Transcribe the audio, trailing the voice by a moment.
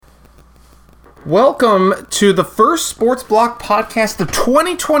Welcome to the first Sports Block podcast of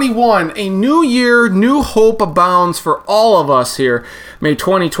 2021. A new year, new hope abounds for all of us here. May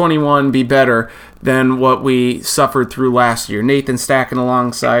 2021 be better than what we suffered through last year. Nathan Stacken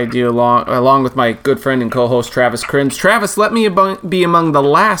alongside you, along with my good friend and co-host Travis Crims. Travis, let me be among the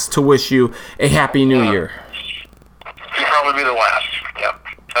last to wish you a happy new year. You'll probably be the last. Yeah,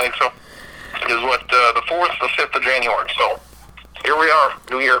 I think so. Is what the 4th, the 5th of January. So here we are,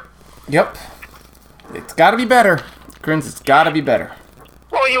 new year. Yep. It's got to be better. Crims, it's got to be better.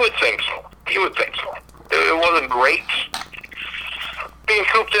 Well, you would think so. It wasn't great being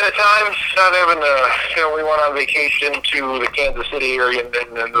cooped in at times, not having we went on vacation to the Kansas City area and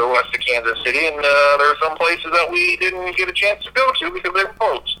the west of Kansas City, and there are some places that we didn't get a chance to go to because they were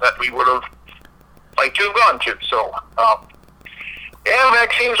closed that we would have liked to have gone to. So,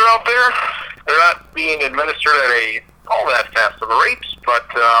 vaccines are out there. They're not being administered at all that fast of a rate, but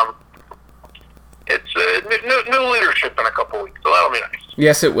it's new leadership in a couple weeks, so that'll be nice.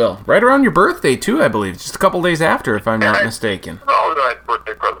 Yes, it will. Right around your birthday, too, I believe. Just a couple days after, if I'm not mistaken. Oh, my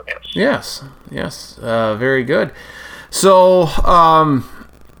birthday present, yes. Yes. Very good. So, so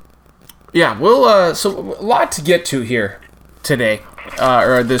a lot to get to here today,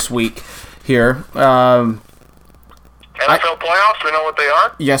 or this week here. NFL playoffs, we know what they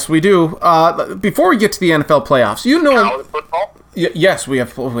are? Yes, we do. Before we get to the NFL playoffs, College football? Yes, we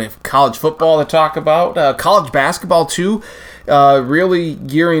have college football to talk about. College basketball, too, really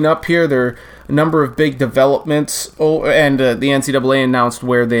gearing up here. There are a number of big developments, and the NCAA announced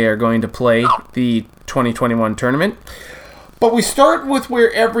where they are going to play the 2021 tournament. But we start with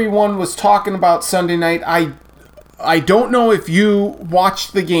where everyone was talking about Sunday night. I don't know if you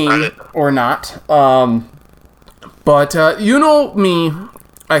watched the game or not, but you know me.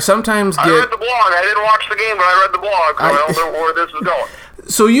 I sometimes get... I read the blog. I didn't watch the game, but I read the blog, so I don't know where this is going.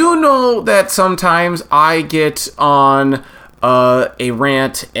 So you know that sometimes I get on a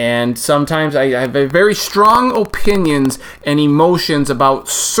rant, and sometimes I have very strong opinions and emotions about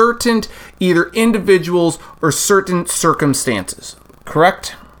certain either individuals or certain circumstances.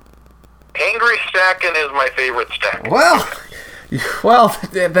 Correct? Angry Stacken is my favorite Stacken. Well,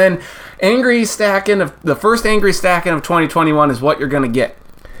 then Angry Stacken the first Angry Stacken of 2021 is what you're going to get.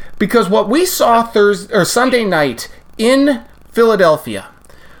 Because what we saw Sunday night in Philadelphia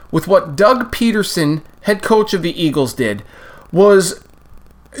with what Doug Pederson, head coach of the Eagles, did was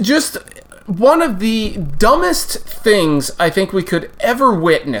just one of the dumbest things I think we could ever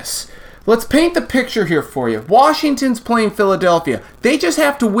witness. Let's paint the picture here for you. Washington's playing Philadelphia. They just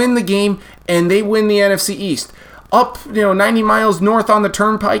have to win the game, and they win the NFC East. Up, 90 miles north on the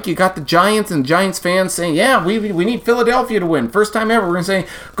turnpike, you got the Giants and Giants fans saying, yeah, we need Philadelphia to win. First time ever, we're going to say,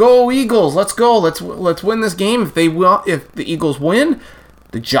 go Eagles, let's go, let's win this game. If the Eagles win,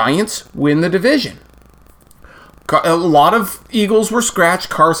 the Giants win the division. A lot of Eagles were scratched.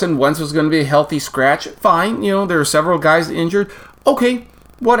 Carson Wentz was going to be a healthy scratch. Fine, there are several guys injured. Okay,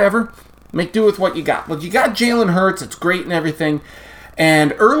 whatever. Make do with what you got. But you got Jalen Hurts, it's great and everything.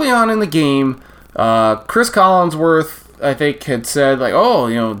 And early on in the game, Chris Collinsworth, I think, had said,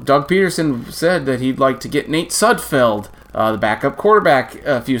 Doug Pederson said that he'd like to get Nate Sudfeld, the backup quarterback,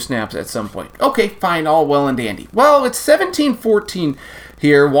 a few snaps at some point. Okay, fine, all well and dandy. Well, it's 17-14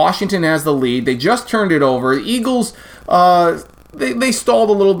 here. Washington has the lead. They just turned it over. The Eagles, they stalled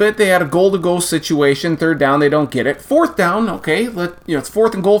a little bit. They had a goal-to-go situation. Third down, they don't get it. Fourth down, okay, it's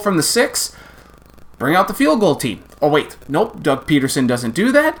 4th and goal from the 6. Bring out the field goal team. Oh, wait. Nope. Doug Pederson doesn't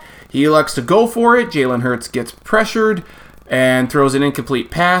do that. He elects to go for it. Jalen Hurts gets pressured and throws an incomplete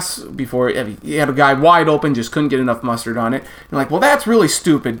pass before he had a guy wide open, just couldn't get enough mustard on it. You're like, well, that's really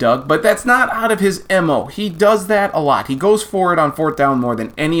stupid, Doug, but that's not out of his MO. He does that a lot. He goes for it on 4th down more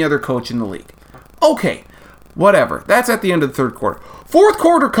than any other coach in the league. Okay, whatever. That's at the end of the 3rd quarter. 4th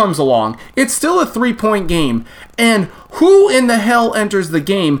quarter comes along. It's still a 3-point game. And who in the hell enters the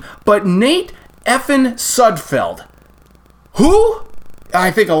game but Nate effing Sudfeld? Who? I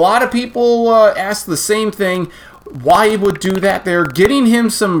think a lot of people ask the same thing. Why he would do that? They're getting him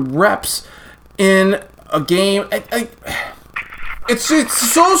some reps in a game. It's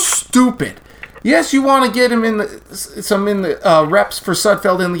so stupid. Yes, you want to get him in the reps for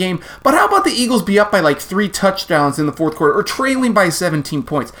Sudfeld in the game, but how about the Eagles be up by like 3 touchdowns in the 4th quarter or trailing by 17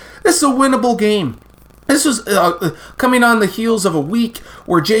 points? This is a winnable game. This was coming on the heels of a week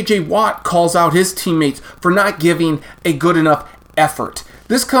where J.J. Watt calls out his teammates for not giving a good enough effort.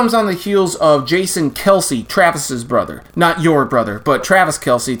 This comes on the heels of Jason Kelce, Travis's brother. Not your brother, but Travis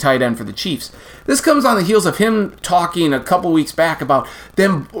Kelce, tight end for the Chiefs. This comes on the heels of him talking a couple weeks back about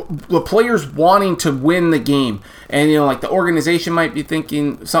the players wanting to win the game. And, like the organization might be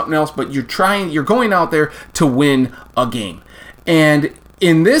thinking something else, but you're going out there to win a game. And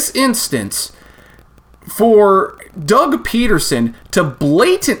in this instance, for Doug Pederson to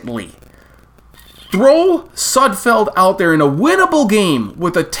blatantly throw Sudfeld out there in a winnable game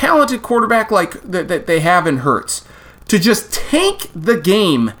with a talented quarterback like that they have in Hurts, to just tank the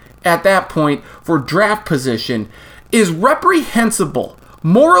game at that point for draft position is reprehensible.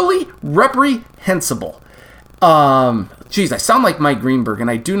 Morally reprehensible. I sound like Mike Greenberg, and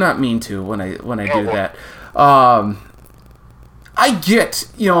I do not mean to when I do that. I get,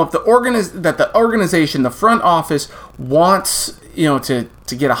 if the organization, the front office wants, to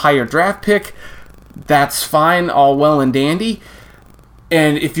get a higher draft pick, that's fine, all well and dandy.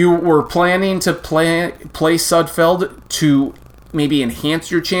 And if you were planning to play Sudfeld to maybe enhance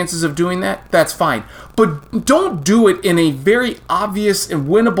your chances of doing that, that's fine. But don't do it in a very obvious and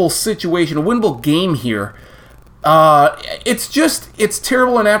winnable situation, a winnable game here. It's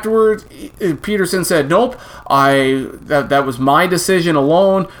terrible. And afterwards, Pederson said, "Nope, that was my decision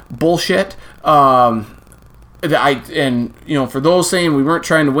alone." Bullshit. For those saying we weren't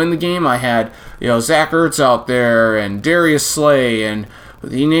trying to win the game, I had Zach Ertz out there and Darius Slay, and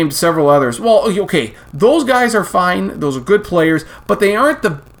he named several others. Well, okay, those guys are fine. Those are good players, but they aren't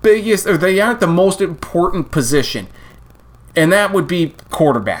the biggest, or they aren't the most important position, and that would be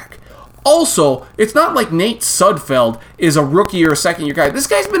quarterback. Also, it's not like Nate Sudfeld is a rookie or a second-year guy. This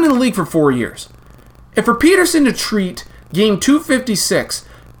guy's been in the league for 4 years. And for Pederson to treat game 256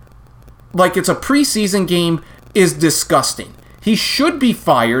 like it's a preseason game is disgusting. He should be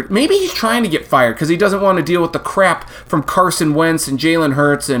fired. Maybe he's trying to get fired because he doesn't want to deal with the crap from Carson Wentz and Jalen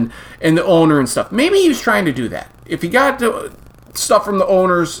Hurts and the owner and stuff. Maybe he was trying to do that. If he got stuff from the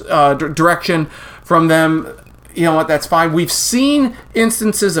owner's direction from them, you know what, that's fine. We've seen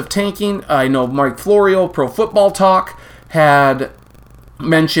instances of tanking. I know Mike Florio, Pro Football Talk, had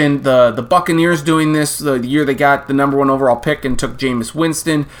mentioned the Buccaneers doing this the year they got the number 1 overall pick and took Jameis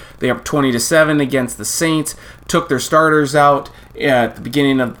Winston. They up 20-7 against the Saints, took their starters out at the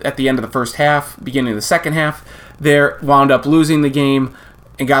end of the first half, beginning of the second half. They wound up losing the game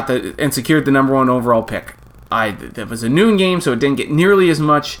and secured the number 1 overall pick. That was a noon game, so it didn't get nearly as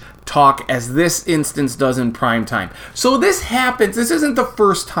much talk as this instance does in prime time. So this happens. This isn't the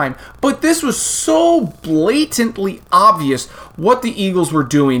first time, but this was so blatantly obvious what the Eagles were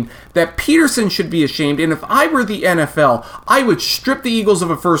doing that Pederson should be ashamed. And if I were the NFL, I would strip the Eagles of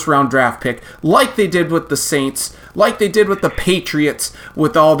a first-round draft pick like they did with the Saints, like they did with the Patriots,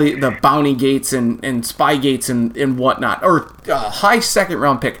 with all the bounty gates and spy gates and whatnot, or a high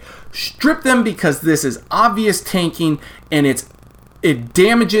second-round pick. Strip them because this is obvious tanking, and it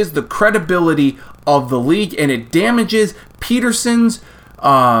damages the credibility of the league, and it damages Pederson's,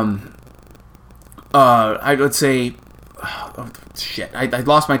 I would say, I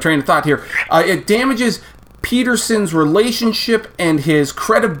lost my train of thought here. It damages Pederson's relationship and his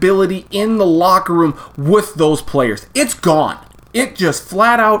credibility in the locker room with those players. It's gone. It just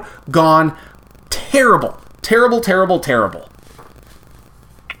flat out gone. Terrible. Terrible, terrible, terrible.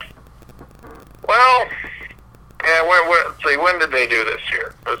 Well, yeah, when did they do this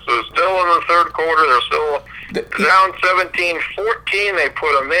here? This was still in the third quarter. They're still down 17-14. They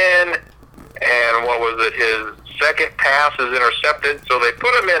put him in, and what was it? His second pass is intercepted, so they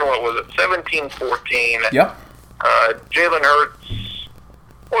put him in, 17-14. Yep. Jalen Hurts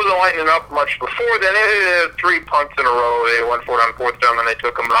wasn't lighting up much before then. They had 3 punts in a row. They went for it on 4th down, and they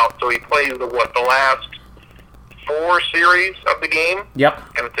took him out. So he plays the last 4 series of the game. Yep.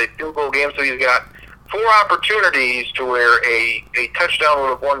 And it's a field goal game, so he's got 4 opportunities to where a touchdown would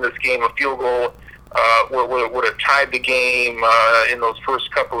have won this game, a field goal would have tied the game in those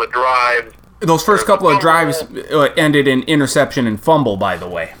first couple of drives. Those first couple of drives ended in interception and fumble, by the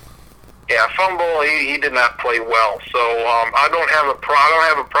way. Yeah, fumble. He did not play well. So I don't have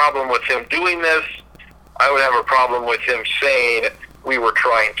a problem with him doing this. I would have a problem with him saying we were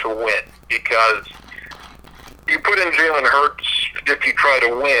trying to win, because you put in Jalen Hurts if you try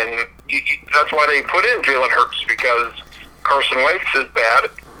to win. That's why they put in Jalen Hurts, because Carson Wentz is bad,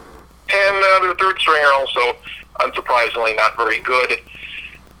 and their third stringer also, unsurprisingly, not very good.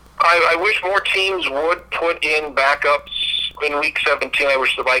 I wish more teams would put in backups in Week 17. I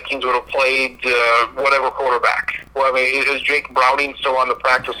wish the Vikings would have played whatever quarterback. Well, I mean, is Jake Browning still on the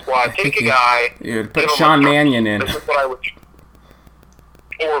practice squad? Take a guy. Put Sean Mannion in. This is what I would.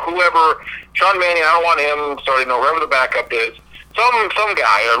 Or whoever, Sean Mannion, I don't want him starting, whoever the backup is. some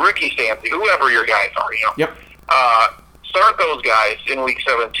guy, Ricky Stanley, whoever your guys are, Yep. Start those guys in Week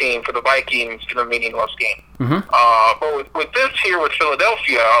 17 for the Vikings in a meaningless game. But with this here with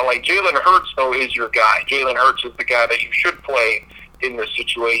Philadelphia, like Jalen Hurts, though, is your guy. Jalen Hurts is the guy that you should play in this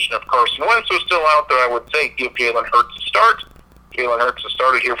situation. If Carson Wentz was still out there, I would say give Jalen Hurts a start. Jalen Hurts has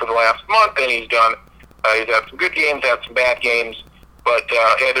started here for the last month, and he's done. He's had some good games, had some bad games, but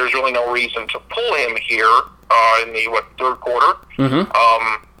there's really no reason to pull him here in the third quarter.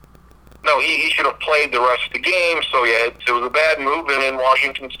 No, he should have played the rest of the game. So yeah, it was a bad move, and then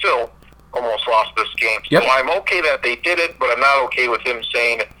Washington still almost lost this game. Yep. So I'm okay that they did it, but I'm not okay with him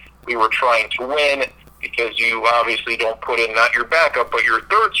saying we were trying to win, because you obviously don't put in not your backup, but your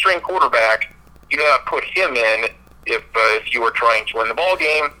third string quarterback. You do not put him in if you were trying to win the ball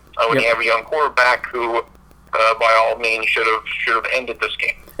game. When you have a young quarterback who, by all means, should have ended this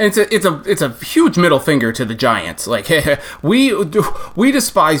game. And it's a huge middle finger to the Giants. Like, we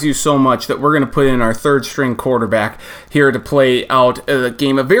despise you so much that we're going to put in our third string quarterback here to play out a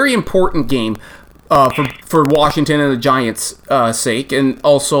game, a very important game for Washington and the Giants' sake, and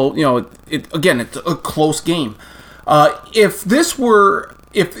also, it's a close game. If this were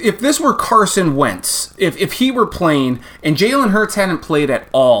Carson Wentz, if he were playing and Jalen Hurts hadn't played at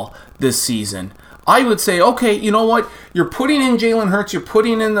all this season, I would say, okay, you know what? You're putting in Jalen Hurts, you're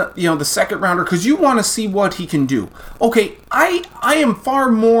putting in the second rounder because you want to see what he can do. Okay, I am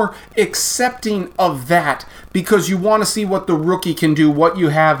far more accepting of that because you want to see what the rookie can do, what you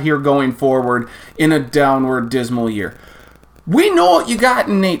have here going forward in a downward dismal year. We know what you got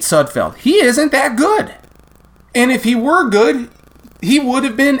in Nate Sudfeld. He isn't that good. And if he were good, he would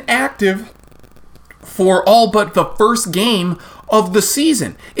have been active for all but the first game of the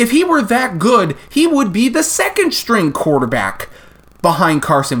season. If he were that good, he would be the second string quarterback behind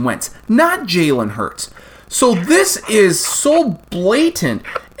Carson Wentz, not Jalen Hurts. So this is so blatant,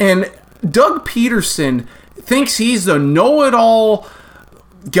 and Doug Pederson thinks he's the know-it-all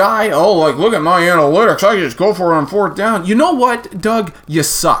guy. Oh, like, look at my analytics, I can just go for it on fourth down. You know what, Doug? You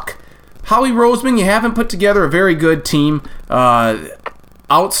suck. Howie Roseman, you haven't put together a very good team.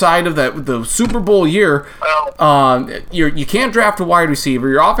 Outside of the Super Bowl year, you can't draft a wide receiver.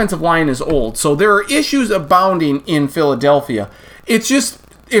 Your offensive line is old, so there are issues abounding in Philadelphia. It's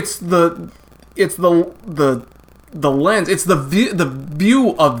the lens. It's the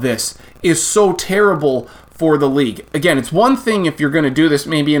view of this is so terrible for the league. Again, it's one thing if you're going to do this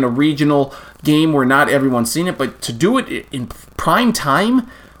maybe in a regional game where not everyone's seen it, but to do it in prime time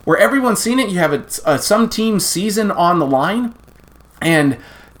where everyone's seen it, you have some team's season on the line. And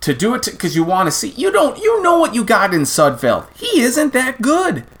to do it because you want to see, you know what you got in Sudfeld. He isn't that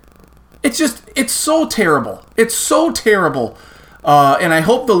good. It's so terrible. It's so terrible. And I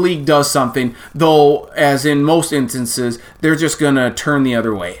hope the league does something, though, as in most instances, they're just going to turn the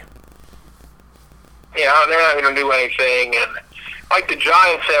other way. Yeah, they're not going to do anything. And like the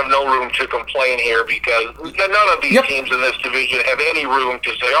Giants have no room to complain here because none of these teams in this division have any room to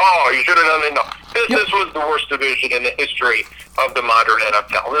say, oh, you should have done it. No. This was the worst division in the history of the modern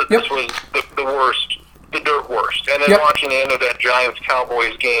NFL. This was the worst, the dirt worst. And then watching the end of that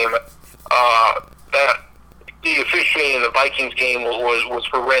Giants-Cowboys game, that the officiating in the Vikings game was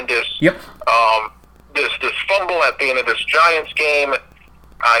horrendous. This fumble at the end of this Giants game,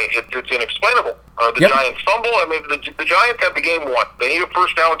 it's inexplainable. The Giants fumble. I mean, the Giants have the game won. They need a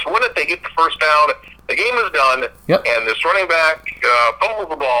first down to win it. They get the first down. The game is done. And this running back fumbles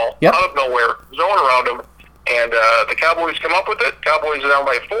the ball out of nowhere. There's no one around him. And the Cowboys come up with it. Cowboys are down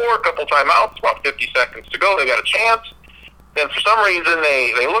by 4, a couple timeouts, about 50 seconds to go. They got a chance. Then for some reason,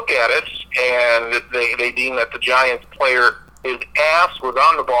 they look at it, and they deem that the Giants player, his ass was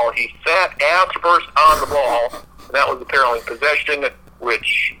on the ball. He sat ass first on the ball. And that was apparently possession,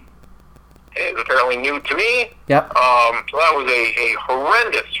 which is apparently new to me. So that was a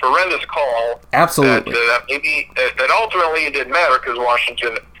horrendous call. Absolutely. That ultimately it didn't matter because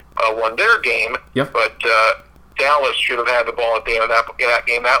Washington won their game. But Dallas should have had the ball at the end of that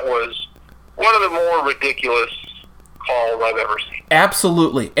game. That was one of the more ridiculous calls I've ever seen.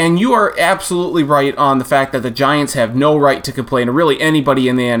 Absolutely. And you are absolutely right on the fact that the Giants have no right to complain, or really anybody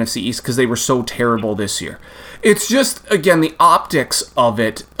in the NFC East, because they were so terrible this year. It's just, again, the optics of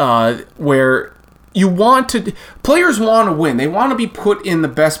it, where players want to win. They want to be put in the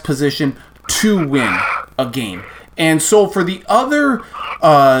best position to win a game. And so for the other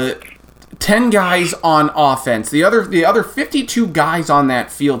 10 guys on offense, the other 52 guys on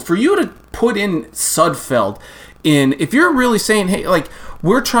that field, for you to put in Sudfeld in, if you're really saying, hey, like,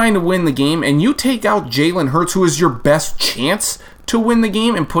 we're trying to win the game, and you take out Jalen Hurts, who is your best chance to win the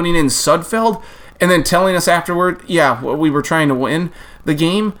game, and putting in Sudfeld, and then telling us afterward, yeah, we were trying to win the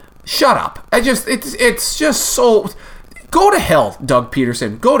game. Shut up. It's just so... Go to hell, Doug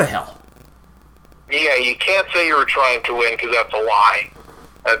Pederson. Go to hell. Yeah, you can't say you were trying to win because that's a lie.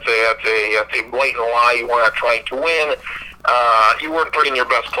 That's a blatant lie. You were not trying to win. You weren't putting your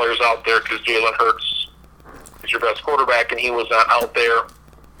best players out there because Jalen Hurts is your best quarterback, and he was not out there.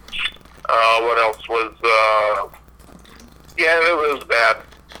 What else was... yeah, it was bad.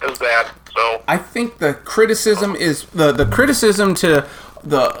 It was bad. So I think the criticism is... The criticism to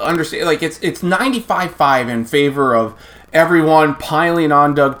the understand... Like, it's 95-5 in favor of everyone piling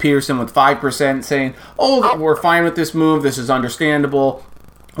on Doug Pederson with 5% saying, oh, we're fine with this move. This is understandable.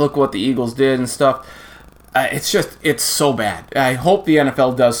 Look what the Eagles did and stuff. It's so bad. I hope the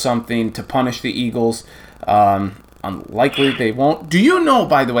NFL does something to punish the Eagles. Unlikely they won't. Do you know,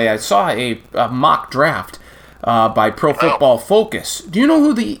 by the way, I saw a mock draft by Pro Football Focus. Do you know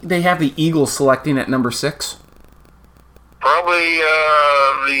who they have the Eagles selecting at number 6? Probably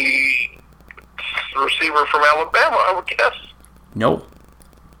the receiver from Alabama, I would guess. No.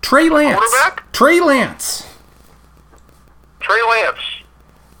 Trey Lance. Quarterback? Trey Lance.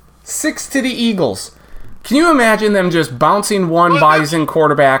 6 to the Eagles. Can you imagine them just bouncing one Bison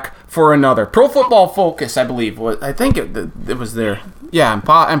quarterback for another? Pro Football Focus, I believe. I think it was there. Yeah, I'm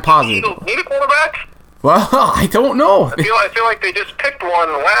positive. Eagles need a quarterback? Well, I don't know. I feel like they just picked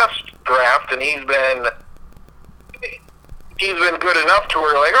one last draft, and he's been good enough to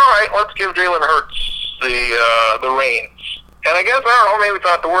where, like, all right, let's give Jalen Hurts the reins. And I guess, I don't know, maybe it's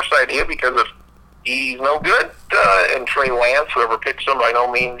not the worst idea, because if he's no good, and Trey Lance, whoever picks him, by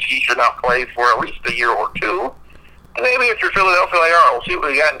no means he should not play for at least a year or two. And maybe if you're Philadelphia, like, all right, we'll see what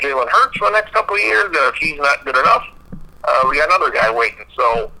we got in Jalen Hurts for the next couple of years, and if he's not good enough, we got another guy waiting.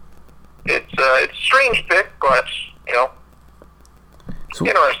 So it's a strange pick, but, So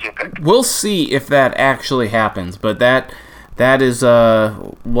interesting pick. We'll see if that actually happens, but that is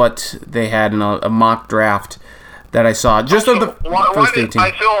what they had in a mock draft that I saw. Just of the first 18.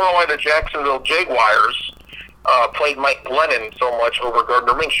 I still don't know why the Jacksonville Jaguars played Mike Glennon so much over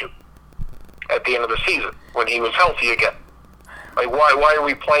Gardner Minshew at the end of the season when he was healthy again. Like, why are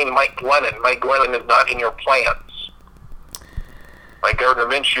we playing Mike Glennon? Mike Glennon is not in your plans. Like, Gardner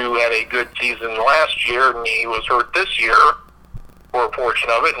Minshew had a good season last year, and he was hurt this year for a portion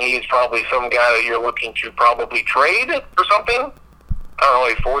of it, and he's probably some guy that you're looking to probably trade or something.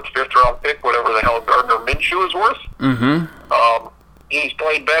 I don't know, a 4th, 5th round pick, whatever the hell Gardner Minshew is worth. Mm-hmm. He's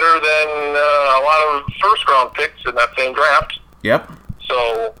played better than a lot of first round picks in that same draft. Yep.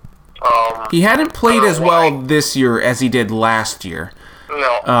 So he hadn't played as well this year as he did last year.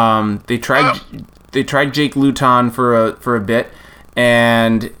 No. They tried Jake Luton for a bit,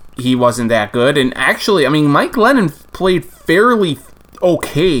 and he wasn't that good. And actually, I mean, Mike Glennon played fairly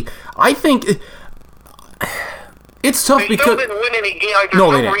okay. I think it's tough they because still didn't win any game. Like, there's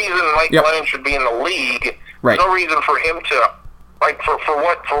no reason Mike Glennon should be in the league. Right. There's no reason for him to, like, for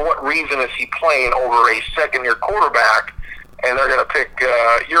what reason is he playing over a second-year quarterback? And they're going to pick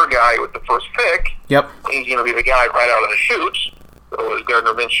your guy with the first pick. Yep. He's going to be the guy right out of the chutes. So is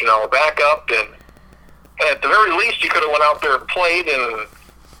Gardner Minshew now a backup? And at the very least, he could have went out there and played, and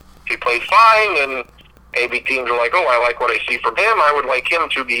if he plays fine, and maybe teams are like, oh, I like what I see from him. I would like him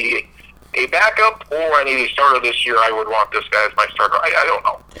to be a backup, or I need a starter this year. I would want this guy as my starter. I don't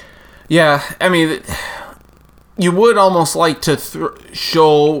know. Yeah, I mean, you would almost like to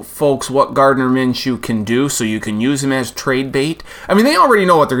show folks what Gardner Minshew can do so you can use him as trade bait. I mean, they already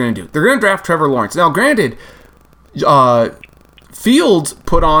know what they're going to do. They're going to draft Trevor Lawrence. Now, granted, Fields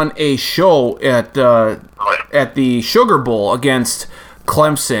put on a show at the Sugar Bowl against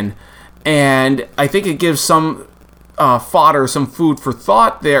Clemson, and I think it gives some fodder, some food for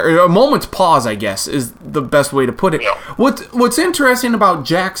thought there. A moment's pause, I guess, is the best way to put it. Yeah. What's interesting about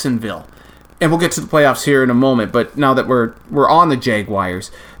Jacksonville, and we'll get to the playoffs here in a moment, but now that we're on the Jaguars,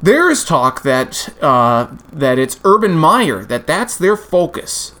 there is talk that it's Urban Meyer, that's their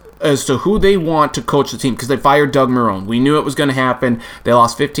focus as to who they want to coach the team, because they fired Doug Marrone. We knew it was going to happen. They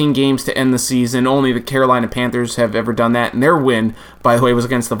lost 15 games to end the season. Only the Carolina Panthers have ever done that, and their win, by the way, was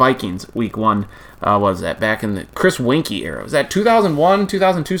against the Vikings week 1. What was that? Back in the Chris Winkie era. Was that 2001,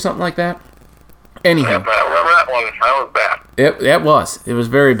 2002, something like that? Anyhow. I remember that one. That was bad. It was. It was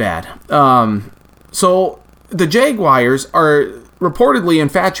very bad. So the Jaguars are reportedly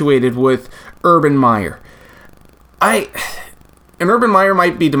infatuated with Urban Meyer. And Urban Meyer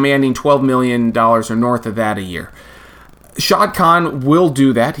might be demanding $12 million or north of that a year. Shad Khan will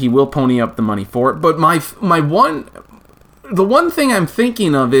do that. He will pony up the money for it. But my one the one thing I'm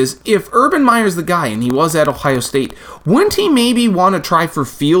thinking of is if Urban Meyer's the guy, and he was at Ohio State, wouldn't he maybe want to try for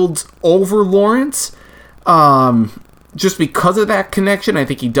Fields over Lawrence? Just because of that connection. I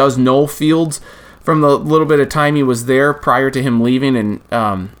think he does know Fields from the little bit of time he was there prior to him leaving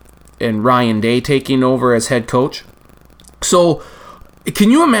and Ryan Day taking over as head coach. So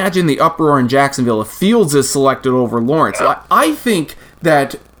can you imagine the uproar in Jacksonville if Fields is selected over Lawrence? I think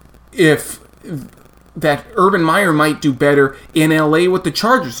that that Urban Meyer might do better in L.A. with the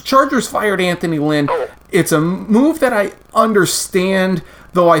Chargers. The Chargers fired Anthony Lynn. It's a move that I understand,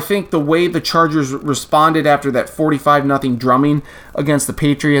 though I think the way the Chargers responded after that 45-0 drumming against the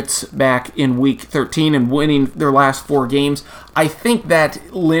Patriots back in Week 13 and winning their last 4 games, I think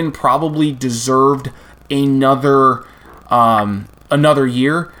that Lynn probably deserved another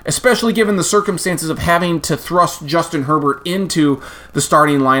year, especially given the circumstances of having to thrust Justin Herbert into the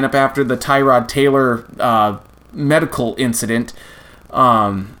starting lineup after the Tyrod Taylor medical incident.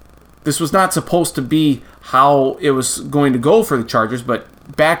 This was not supposed to be how it was going to go for the Chargers, but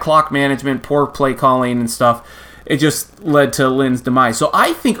bad clock management, poor play calling and stuff, it just led to Lynn's demise. So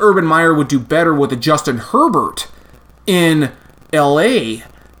I think Urban Meyer would do better with a Justin Herbert in L.A.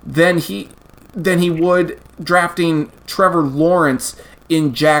 than he would drafting Trevor Lawrence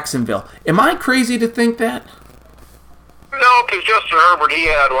in Jacksonville. Am I crazy to think that? No, because Justin Herbert, he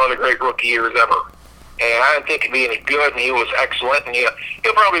had one of the great rookie years ever. And I didn't think he'd be any good, and he was excellent, and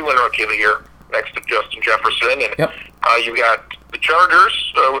he'll probably win Rookie of the Year next to Justin Jefferson. And you got the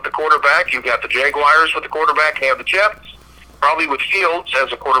Chargers with the quarterback, you got the Jaguars with the quarterback, and you have the Jets, probably with Fields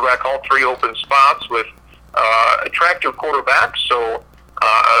as a quarterback, all 3 open spots with attractive quarterbacks. So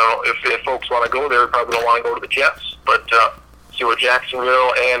I don't know if folks want to go there, probably don't want to go to the Jets, but see what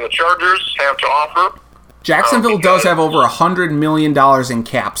Jacksonville and the Chargers have to offer. Jacksonville does have over $100 million in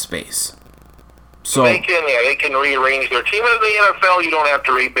cap space. So they can rearrange their team. In the NFL, you don't have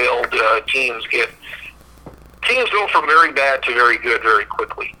to rebuild. Teams go from very bad to very good very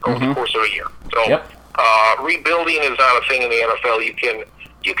quickly over the course of a year. So rebuilding is not a thing in the NFL.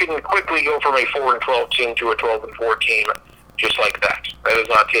 You can quickly go from a 4-12 team to a 12-4 team just like that. That does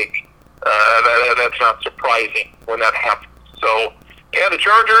not take. That's not surprising when that happens. So the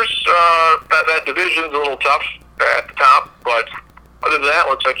Chargers. That division's a little tough at the top, but other than that,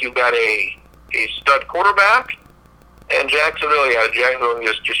 looks like you've got a stud quarterback, and Jacksonville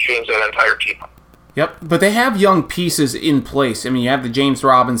just changed that entire team. Yep, but they have young pieces in place. I mean, you have the James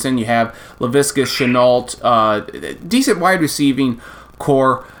Robinson, you have Laviska Shenault, decent wide receiving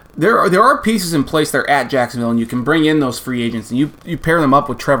core. There are pieces in place there at Jacksonville, and you can bring in those free agents, and you pair them up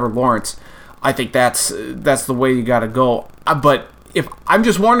with Trevor Lawrence. I think that's the way you got to go. But I'm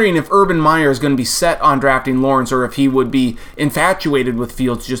just wondering if Urban Meyer is going to be set on drafting Lawrence, or if he would be infatuated with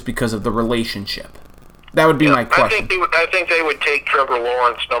Fields just because of the relationship. That would be my question. I think they would take Trevor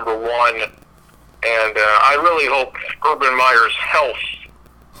Lawrence number 1, and I really hope Urban Meyer's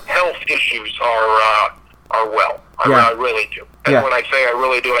health issues are well. I really do. And when I say I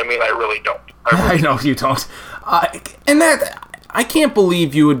really do, I mean I really don't. I know you don't. And that I can't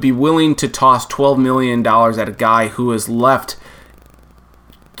believe you would be willing to toss $12 million at a guy who has left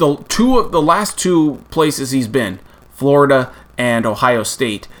the last 2 places he's been, Florida and Ohio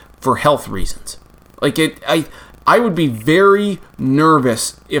State, for health reasons. I would be very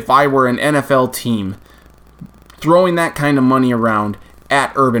nervous if I were an NFL team throwing that kind of money around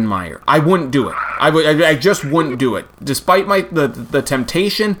at Urban Meyer. I wouldn't do it. I just wouldn't do it. Despite the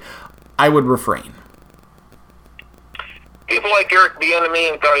temptation, I would refrain. People like Eric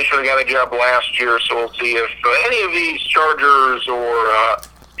Bieniemy thought he should have got a job last year, so we'll see if any of these Chargers or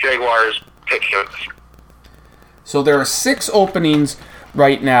Jaguars pick him. So there are 6 openings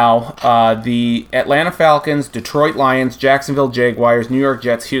right now. The Atlanta Falcons, Detroit Lions, Jacksonville Jaguars, New York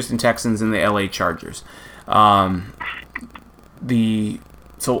Jets, Houston Texans, and the LA Chargers. So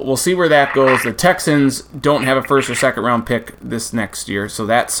we'll see where that goes. The Texans don't have a first or second round pick this next year, so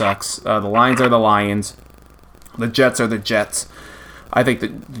that sucks. The Lions are the Lions. The Jets are the Jets. I think the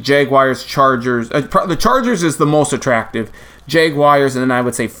Jaguars, Chargers... the Chargers is the most attractive. Jaguars, and then I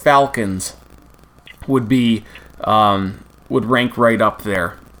would say Falcons would be... would rank right up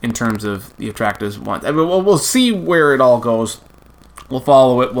there in terms of the attractive ones. I mean, we'll see where it all goes. We'll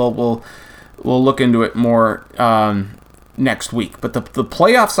follow it. We'll look into it more next week. But the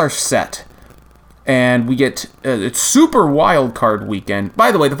playoffs are set, and we get it's super wild card weekend.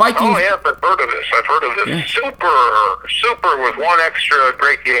 By the way, the Vikings. Oh yeah, I've heard of this. Yeah. Super with one extra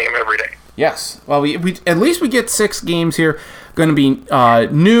great game every day. Yes. Well, we at least we get 6 games here. Going to be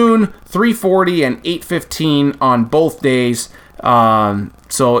noon, 3:40, and 8:15 on both days.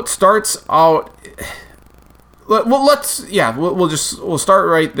 So it starts out. We'll start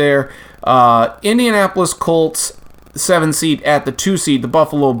right there. Indianapolis Colts 7 seed at the 2 seed, the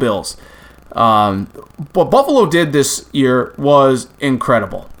Buffalo Bills. What Buffalo did this year was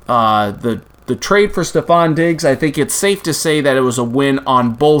incredible. The trade for Stephon Diggs, I think it's safe to say that it was a win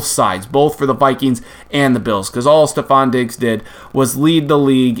on both sides, both for the Vikings and the Bills, because all Stephon Diggs did was lead the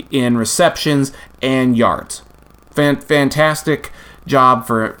league in receptions and yards. Fantastic job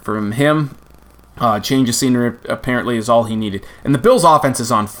from him. Change of scenery apparently is all he needed. And the Bills' offense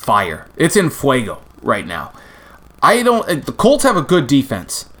is on fire. It's in fuego right now. The Colts have a good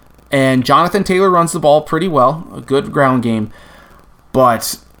defense, and Jonathan Taylor runs the ball pretty well, a good ground game,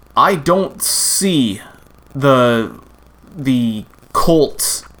 but I don't see the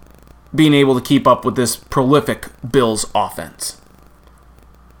Colts being able to keep up with this prolific Bills offense.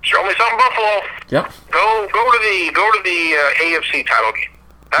 Show me something, Buffalo. Yep. Go to the AFC title game.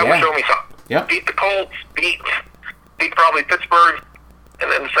 That will show me something. Yep. Beat the Colts. Beat probably Pittsburgh,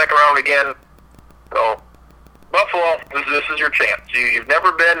 and then the second round again. So Buffalo, this is your chance. You've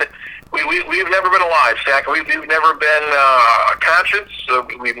never been. We've never been alive, Zach. We've never been conscious.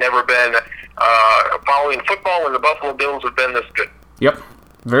 We've never been following football when the Buffalo Bills have been this good. Yep.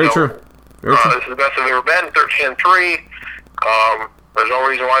 Very true. Very true. This is the best they've ever been, 13-3. There's no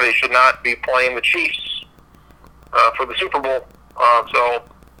reason why they should not be playing the Chiefs for the Super Bowl.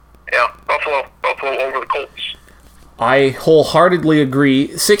 Buffalo over the Colts. I wholeheartedly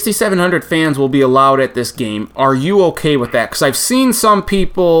agree. 6,700 fans will be allowed at this game. Are you okay with that? Because I've seen some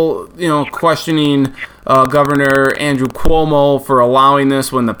people, questioning Governor Andrew Cuomo for allowing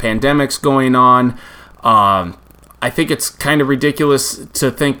this when the pandemic's going on. I think it's kind of ridiculous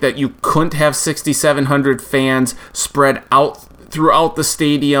to think that you couldn't have 6,700 fans spread out throughout the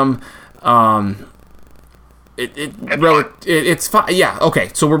stadium. It's fine. Yeah,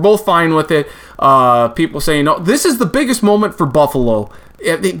 okay. So we're both fine with it. People saying, "No, this is the biggest moment for Buffalo."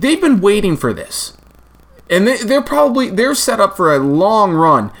 They've been waiting for this, and they're set up for a long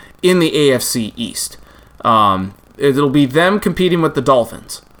run in the AFC East. It'll be them competing with the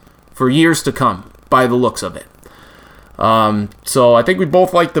Dolphins for years to come, by the looks of it. So I think we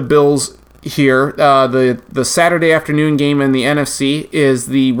both like the Bills here. The Saturday afternoon game in the NFC is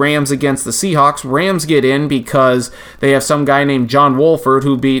the Rams against the Seahawks. Rams get in because they have some guy named John Wolford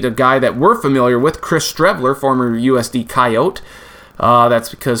who beat a guy that we're familiar with, Chris Streveler, former USD Coyote. That's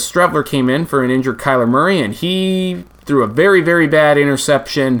because Streveler came in for an injured Kyler Murray, and he threw a very, very bad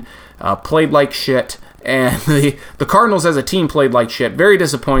interception, played like shit, and the Cardinals as a team played like shit. Very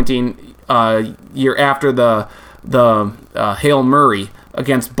disappointing year after the Hail Murray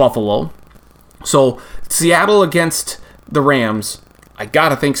against Buffalo. So Seattle against the Rams, I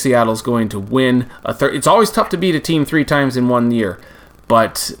gotta think Seattle's going to win a third. It's always tough to beat a team 3 times in 1 year,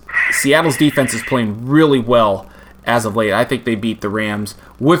 but Seattle's defense is playing really well as of late. I think they beat the Rams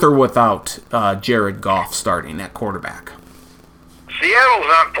with or without Jared Goff starting at quarterback. Seattle's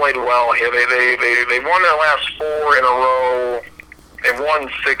not played well here. They won their last 4 in a row. They won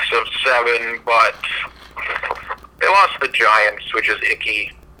 6 of 7, but they lost the Giants, which is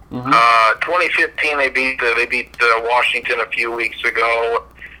icky. 2015, they beat Washington a few weeks ago.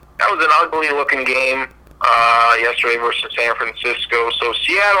 That was an ugly-looking game yesterday versus San Francisco. So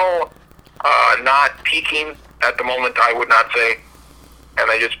Seattle not peaking at the moment, I would not say. And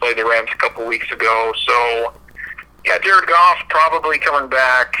they just played the Rams a couple weeks ago. So, yeah, Jared Goff probably coming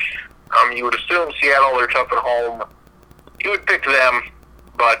back. You would assume Seattle, they're tough at home. You would pick them,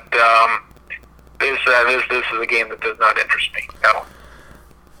 but this is a game that does not interest me at all.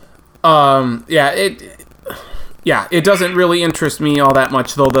 It doesn't really interest me all that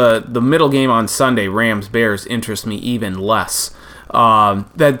much, though the middle game on Sunday, Rams-Bears, interests me even less.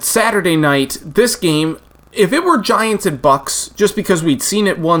 That Saturday night, this game, if it were Giants and Bucks, just because we'd seen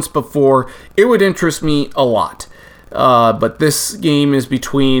it once before, it would interest me a lot. But this game is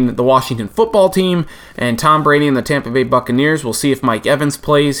between the Washington football team and Tom Brady and the Tampa Bay Buccaneers. We'll see if Mike Evans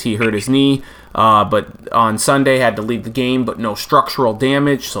plays. He hurt his knee, but on Sunday had to leave the game, but no structural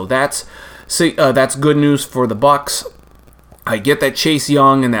damage, so that's good news for the Bucks. I get that Chase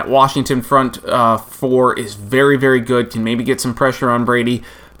Young and that Washington front 4 is very, very good, can maybe get some pressure on Brady,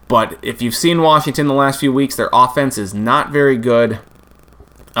 but if you've seen Washington the last few weeks, their offense is not very good,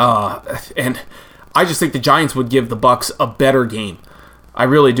 and I just think the Giants would give the Bucks a better game. I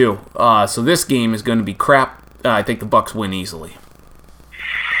really do. So this game is going to be crap. I think the Bucks win easily.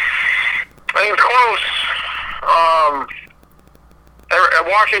 I think it's close. At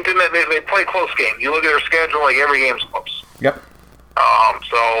Washington, they play close games. You look at their schedule, like every game's close. Yep.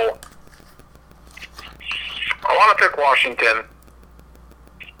 So I want to pick Washington.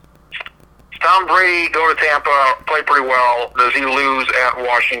 Tom Brady go to Tampa, play pretty well. Does he lose at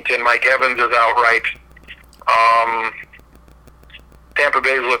Washington? Mike Evans is out right. Tampa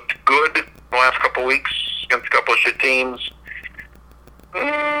Bay's looked good the last couple weeks against a couple of shit teams.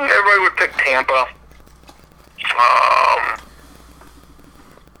 Everybody would pick Tampa.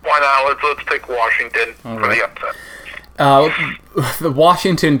 Why not? Let's pick Washington for the upset. The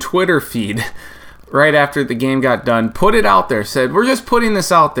Washington Twitter feed, right after the game got done, put it out there, said, we're just putting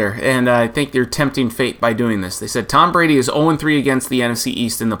this out there, and I think they're tempting fate by doing this. They said Tom Brady is 0-3 against the NFC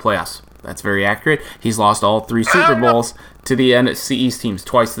East in the playoffs. That's very accurate. He's lost all 3 Super Bowls to the NFC East teams,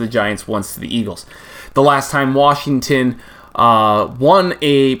 twice to the Giants, once to the Eagles. The last time Washington won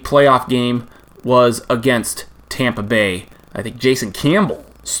a playoff game was against Tampa Bay. I think Jason Campbell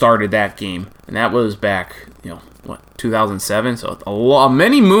started that game, and that was back, 2007, so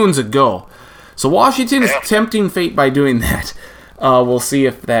many moons ago. So Washington is tempting fate by doing that. We'll see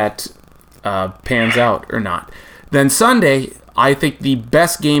if that pans out or not. Then Sunday, I think the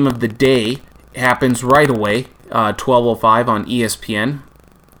best game of the day happens right away, 12:05 on ESPN,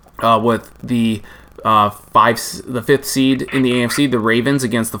 with the 5th seed in the AFC, the Ravens,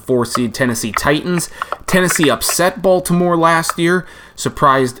 against the 4th seed Tennessee Titans. Tennessee upset Baltimore last year,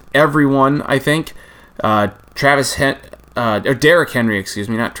 surprised everyone, I think. Derrick Henry,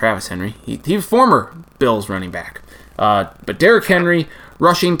 not Travis Henry. He was former Bills running back. But Derrick Henry,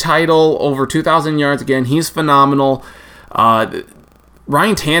 rushing title, over 2,000 yards again. He's phenomenal. Ryan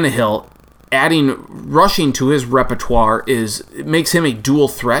Tannehill, adding rushing to his repertoire makes him a dual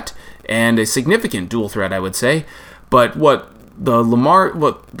threat, and a significant dual threat, I would say. But what the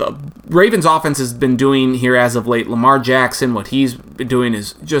Ravens offense has been doing here as of late, Lamar Jackson, what he's been doing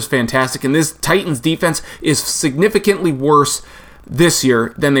is just fantastic. And this Titans defense is significantly worse this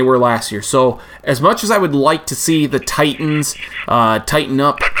year than they were last year. So as much as I would like to see the Titans tighten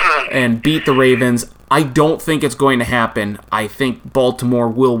up and beat the Ravens, I don't think it's going to happen. I think Baltimore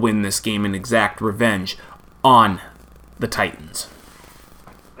will win this game and exact revenge on the Titans.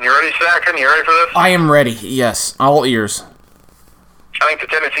 You ready, Sacken? You ready for this? I am ready, yes. All ears. I think the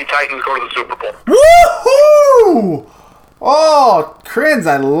Tennessee Titans go to the Super Bowl. Woohoo! Oh, Crins,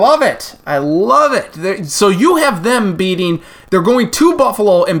 I love it. I love it. So you have them they're going to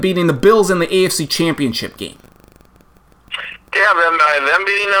Buffalo and beating the Bills in the AFC Championship game. Yeah, them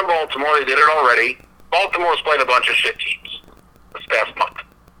beating Baltimore. They did it already. Baltimore's played a bunch of shit teams this past month.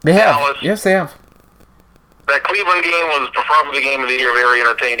 They have. Dallas, Yes, they have. That Cleveland game was probably the game of the year, very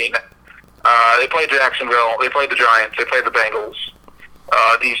entertaining. They played Jacksonville. They played the Giants. They played the Bengals.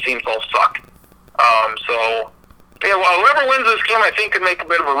 These teams all suck. Whoever wins this game, I think, could make a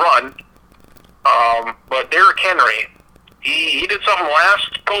bit of a run. But Derrick Henry, he did something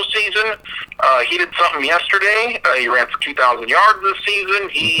last postseason. He did something yesterday. He ran for 2,000 yards this season.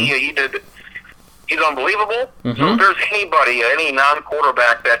 He's unbelievable. Mm-hmm. So if there's anybody, any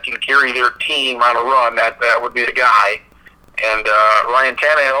non-quarterback that can carry their team on a run, that would be the guy. And Ryan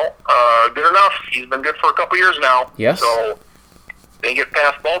Tannehill, good enough. He's been good for a couple years now. Yes. So they get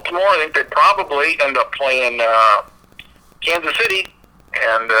past Baltimore. I think they'd probably end up playing Kansas City.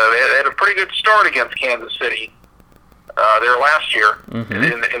 And they had a pretty good start against Kansas City there last year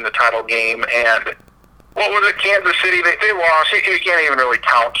in the title game. And what was it, Kansas City? They lost. You can't even really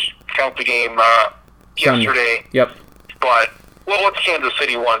count the game yesterday. Yep. But what's Kansas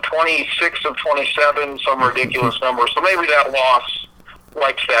City won? 26 of 27, some ridiculous number. So maybe that loss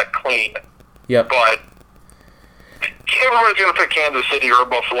wipes that clean. Yep. But everyone's going to pick Kansas City or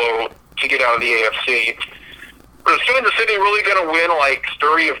Buffalo to get out of the AFC. But is Kansas City really going to win like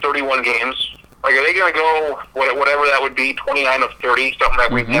 30 of 31 games? Like, are they going to go, whatever that would be, 29 of 30, something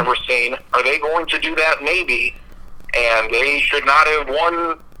that we've never seen? Are they going to do that? Maybe. And they should not have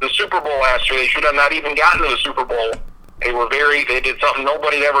won the Super Bowl last year. They should have not even gotten to the Super Bowl. They did something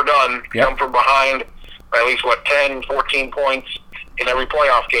nobody had ever done. Yep. Come from behind by at least, 10, 14 points in every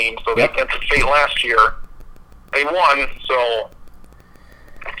playoff game. So they tempted fate last year. They won. So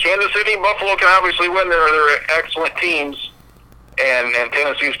Kansas City and Buffalo can obviously win. They're excellent teams. And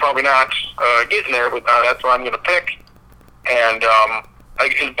Tennessee's probably not getting there, but that's what I'm going to pick. And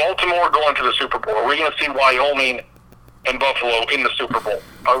is Baltimore going to the Super Bowl? Are we going to see Wyoming and Buffalo in the Super Bowl?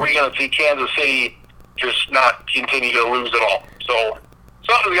 Are we going to see Kansas City just not continue to lose at all? So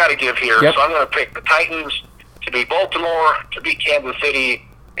something's got to give here. Yep. So I'm going to pick the Titans to beat Baltimore, to beat Kansas City,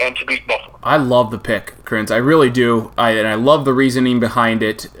 and to beat Buffalo. I love the pick, Crins. I really do. And I love the reasoning behind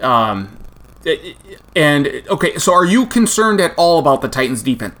it. Okay, so are you concerned at all about the Titans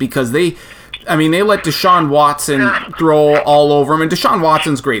defense? Because they let Deshaun Watson throw all over him, and Deshaun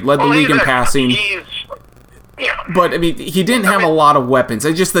Watson's great, led the league in passing. Yeah. But, I mean, he didn't have a lot of weapons.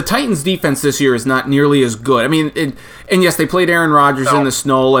 The Titans' defense this year is not nearly as good. I mean, and yes, they played Aaron Rodgers in the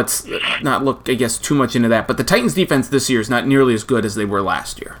snow. Let's not look, I guess, too much into that. But the Titans' defense this year is not nearly as good as they were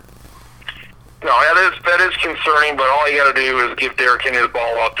last year. No, that is concerning, but all you got to do is give Derrick Henry the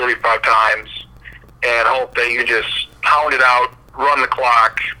ball about 35 times and hope that you just pound it out, run the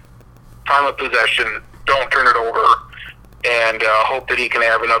clock, time of possession, don't turn it over, and hope that he can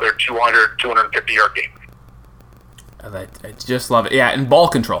have another 200, 250-yard game. I just love it. Yeah, and ball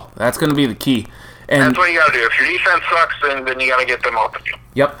control. That's going to be the key. And that's what you got to do. If your defense sucks, then you got to get them off the field.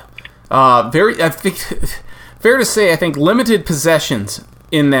 Yep. I think fair to say, I think limited possessions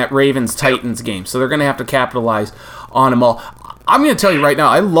in that Ravens-Titans game, so they're going to have to capitalize on them all. I'm going to tell you right now,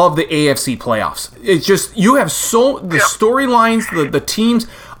 I love the AFC playoffs. It's just, you have storylines, the teams.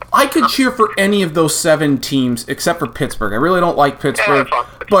 I could cheer for any of those 7 teams except for Pittsburgh. I really don't like Pittsburgh,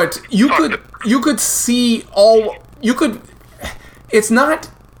 but you could see all. It's not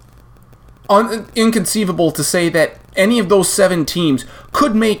inconceivable to say that any of those 7 teams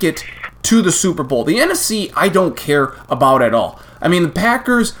could make it to the Super Bowl. The NFC, I don't care about at all. I mean, the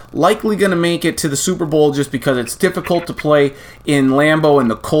Packers likely going to make it to the Super Bowl just because it's difficult to play in Lambeau in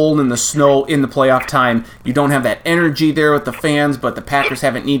the cold and the snow in the playoff time. You don't have that energy there with the fans, but the Packers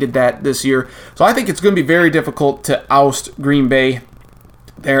haven't needed that this year. So I think it's going to be very difficult to oust Green Bay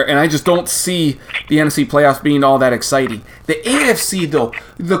there, and I just don't see the NFC playoffs being all that exciting. The AFC, though,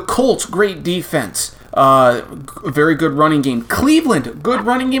 the Colts, great defense. Very good running game. Cleveland, good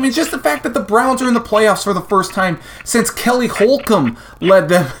running game. It's just the fact that the Browns are in the playoffs for the first time since Kelly Holcomb led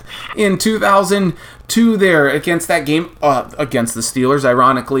them in 2002 there against that game, against the Steelers,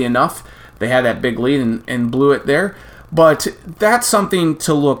 ironically enough. They had that big lead and blew it there. But that's something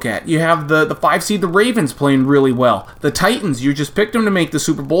to look at. You have the 5 seed, the Ravens, playing really well. The Titans, you just picked them to make the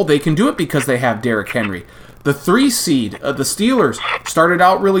Super Bowl. They can do it because they have Derrick Henry. The 3 seed, the Steelers, started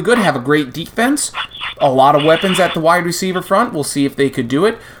out really good, have a great defense, a lot of weapons at the wide receiver front. We'll see if they could do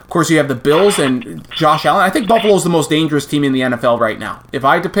it. Of course, you have the Bills and Josh Allen. I think Buffalo's the most dangerous team in the NFL right now. If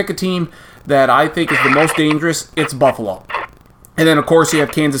I had to pick a team that I think is the most dangerous, it's Buffalo. And then, of course, you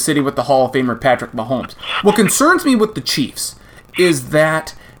have Kansas City with the Hall of Famer Patrick Mahomes. What concerns me with the Chiefs is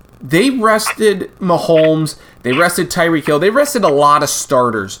that they rested Mahomes, they rested Tyreek Hill, they rested a lot of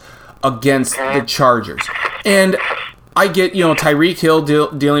starters against the Chargers. And I get, Tyreek Hill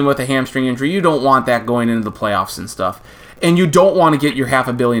dealing with a hamstring injury. You don't want that going into the playoffs and stuff. And you don't want to get your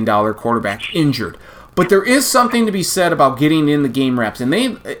 $500 million quarterback injured. But there is something to be said about getting in the game reps. And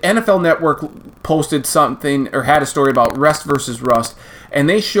NFL Network posted something, or had a story about rest versus rust. And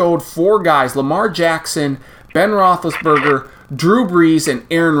they showed 4 guys, Lamar Jackson, Ben Roethlisberger, Drew Brees, and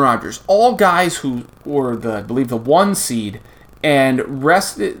Aaron Rodgers. All guys who were, I believe, the 1 seed. And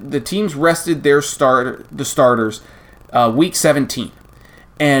the teams rested the starters week 17.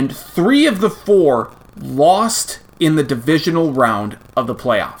 And 3 of the 4 lost in the divisional round of the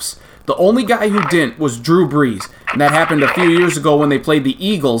playoffs. The only guy who didn't was Drew Brees, and that happened a few years ago when they played the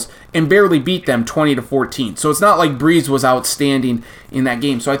Eagles and barely beat them 20-14. So it's not like Brees was outstanding in that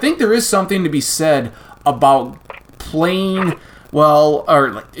game. So I think there is something to be said about playing well,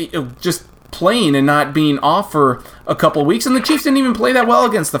 or just playing and not being off for a couple of weeks. And the Chiefs didn't even play that well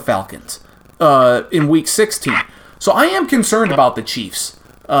against the Falcons in week 16. So I am concerned about the Chiefs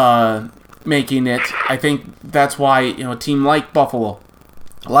making it. I think that's why a team like Buffalo,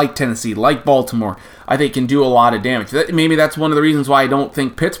 like Tennessee, like Baltimore, I think can do a lot of damage. Maybe that's one of the reasons why I don't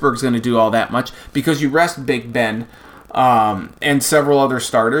think Pittsburgh's going to do all that much, because you rest Big Ben and several other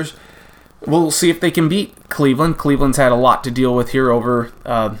starters. We'll see if they can beat Cleveland. Cleveland's had a lot to deal with here over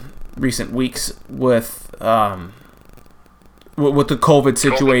recent weeks with the COVID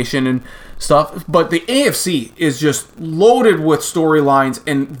situation and stuff. But the AFC is just loaded with storylines,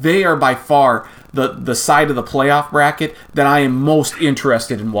 and they are by far the side of the playoff bracket that I am most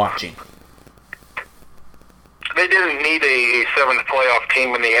interested in watching. They didn't need a 7th playoff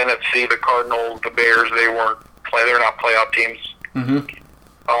team in the NFC. The Cardinals, the Bears, they're not playoff teams. Mm-hmm.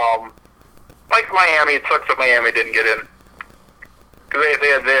 Like Miami, it sucks that Miami didn't get in, because they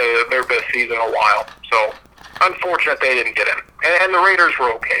had their best season in a while. So unfortunate they didn't get in, and the Raiders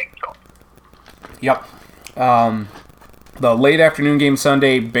were okay. So. Yep. The late afternoon game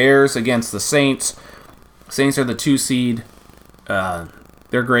Sunday, Bears against the Saints. Saints are the 2 seed.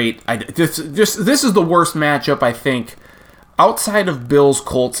 They're great. This is the worst matchup, I think. Outside of Bills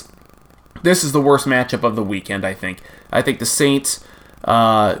Colts, this is the worst matchup of the weekend, I think. I think the Saints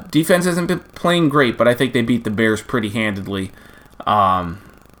defense hasn't been playing great, but I think they beat the Bears pretty handedly. Are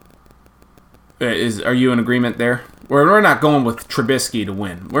you in agreement there? We're not going with Trubisky to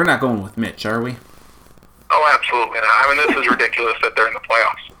win. We're not going with Mitch, are we? Oh, absolutely not. I mean, this is ridiculous that they're in the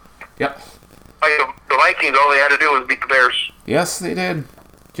playoffs. Yep. Like the Vikings, all they had to do was beat the Bears. Yes, they did.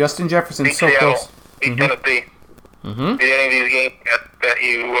 Justin Jefferson, Beat so Seattle. close. Beat Tennessee. Mm-hmm. Beat any of these games that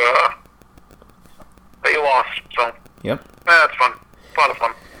you lost. So Yep. that's fun. A lot of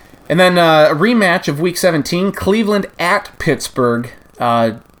fun. And then a rematch of Week 17, Cleveland at Pittsburgh.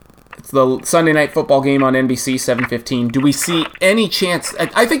 It's the Sunday Night Football game on NBC, 7:15. Do we see any chance?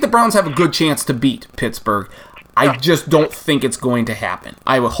 I think the Browns have a good chance to beat Pittsburgh. I just don't think it's going to happen.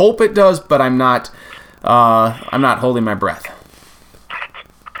 I would hope it does, but I'm not holding my breath.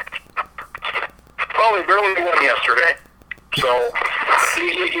 Well, they barely won yesterday, so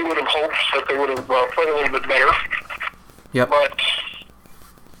you would have hoped that they would have played a little bit better. Yep. But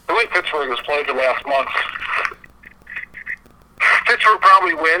the way Pittsburgh has played the last month, Pittsburgh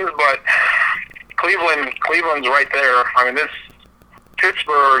probably wins, but Cleveland's right there. I mean, this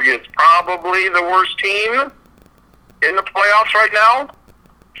Pittsburgh is probably the worst team in the playoffs right now,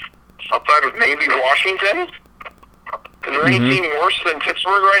 outside of maybe Washington. Is there any team worse than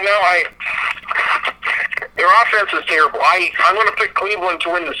Pittsburgh right now? Their offense is terrible. I'm going to pick Cleveland to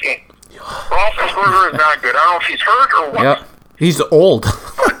win this game. Roethlisberger is not good. I don't know if he's hurt or what. Yep. He's old.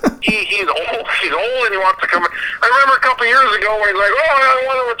 He's old. He's old, and he wants to come in. I remember a couple years ago when he's like, "Oh, I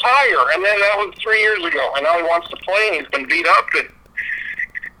want to retire," and then that was 3 years ago, and now he wants to play, and he's been beat up, and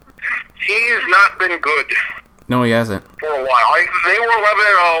he's not been good. No, he hasn't. For a while. They were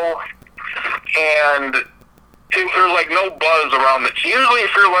 11-0, and there's like no buzz around it. Usually,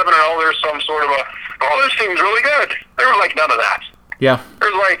 if you're 11-0, there's some sort of this team's really good. There was like none of that. Yeah.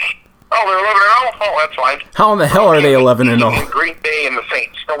 There's like, they're 11-0. Oh, that's fine. How in the hell are they 11-0? Green Bay and the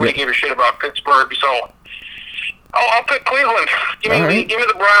Saints. Nobody gave a shit about Pittsburgh, so I'll pick Cleveland. Give me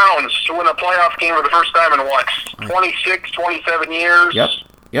the Browns to win a playoff game for the first time in what, 26, 27 years.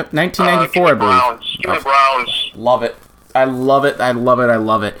 Yep, 1994, I believe. Give me the Browns. Love it. I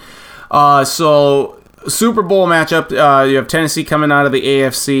love it. So, Super Bowl matchup. You have Tennessee coming out of the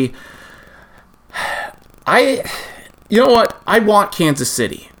AFC. You know what? I want Kansas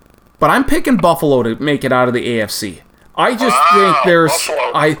City, but I'm picking Buffalo to make it out of the AFC. I just think there's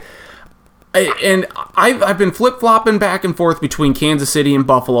Buffalo. I've been flip-flopping back and forth between Kansas City and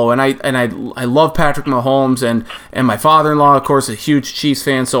Buffalo, and I love Patrick Mahomes, and my father-in-law, of course, a huge Chiefs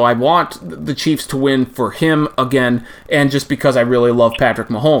fan, so I want the Chiefs to win for him again, and just because I really love Patrick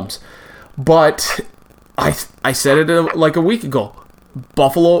Mahomes. But I said it like a week ago.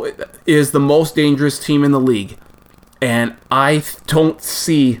 Buffalo is the most dangerous team in the league, and I don't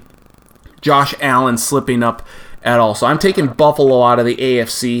see Josh Allen slipping up at all. So I'm taking Buffalo out of the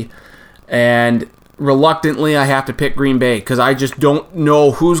AFC, and reluctantly I have to pick Green Bay because I just don't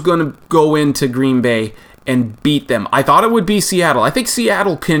know who's going to go into Green Bay and beat them. I thought it would be Seattle. I think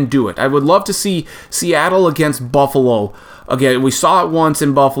Seattle can do it. I would love to see Seattle against Buffalo. Again, we saw it once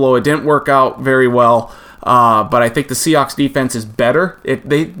in Buffalo. It didn't work out very well, but I think the Seahawks defense is better.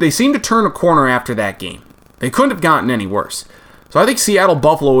 They seem to turn a corner after that game. They couldn't have gotten any worse. So I think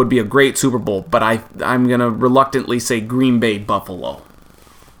Seattle-Buffalo would be a great Super Bowl, but I'm going to reluctantly say Green Bay-Buffalo.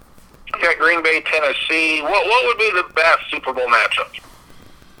 Yeah, Green Bay, Tennessee. What would be the best Super Bowl matchup?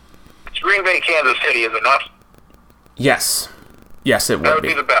 It's Green Bay, Kansas City, is it not? Yes. Yes, it would be. That would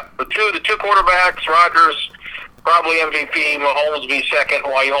be the best. The two quarterbacks, Rodgers, probably MVP, Mahomes will be second,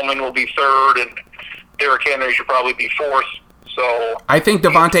 Wyoming will be third, and Derrick Henry should probably be fourth. So I think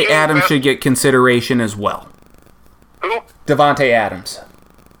Devontae Adams should get consideration as well. Who? Devontae Adams.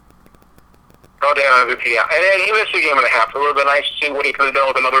 Oh, yeah. And he missed a game and a half. It would have been nice to see what he could have done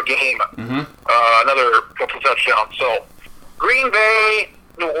with another game. Another couple touchdowns. So, Green Bay,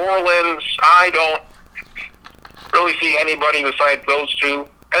 New Orleans, I don't really see anybody besides those two.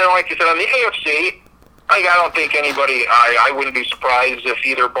 And then, like you said, on the AFC, I don't think anybody, I wouldn't be surprised if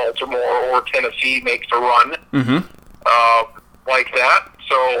either Baltimore or Tennessee makes a run like that.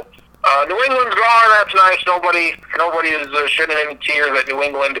 So, New England's gone. That's nice. Nobody is shedding any tears that New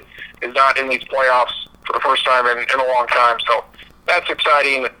England is not in these playoffs for the first time in a long time. So that's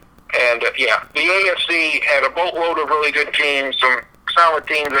exciting. And the AFC had a boatload of really good teams, some solid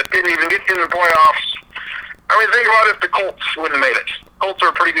teams that didn't even get in the playoffs. I mean, think about if the Colts wouldn't have made it. Colts are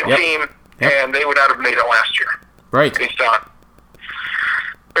a pretty good team, and they would not have made it last year. Right. Based on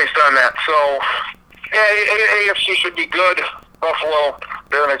that. So, AFC should be good. Buffalo,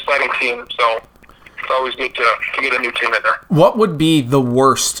 they're an exciting team, so it's always good to get a new team in there. What would be the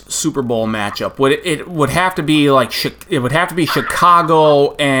worst Super Bowl matchup? It would have to be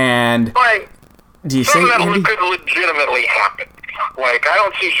Chicago and do you think that could legitimately happen? Like, I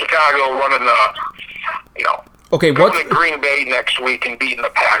don't see Chicago running Okay, going to Green Bay next week and beating the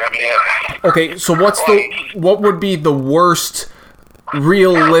Pack. I mean, yeah. Okay, so what would be the worst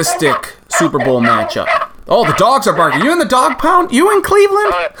realistic Super Bowl matchup? Oh, the dogs are barking. You in the dog pound? You in Cleveland?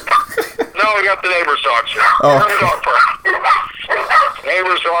 No, we got the neighbor's dogs here. Oh. We're in the dog park.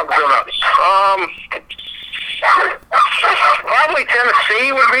 Neighbor's dogs are nuts. Probably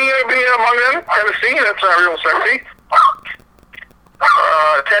Tennessee would be among them. Tennessee, that's not real sexy.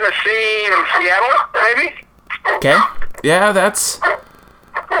 Tennessee and Seattle, maybe. Okay. Yeah, that's...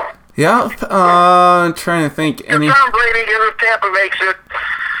 Yeah, I'm trying to think. If Tom Brady, if Tampa makes it,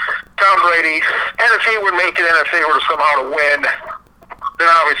 Tom Brady, Tennessee would make it, and if they were somehow to win, then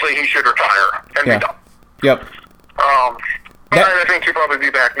obviously he should retire and be done. Yep. I think he'll probably be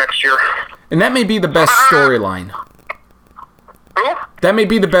back next year. And that may be the best storyline. Who? That may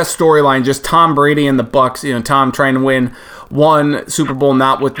be the best storyline, just Tom Brady and the Bucs, Tom trying to win one Super Bowl,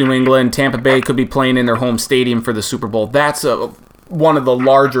 not with New England. Tampa Bay could be playing in their home stadium for the Super Bowl. That's one of the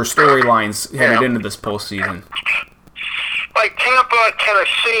larger storylines headed into this postseason. Like Tampa,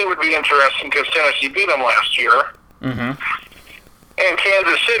 Tennessee would be interesting because Tennessee beat them last year. Mm-hmm. And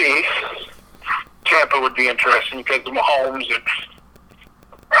Kansas City, Tampa would be interesting because of Mahomes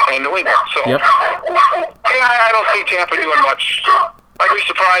and New England. So, yep. I don't see Tampa doing much. I'd be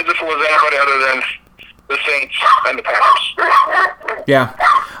surprised if it was anybody other than the Saints and the Packers. Yeah.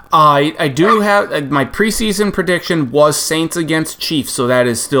 I do have... my preseason prediction was Saints against Chiefs, so that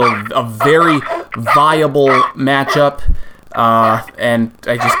is still a very viable matchup. And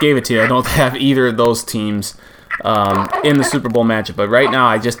I just gave it to you. I don't have either of those teams in the Super Bowl matchup. But right now,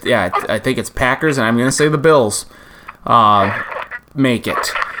 I think it's Packers, and I'm going to say the Bills make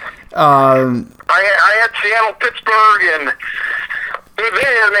it. I had Seattle, Pittsburgh, and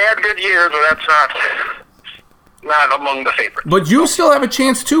they had good years, but that's not among the favorites. But you still have a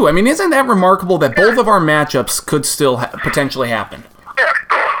chance, too. I mean, isn't that remarkable that both of our matchups could still potentially happen? Yeah.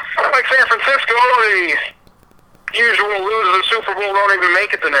 Like San Francisco, the usual losers of the Super Bowl don't even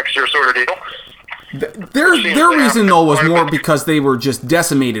make it the next year sort of deal. Their reason, though, was more because they were just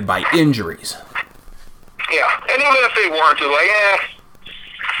decimated by injuries. Yeah, and even if they weren't, it was like,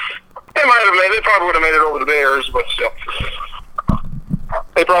 they probably would have made it over the Bears, but still.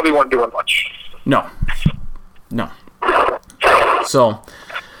 They probably weren't doing much. No. So,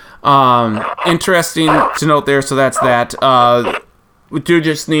 interesting to note there, so that's that. We do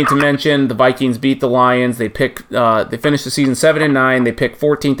just need to mention the Vikings beat the Lions. They finished the season 7-9. They picked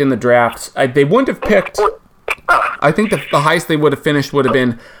 14th in the draft. They wouldn't have picked. I think the highest they would have finished would have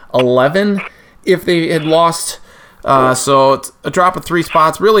been 11 if they had lost. So it's a drop of 3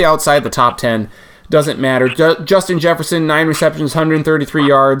 spots, really outside the top 10. Doesn't matter. Justin Jefferson, 9 receptions, 133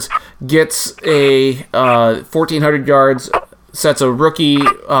 yards, gets a 1,400 yards, sets a rookie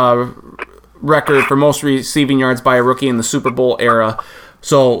record for most receiving yards by a rookie in the Super Bowl era.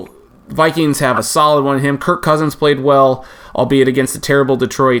 So Vikings have a solid one. Kirk Cousins played well, albeit against a terrible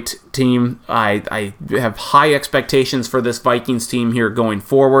Detroit team. I have high expectations for this Vikings team here going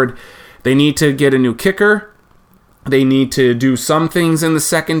forward. They need to get a new kicker. They need to do some things in the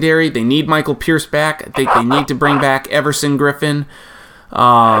secondary. They need Michael Pierce back. I think they need to bring back Everson Griffin.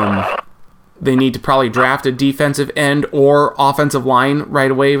 They need to probably draft a defensive end or offensive line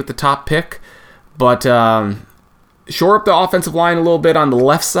right away with the top pick. But shore up the offensive line a little bit on the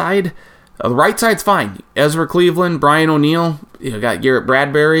left side. The right side's fine. Ezra Cleveland, Brian O'Neill. You got Garrett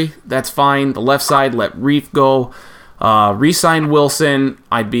Bradbury. That's fine. The left side, let Reef go. Re-sign Wilson.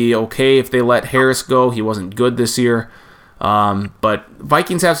 I'd be okay if they let Harris go. He wasn't good this year. But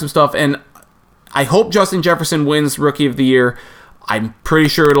Vikings have some stuff, and I hope Justin Jefferson wins Rookie of the Year. I'm pretty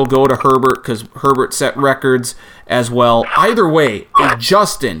sure it'll go to Herbert because Herbert set records as well. Either way,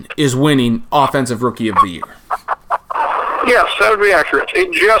 Justin is winning Offensive Rookie of the Year. Yes, that would be accurate.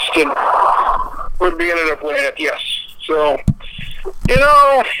 Justin would be ended up winning it, yes. So,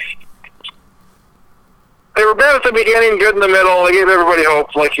 they were bad at the beginning, good in the middle. They gave everybody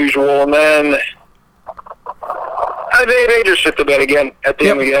hope, like usual, and then they just shit the bed again at the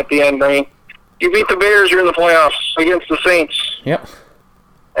end. I mean, you beat the Bears, you're in the playoffs against the Saints. Yep.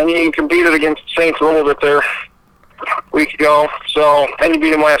 And you competed against the Saints a little bit there a week ago. So, and you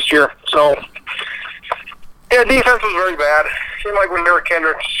beat them last year. So, yeah, defense was very bad. Seemed like when Eric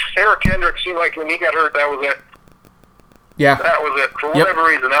Kendricks seemed like when he got hurt, that was it. Yeah. That was it. For whatever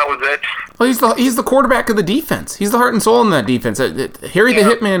reason, that was it. Well, he's the quarterback of the defense. He's the heart and soul in that defense. Harry the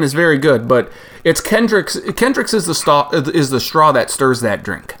Hitman is very good, but it's Kendricks. Kendricks is the straw that stirs that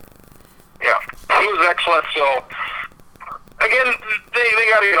drink. Yeah, he was excellent. So again, they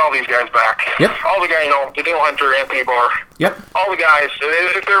got to get all these guys back. Yep. All the guys, Daniel Hunter, Anthony Barr. Yep. All the guys.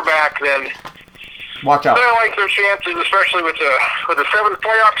 If they're back, then Watch out. I like their chances, especially with the seventh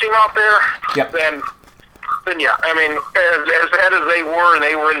playoff team out there. Yep. Then yeah, I mean, as bad as they were, and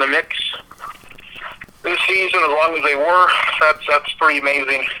they were in the mix this season, as long as they were, that's pretty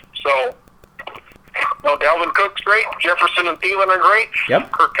amazing. So, no, Dalvin Cook's great. Jefferson and Thielen are great.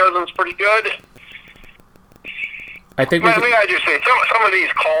 Yep. Kirk Cousins pretty good. I think. I just say some of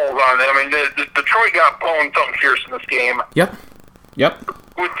these calls on them. I mean, the Detroit got blown something fierce in this game. Yep.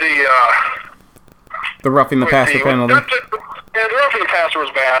 With the roughing the passer penalty. Yeah, the roughing the passer was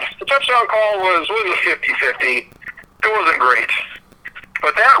bad. The touchdown call was a 50-50. It wasn't great.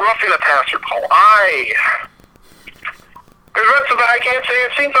 But that roughing the passer call, there's rest of it, I can't say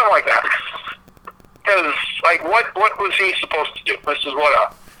I've seen something like that. Because, like, what was he supposed to do? This is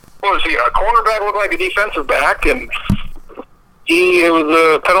what was he, a cornerback looked like a defensive back, and it was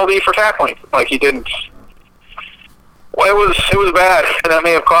a penalty for tackling. Like, he didn't. Well, it was bad, and that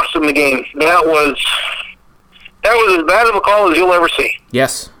may have cost him the game. That was as bad of a call as you'll ever see.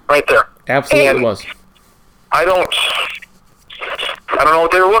 Yes. Right there. Absolutely and was. I don't know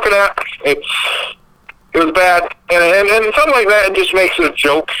what they were looking at. It was bad, and something like that, it just makes it a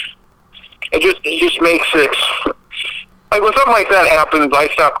joke. It just makes it, like, when something like that happens, I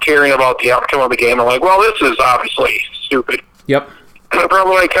stop caring about the outcome of the game. I'm like, well, this is obviously stupid. Yep.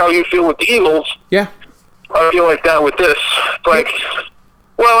 Probably like how you feel with the Eagles. Yeah. I feel like that with this. Like,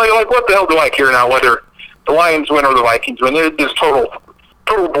 well, like what the hell do I care now whether the Lions win or the Vikings win? It's just total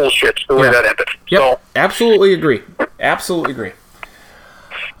bullshit the way that ended. Yep. So, Absolutely agree.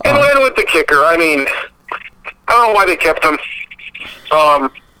 And then with the kicker, I mean, I don't know why they kept him.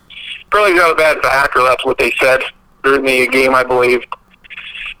 Probably got a bad back, or that's what they said during the game, I believe.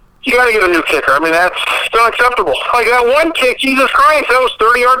 You got to get a new kicker. I mean, that's unacceptable. Like that one kick, Jesus Christ, that was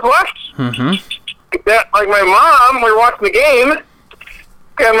 30 yards left. Mm-hmm. Like my mom, we were watching the game,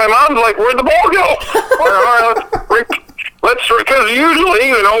 and my mom's like, "Where'd the ball go?" All right, let's because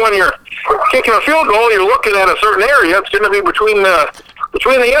usually, when you're kicking a field goal, you're looking at a certain area. It's going to be between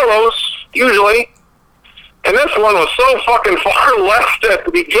the yellows usually. And this one was so fucking far left at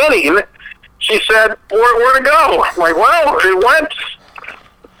the beginning. She said, "Where to go?" I'm like, well, it went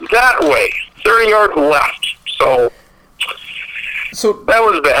that way, 30 yards left. So that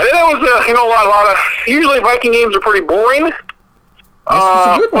was bad. And that was a lot of. Usually Viking games are pretty boring.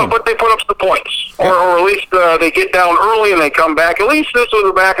 But they put up the points, or at least they get down early and they come back. At least this was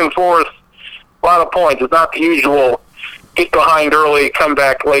a back and forth, a lot of points. It's not the usual get behind early, come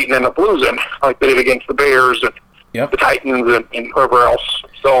back late, and end up losing like they did against the Bears and the Titans and whoever else.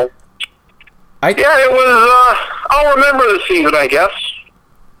 So, it was. I'll remember the season, I guess.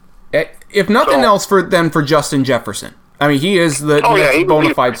 If nothing else for Justin Jefferson. I mean, he is the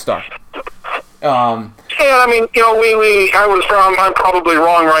bona fide star. Yeah, I mean, I'm probably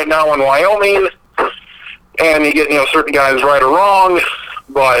wrong right now in Wyoming, and you get, certain guys right or wrong,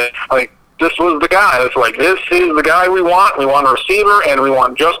 but, like, this was the guy. It's like, this is the guy we want. We want a receiver, and we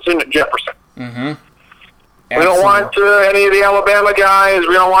want Justin Jefferson. Mm-hmm. We don't want any of the Alabama guys.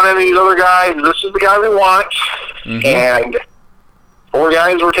 We don't want any of these other guys. This is the guy we want. Mm-hmm. And 4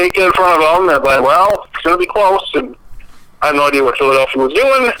 guys were taken in front of him. They're like, well, it's going to be close, and I have no idea what Philadelphia was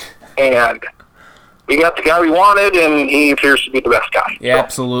doing, and we got the guy we wanted, and he appears to be the best guy. Yeah,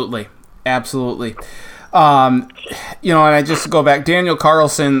 absolutely. And I just go back, Daniel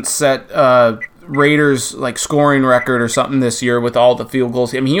Carlson set Raiders like scoring record or something this year with all the field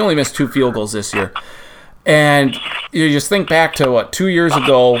goals. I mean, he only missed 2 field goals this year. And you just think back to 2 years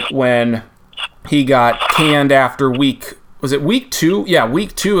ago when he got canned after week 2? Yeah,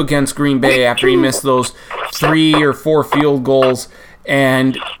 week 2 against Green Bay after he missed those 3 or 4 field goals.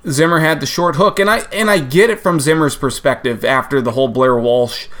 And Zimmer had the short hook, and I get it from Zimmer's perspective after the whole Blair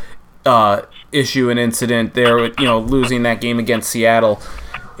Walsh issue and incident there, losing that game against Seattle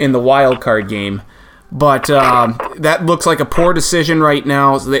in the wild card game. But that looks like a poor decision right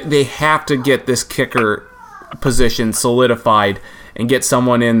now. They have to get this kicker position solidified and get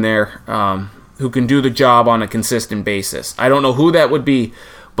someone in there who can do the job on a consistent basis. I don't know who that would be,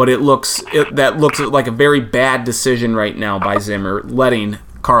 but that looks like a very bad decision right now by Zimmer, letting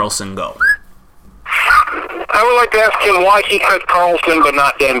Carlson go. I would like to ask him why he cut Carlson but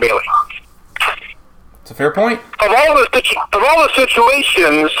not Dan Bailey. It's a fair point. Of all the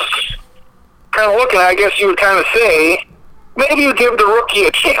situations, kind of looking at, I guess you would kind of say, maybe you give the rookie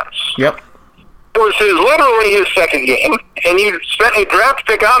a chance. Yep. It was literally his second game, and you spent a draft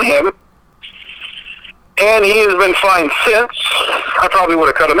pick on him, and he has been fine since. I probably would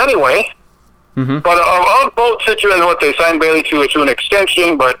have cut him anyway. Mm-hmm. But of both situations, what they signed Bailey to an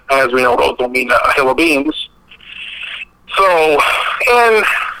extension, but as we know, those don't mean a hill of beans. So, and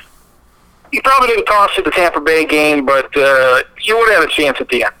he probably didn't toss it the Tampa Bay game, but you would have a chance at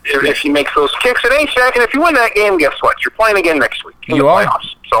the end if he makes those kicks at any second. If you win that game, guess what? You're playing again next week in the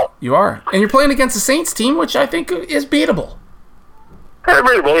playoffs. So you are, and you're playing against the Saints team, which I think is beatable. Very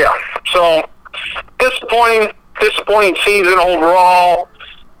beatable, yeah. So disappointing season overall.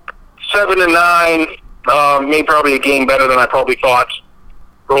 7-9, maybe probably a game better than I probably thought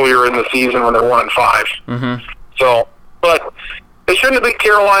earlier in the season when they're 1-5. Mm-hmm. So, but they shouldn't have beat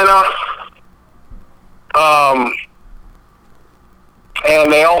Carolina.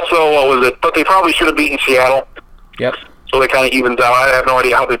 And they also, but they probably should have beaten Seattle. Yep. So they kind of evens out. I have no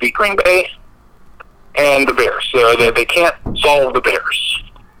idea how they beat Green Bay and the Bears. They can't solve the Bears.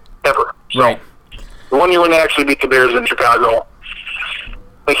 Ever. So, right. The one year when they actually beat the Bears in Chicago,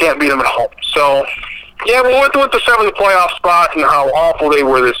 they can't beat them at home. So, yeah, well, with the 7th playoff spot and how awful they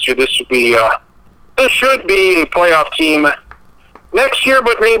were this year, this should be a playoff team next year,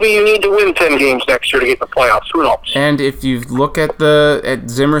 but maybe you need to win 10 games next year to get in the playoffs. Who knows? And if you look at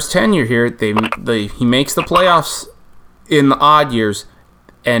Zimmer's tenure here, he makes the playoffs in the odd years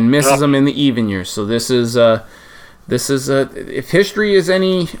and misses them in the even years. So this is if history is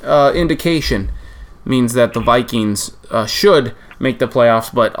any indication, means that the Vikings should make the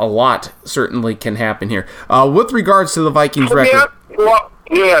playoffs, but a lot certainly can happen here. With regards to the Vikings record,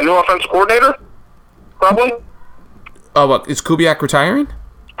 new offensive coordinator, probably. What, is Kubiak retiring?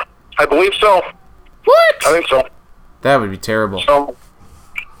 I believe so. What? I think so. That would be terrible. So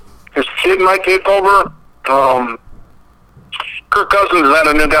his kid might take over. Kirk Cousins has had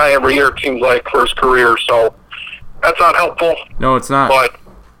a new guy every year, it seems like, for his career, so that's not helpful. No, it's not. But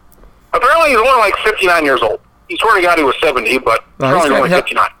apparently he's only like 59 years old. He swear to God he was 70, but he's only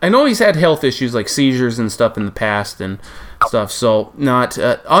 59. I know he's had health issues like seizures and stuff in the past and stuff, so not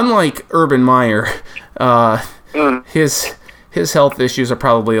unlike Urban Meyer, his health issues are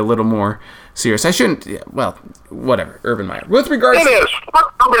probably a little more serious. I shouldn't, well, whatever, Urban Meyer. With regards It is.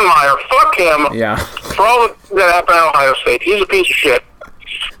 Fuck Urban Meyer. Fuck him. Yeah. For all that happened at Ohio State. He's a piece of shit.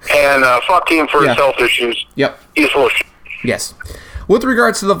 And fuck him for his health issues. Yep. He's full of shit. Yes. With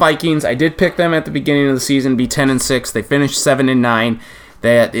regards to the Vikings, I did pick them at the beginning of the season, be 10-6. They finished 7-9.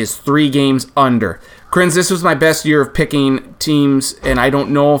 That is 3 games under. Crins, this was my best year of picking teams, and I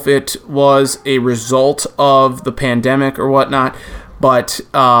don't know if it was a result of the pandemic or whatnot, but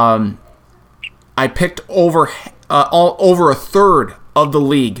I picked over a third of the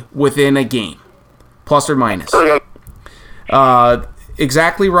league within a game, plus or minus.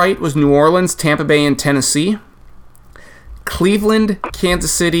 Exactly right was New Orleans, Tampa Bay, and Tennessee. Cleveland,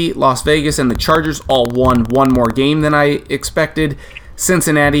 Kansas City, Las Vegas, and the Chargers all won one more game than I expected.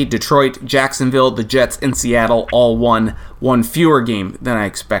 Cincinnati, Detroit, Jacksonville, the Jets, and Seattle all won one fewer game than I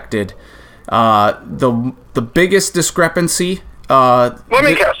expected. The biggest discrepancy... Let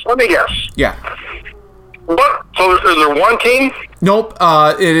me guess. Yeah. What? So is there one team? Nope.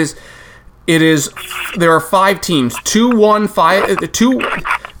 It is. There are 5 teams. 2, 1, 5. 2.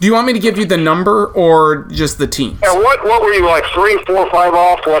 Do you want me to give you the number or just the teams? Yeah. What were you like 3, 4, 5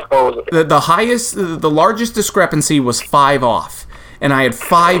 off? What was it? The largest discrepancy was 5 off, and I had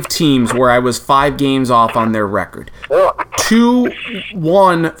 5 teams where I was 5 games off on their record. Yeah. 2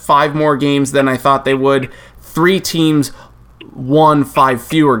 won 5 more games than I thought they would. 3 teams won 5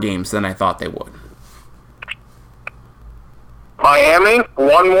 fewer games than I thought they would. Miami,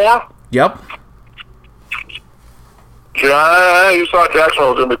 1 more. Yep. Yeah, you thought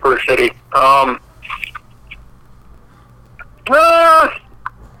Jacksonville was going to be pretty shitty.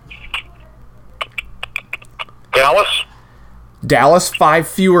 Dallas, 5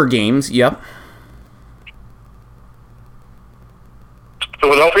 fewer games. Yep.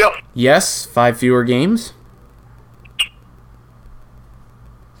 Philadelphia? Yes, 5 fewer games.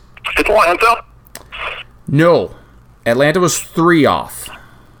 Atlanta? No. Atlanta was 3 off.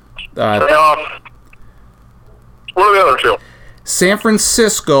 3 off. What are the other 2? San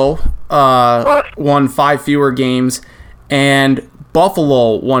Francisco won 5 fewer games, and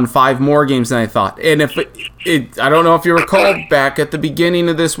Buffalo won 5 more games than I thought. And if I don't know if you recall back at the beginning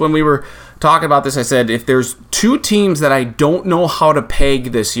of this when we were talking about this, I said if there's 2 teams that I don't know how to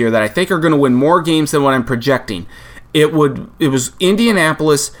peg this year that I think are going to win more games than what I'm projecting, it was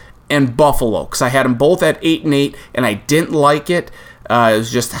Indianapolis and Buffalo, because I had them both at 8-8, and I didn't like it. It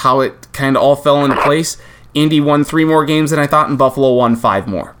was just how it kind of all fell into place. Indy won 3 more games than I thought, and Buffalo won 5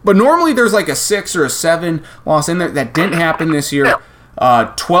 more. But normally there's like a 6 or a 7 loss in there. That didn't happen this year.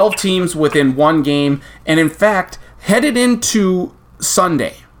 12 teams within 1 game, and in fact, headed into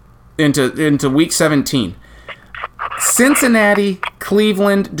Sunday, into Week 17, Cincinnati,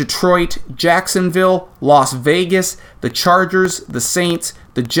 Cleveland, Detroit, Jacksonville, Las Vegas, the Chargers, the Saints,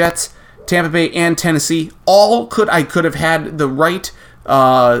 the Jets, Tampa Bay, and Tennessee. I could have had the right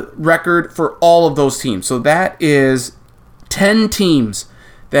record for all of those teams. So that is 10 teams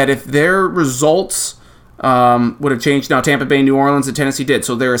that if their results would have changed. Now, Tampa Bay, New Orleans, and Tennessee did.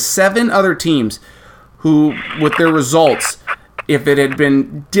 So there are 7 other teams who, with their results, if it had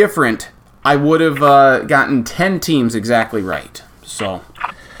been different, I would have gotten 10 teams exactly right. So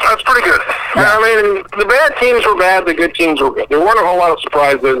that's pretty good. Yeah. I mean, the bad teams were bad, the good teams were good. There weren't a whole lot of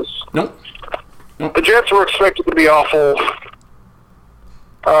surprises. Nope. The Jets were expected to be awful.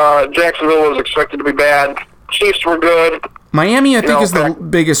 Jacksonville was expected to be bad. Chiefs were good. Miami, I think, is the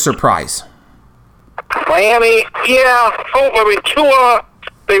biggest surprise. Miami, yeah. Oh, I mean, Tua,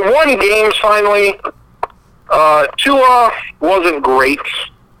 they won games finally. Tua wasn't great.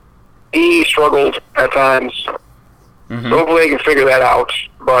 He struggled at times. Mm-hmm. So hopefully they can figure that out.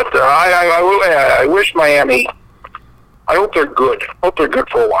 But I wish Miami, I hope they're good. I hope they're good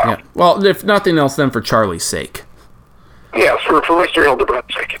for a while. Yeah. Well, if nothing else, then for Charlie's sake. Yes, for Mr.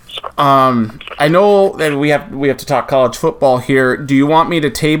 Hildebrandt's sake. I know that we have to talk college football here. Do you want me to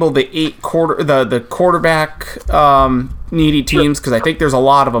table the quarterback needy teams? Because I think there's a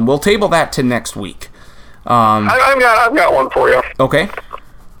lot of them. We'll table that to next week. I've got one for you. Okay.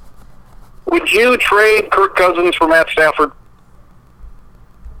 Would you trade Kirk Cousins for Matt Stafford?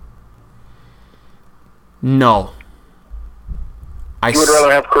 No. You would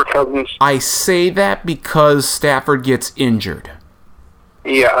rather have Kirk Cousins? I say that because Stafford gets injured.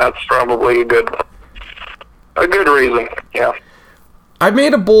 Yeah, that's probably a good reason. Yeah. I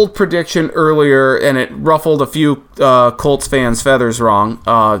made a bold prediction earlier, and it ruffled a few Colts fans' feathers wrong.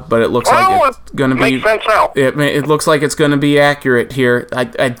 But it looks like it's going to be. Makes sense now. It looks like it's going to be accurate here.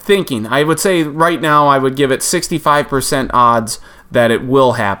 I'm thinking. I would say right now I would give it 65% odds that it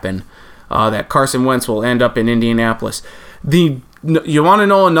will happen. That Carson Wentz will end up in Indianapolis. You want to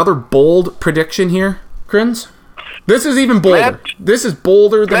know another bold prediction here, Crins? This is even bolder. This is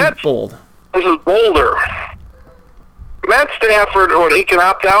bolder than bold. This is bolder. Matt Stafford, he can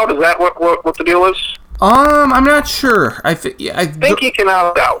opt out? Is that what the deal is? I'm not sure. I think he can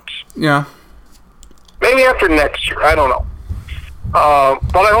opt out. Yeah. Maybe after next year. I don't know.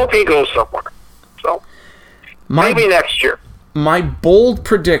 But I hope he goes somewhere. So maybe next year. My bold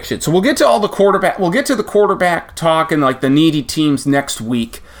prediction. So we'll get to all the quarterback. We'll get to the quarterback talk and like the needy teams next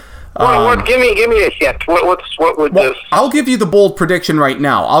week. Give me a hint. What would this? I'll give you the bold prediction right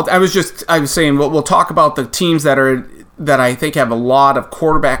now. I was saying we'll talk about the teams that I think have a lot of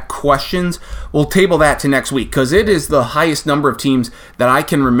quarterback questions. We'll table that to next week because it is the highest number of teams that I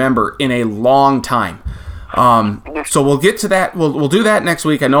can remember in a long time. So we'll get to that. We'll do that next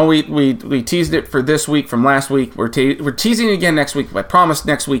week. I know we teased it for this week from last week. We're teasing it again next week. I promise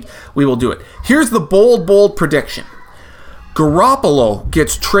next week we will do it. Here's the bold prediction. Garoppolo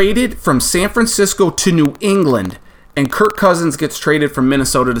gets traded from San Francisco to New England, and Kirk Cousins gets traded from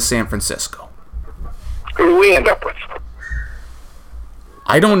Minnesota to San Francisco. Who do we end up with?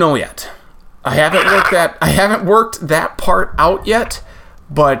 I don't know yet. I haven't worked that part out yet,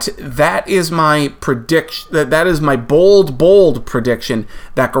 but that is my prediction. That is my bold prediction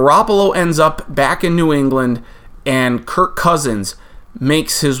that Garoppolo ends up back in New England, and Kirk Cousins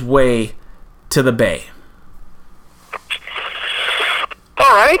makes his way to the Bay.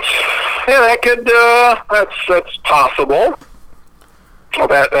 All right. Yeah, that could. That's possible. Well,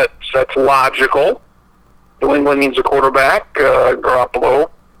 that's logical. New England needs a quarterback. Garoppolo.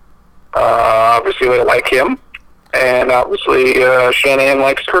 Obviously, they like him, and obviously Shanahan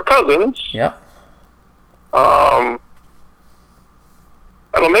likes Kirk Cousins. Yeah. I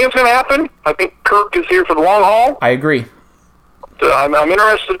don't think it's going to happen. I think Kirk is here for the long haul. I agree. I'm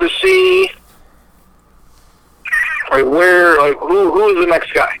interested to see. Right, who is the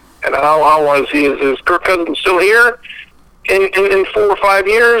next guy, and how was he? Is Kirk Cousins still here in 4 or 5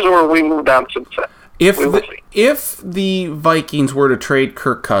 years, or we moved on since then? If the Vikings were to trade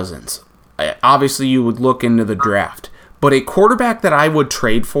Kirk Cousins, obviously you would look into the draft, but a quarterback that I would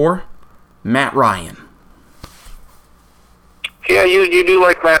trade for, Matt Ryan. Yeah, you do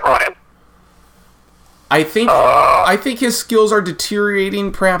like Matt Ryan. I think his skills are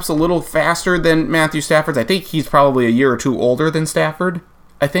deteriorating perhaps a little faster than Matthew Stafford's. I think he's probably a year or two older than Stafford.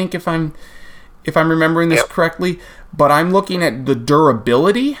 I think if I'm remembering this correctly, but I'm looking at the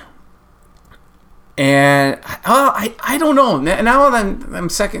durability, and I don't know. Now I'm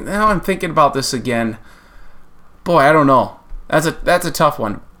thinking about this again. Boy, I don't know. That's a tough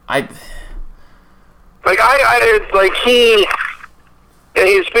one. It's like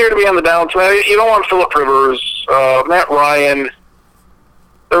he's feared to be on the downside. You don't want Phillip Rivers, Matt Ryan.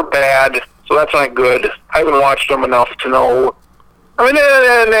 They're bad, so that's not good. I haven't watched them enough to know I mean,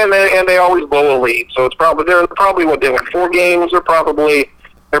 and they always blow a lead, so they're probably what they win 4 games. They're probably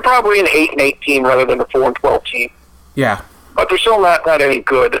an 8-8 team rather than a 4-12 team. Yeah, but they're still not any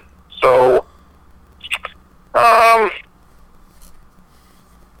good. So, I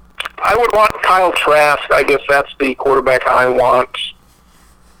would want Kyle Trask. I guess that's the quarterback I want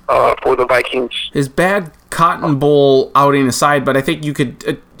for the Vikings. His bad Cotton Bowl outing aside, but I think you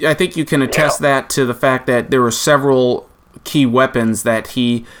can attest that to the fact that there were several key weapons that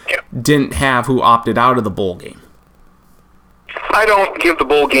he didn't have who opted out of the bowl game. I don't give the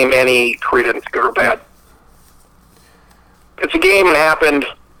bowl game any credence, good or bad. It's a game that happened.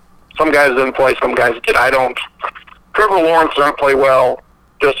 Some guys didn't play, some guys did. I don't. Trevor Lawrence didn't play well.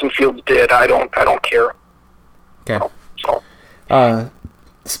 Justin Fields did. I don't care. Okay. So.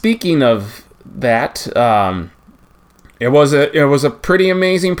 Speaking of that, it was a pretty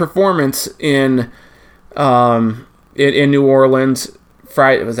amazing performance in New Orleans.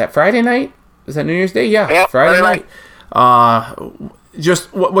 Was that Friday night? Was that New Year's Day? Yeah, Friday night.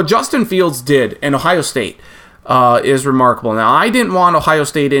 Just what Justin Fields did in Ohio State is remarkable. Now, I didn't want Ohio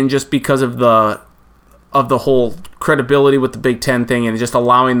State in just because of the whole credibility with the Big Ten thing and just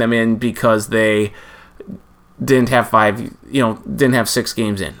allowing them in because they didn't have 6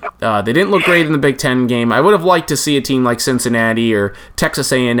 games in. They didn't look great in the Big Ten game. I would have liked to see a team like Cincinnati or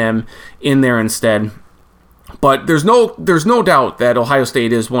Texas A&M in there instead. But there's no doubt that Ohio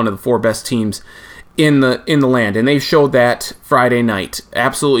State is one of the 4 best teams in the land, and they showed that Friday night,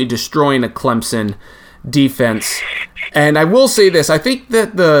 absolutely destroying a Clemson defense. And I will say this: I think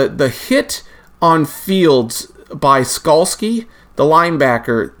that the hit on Fields by Skalski, the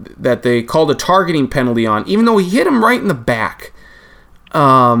linebacker, that they called a targeting penalty on, even though he hit him right in the back.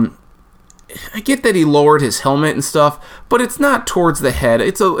 I get that he lowered his helmet and stuff, but it's not towards the head.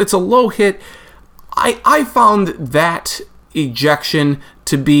 It's a low hit. I found that ejection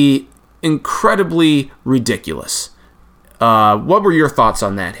to be incredibly ridiculous. What were your thoughts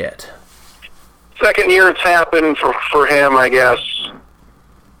on that hit? Second year it's happened for him, I guess.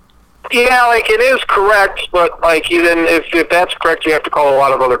 Yeah, like, it is correct, but, like, even if that's correct, you have to call a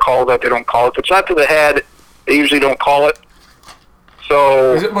lot of other calls that they don't call it. If it's not to the head, they usually don't call it.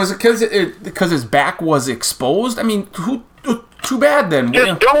 So was it because his back was exposed? I mean, too bad then.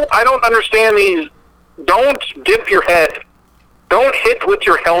 I don't understand these. Don't dip your head. Don't hit with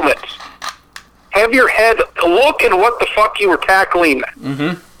your helmet. Have your head look at what the fuck you were tackling.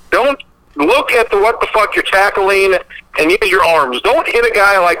 Mm-hmm. Don't look at what the fuck you're tackling and use your arms. Don't hit a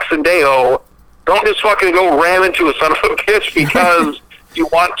guy like Sendejo. Don't just fucking go ram into a son of a bitch because you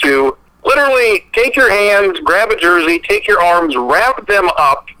want to. Literally, take your hands, grab a jersey, take your arms, wrap them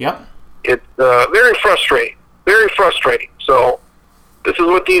up. Yep. It's very frustrating. Very frustrating. So, this is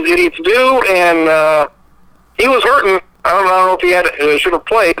what these idiots do, and he was hurting. I don't know if he should have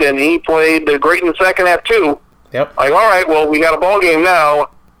played, and he played great in the second half, too. Yep. Like, all right, well, we got a ball game now.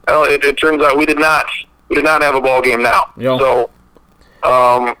 Well, it turns out we did not have a ball game now. Yep. So,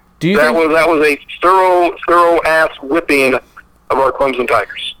 that was a thorough ass whipping of our Clemson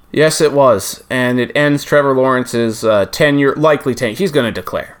Tigers. Yes, it was, and it ends Trevor Lawrence's tenure. He's going to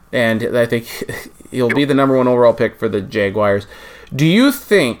declare, and I think he'll be the number 1 overall pick for the Jaguars. Do you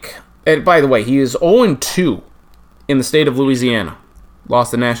think? And by the way, he is 0-2 in the state of Louisiana.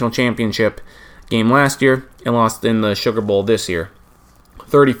 Lost the national championship game last year and lost in the Sugar Bowl this year.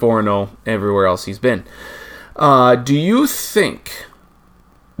 34-0 everywhere else he's been. Do you think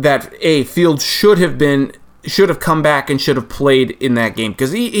that Fields should have come back and should have played in that game?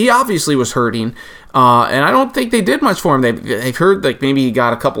 Because he obviously was hurting, and I don't think they did much for him. They've heard like maybe he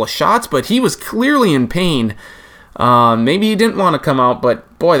got a couple of shots, but he was clearly in pain. Maybe he didn't want to come out,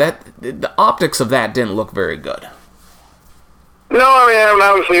 but boy, the optics of that didn't look very good. No, I mean,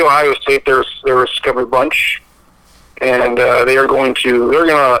 obviously Ohio State, they're a scummy bunch, and they're going to.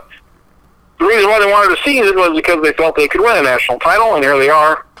 The reason why they wanted to see it was because they felt they could win a national title, and here they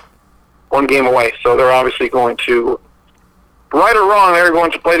are, 1 game away. So they're obviously going to, right or wrong, they're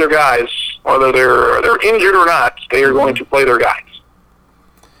going to play their guys, whether they're injured or not. They are going to play their guys.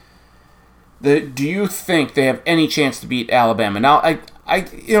 Do you think they have any chance to beat Alabama? Now,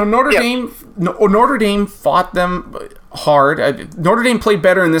 Notre Dame fought them hard. Notre Dame played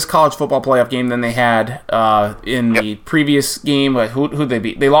better in this college football playoff game than they had in the previous game. Who'd they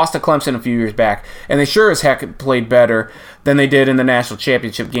beat? They lost to Clemson a few years back, and they sure as heck played better than they did in the national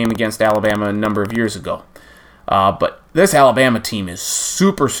championship game against Alabama a number of years ago. But this Alabama team is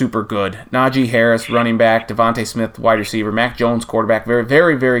super, super good. Najee Harris, running back. Devontae Smith, wide receiver. Mac Jones, quarterback. Very,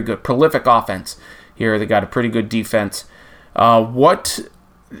 very, very good. Prolific offense here. They got a pretty good defense. Ohio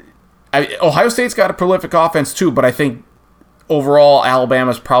State's got a prolific offense too, but I think overall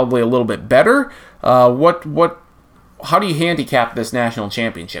Alabama's probably a little bit better. How do you handicap this national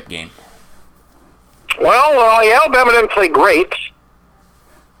championship game? Well, Alabama didn't play great.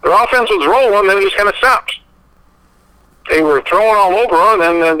 Their offense was rolling, then it just kind of stopped. They were throwing all over them,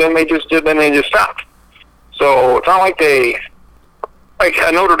 and then they just stopped. So it's not like at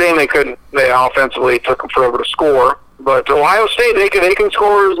Notre Dame they offensively took them forever to score. But Ohio State, they can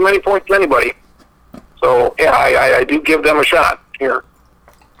score as many points as anybody. So yeah, I do give them a shot here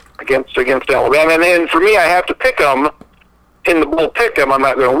against Alabama. And then for me, I have to pick them in the bowl pick'em. I'm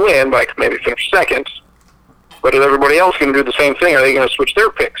not going to win, but I can maybe finish second. But is everybody else going to do the same thing? Are they going to switch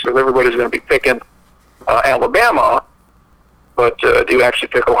their picks? Because everybody's going to be picking Alabama, but do you actually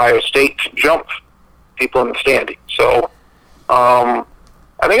pick Ohio State to jump people in the standing? So I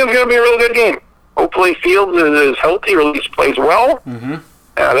think it's going to be a really good game. Hopefully Fields is healthy, or at least plays well. Mm-hmm.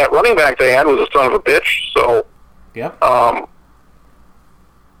 That running back they had was a son of a bitch. So yep. I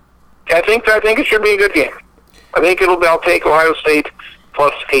think it should be a good game. I think I'll take Ohio State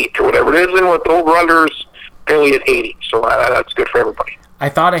 +8 or whatever it is, and with over-unders barely at 80. So that's good for everybody. I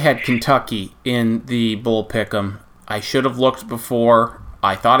thought I had Kentucky in the bowl pick'em. I should have looked before.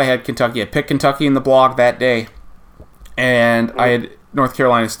 I thought I had Kentucky. I picked Kentucky in the blog that day, and I had North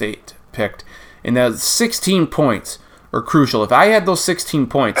Carolina State picked. And those 16 points are crucial. If I had those 16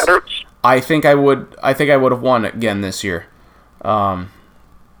 points, I think I would have won again this year.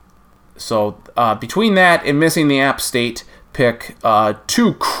 So between that and missing the App State pick,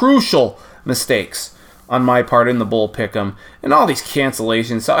 two crucial mistakes on my part in the bowl pick'em, and all these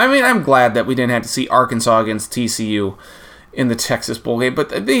cancellations. So I mean, I'm glad that we didn't have to see Arkansas against TCU in the Texas bowl game.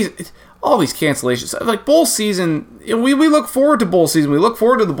 But all these cancellations, like bowl season, we look forward to bowl season. We look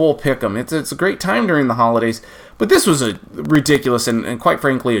forward to the bowl pick'em. It's a great time during the holidays. But this was a ridiculous and quite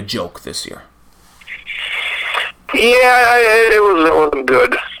frankly a joke this year. Yeah, it wasn't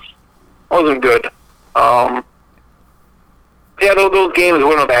good. Wasn't good. Yeah, those games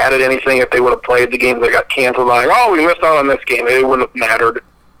wouldn't have added anything if they would have played the games that got canceled. Like, we missed out on this game. It wouldn't have mattered.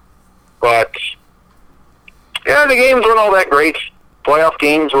 But, yeah, the games weren't all that great. Playoff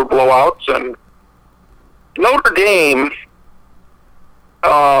games were blowouts. And Notre Dame,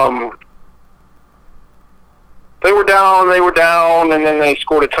 they were down, and then they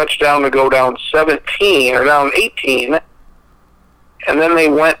scored a touchdown to go down 17, or down 18. And then they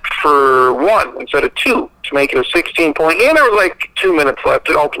went for 1 instead of 2 to make it a 16-point game. There was like 2 minutes left.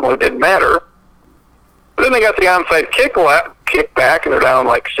 It ultimately didn't matter. But then they got the onside kick back, and they're down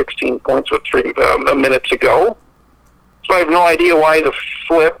like 16 points with 3 minutes to go. So I have no idea why the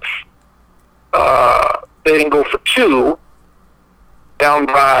flip, they didn't go for 2, down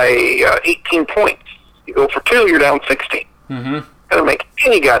by 18 points. You go for 2, you're down 16. Mm-hmm. Doesn't make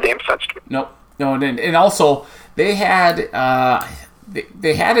any goddamn sense to me. Nope. No, and also they had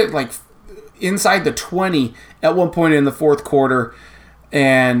they had it like inside the 20 at one point in the fourth quarter,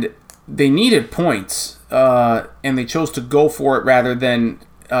 and they needed points, and they chose to go for it rather than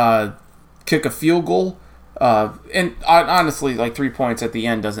kick a field goal. And honestly, like 3 points at the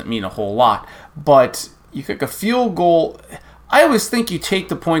end doesn't mean a whole lot, but you kick a field goal. I always think you take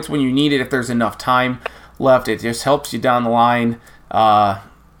the points when you need it if there's enough time left. It just helps you down the line.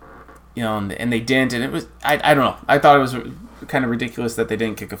 And they didn't, and it was, I don't know. I thought it was kind of ridiculous that they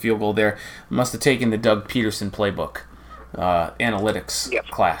didn't kick a field goal there. Must have taken the Doug Pederson playbook, analytics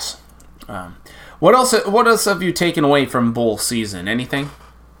class. What else have you taken away from bowl season? Anything?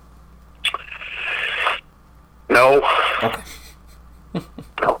 No. Okay.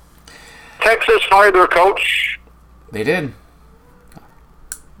 No. Texas fired their coach. They did.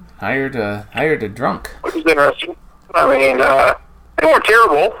 Hired a drunk. Which is interesting. I mean, they weren't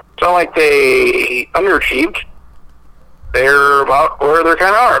terrible. It's not like they underachieved. They're about where they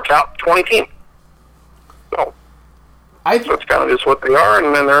kind of are, top 20 team. So it's kind of just what they are,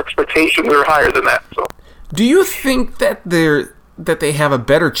 and then their expectations are higher than that. So, do you think that they have a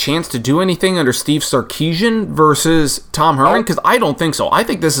better chance to do anything under Steve Sarkisian versus Tom Herman? Because I don't think so. I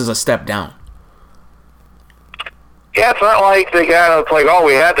think this is a step down. Yeah, it's not like they got. It's like,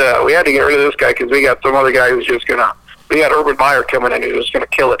 we had to get rid of this guy because we got some other guy who's just gonna. We got Urban Meyer coming in who's just gonna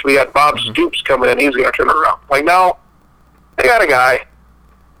kill it. We got Bob Stoops coming in. He's gonna turn it around. Like, no, they got a guy.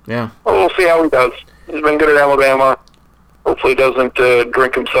 Yeah. Well, we'll see how he does. He's been good at Alabama. Hopefully, he doesn't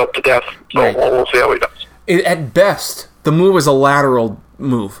drink himself to death. So right. We'll see how he does. At best, the move is a lateral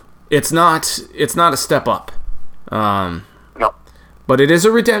move. It's not a step up. No. But it is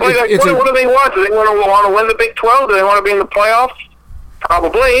a redemption. What do they want? Do they want to win the Big 12? Do they want to be in the playoffs?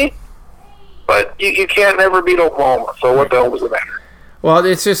 Probably. But you can't never beat Oklahoma, so what the hell does it matter? Well,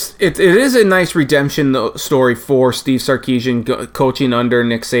 it's just it is a nice redemption story for Steve Sarkisian coaching under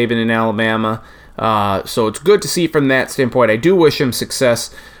Nick Saban in Alabama. So it's good to see from that standpoint. I do wish him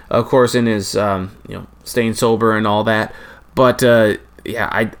success, of course, in his staying sober and all that. But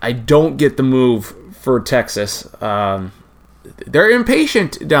I don't get the move for Texas. They're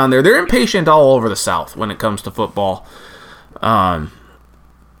impatient down there. They're impatient all over the South when it comes to football. And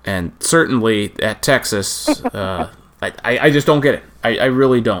certainly at Texas, I just don't get it. I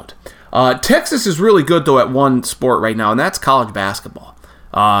really don't. Texas is really good, though, at one sport right now, and that's college basketball.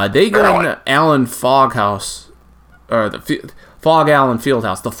 They go into Allen Foghouse, or the Fog Allen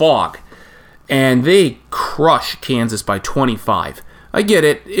Fieldhouse, the Fog, and they crush Kansas by 25. I get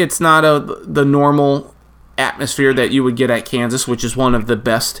it. It's not the normal atmosphere that you would get at Kansas, which is one of the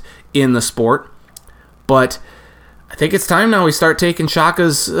best in the sport. But I think it's time now we start taking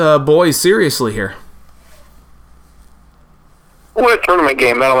Shaka's boys seriously here. Win a tournament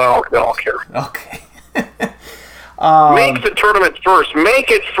game. I don't care. Okay. Make the tournament first.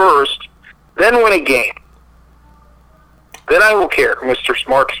 Make it first, then win a game. Then I will care, Mr.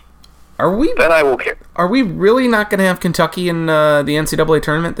 Smart. Then I will care. Are we really not going to have Kentucky in the NCAA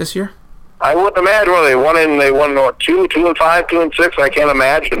tournament this year? I wouldn't imagine. Well, they won 2-5, 2-6. I can't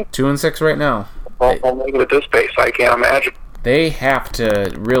imagine. 2-6 right now. I'll make it at this pace. I can't imagine. They have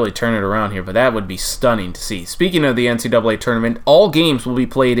to really turn it around here, but that would be stunning to see. Speaking of the NCAA tournament, all games will be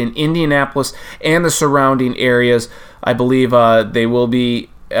played in Indianapolis and the surrounding areas. I believe they will be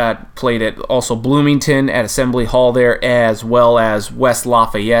played at also Bloomington at Assembly Hall there, as well as West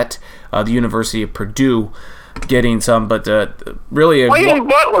Lafayette, the University of Purdue, getting some. But really, play at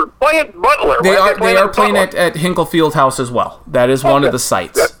Butler. They are playing at Hinkle Fieldhouse as well. That is one of the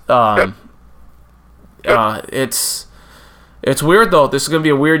sites. It's weird, though. This is going to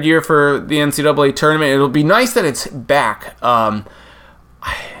be a weird year for the NCAA tournament. It'll be nice that it's back. I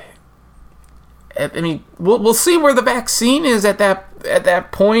mean, we'll see where the vaccine is at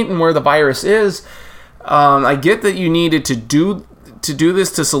that point and where the virus is. I get that you needed to do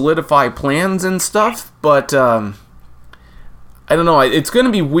this to solidify plans and stuff, but I don't know. It's going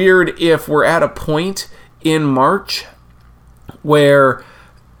to be weird if we're at a point in March where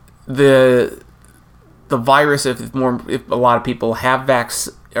the virus, if a lot of people have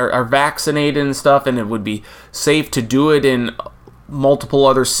are vaccinated and stuff, and it would be safe to do it in multiple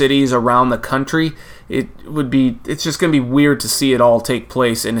other cities around the country, it's just going to be weird to see it all take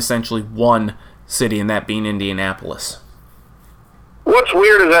place in essentially one city, and that being Indianapolis. What's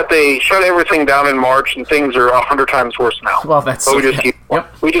weird is that they shut everything down in March, and things are 100 times worse now. Well, that's so we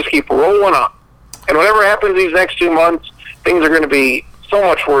just keep rolling on, and whatever happens these next 2 months, things are going to be so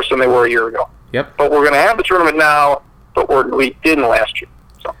much worse than they were a year ago. Yep. But we're going to have the tournament now, but we didn't last year.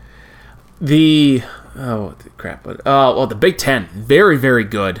 So. The Big Ten, very, very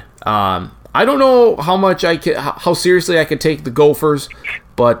good. I don't know how seriously I could take the Gophers,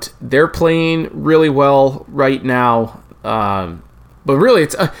 but they're playing really well right now. But really,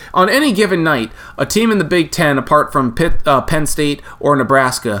 it's on any given night, a team in the Big Ten, apart from Penn State or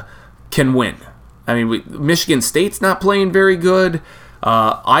Nebraska, can win. I mean, Michigan State's not playing very good.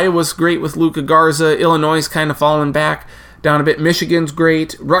 Iowa's great with Luka Garza. Illinois is kind of falling back down a bit. Michigan's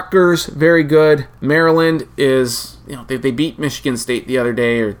great. Rutgers, very good. Maryland is, they beat Michigan State the other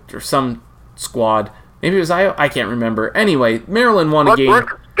day or some squad. Maybe it was Iowa. I can't remember. Anyway, Maryland won a game.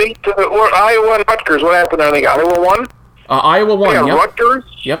 Rutgers beat Iowa and Rutgers. What happened? I think Iowa won. Iowa won. Yeah, yep. Rutgers.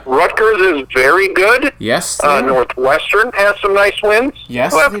 Yep. Rutgers is very good. Yes. Northwestern has some nice wins.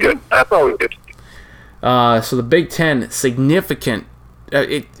 Yes. Well, that's good. That's always good. So the Big Ten, significant.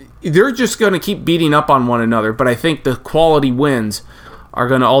 They're just going to keep beating up on one another, but I think the quality wins are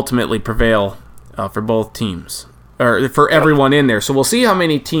going to ultimately prevail for both teams, or for everyone in there. So we'll see how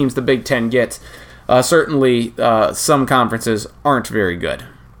many teams the Big Ten gets. Certainly, some conferences aren't very good.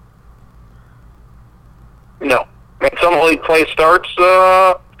 No. And some league play starts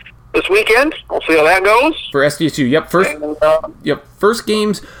this weekend. We'll see how that goes. For SDSU, yep. First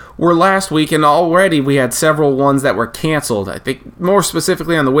games were last week, and already we had several ones that were canceled. I think more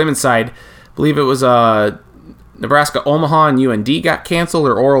specifically on the women's side, I believe it was Nebraska Omaha and UND got canceled,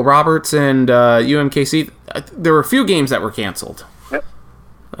 or Oral Roberts and UMKC. There were a few games that were canceled. Yep.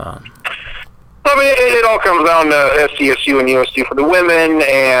 I mean, it all comes down to SDSU and USD for the women,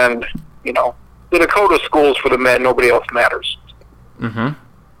 and the Dakota schools for the men. Nobody else matters. Mm-hmm.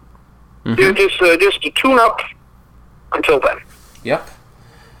 Just to tune up until then. Yep.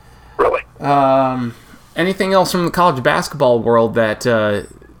 Really. Anything else from the college basketball world that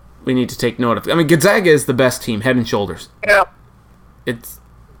we need to take note of? I mean, Gonzaga is the best team, head and shoulders. Yeah. Usually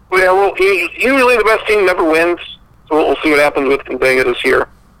the best team never wins, So we'll see what happens with Gonzaga this year.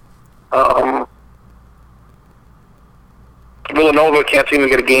 Villanova can't seem to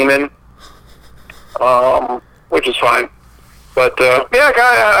get a game in, which is fine. But,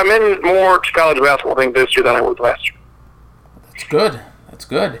 I'm in more to college basketball thing this year than I was last year. That's good. That's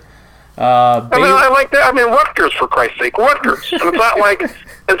good. I like that. I mean, Rutgers, for Christ's sake, Rutgers. And it's not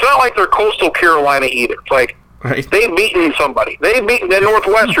like they're Coastal Carolina either. It's like they've beaten somebody. The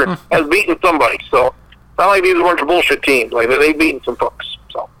Northwestern has beaten somebody. So it's not like these are a bunch of bullshit teams. Like they've beaten some folks.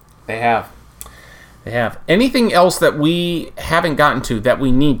 So they have. Anything else that we haven't gotten to that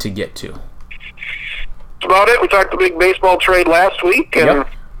we need to get to? That's about it. We talked the big baseball trade last week, and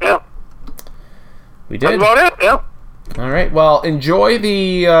we did. That's about it. Yeah. All right. Well, enjoy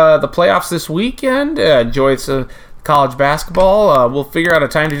the playoffs this weekend. Enjoy some college basketball. We'll figure out a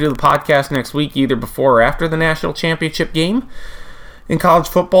time to do the podcast next week, either before or after the national championship game in college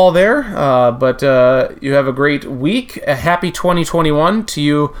football there. But you have a great week. A happy 2021 to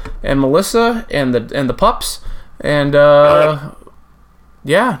you and Melissa and the pups. And the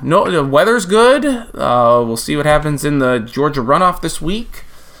weather's good. We'll see what happens in the Georgia runoff this week.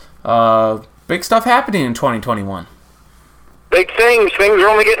 Big stuff happening in 2021. Big things. Things are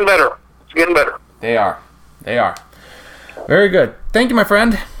only getting better. It's getting better. They are. Very good. Thank you, my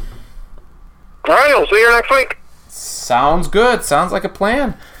friend. All right, I'll see you next week. Sounds good. Sounds like a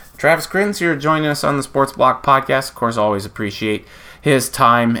plan. Travis Crins here joining us on the Sports Block podcast. Of course, always appreciate his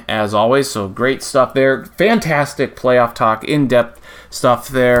time as always. So great stuff there. Fantastic playoff talk, in-depth stuff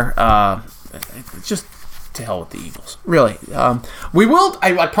there. Just to hell with the Eagles. Really. We will,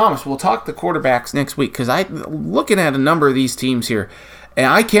 I promise, we'll talk the quarterbacks next week because I'm looking at a number of these teams here, and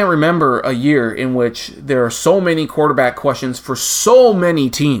I can't remember a year in which there are so many quarterback questions for so many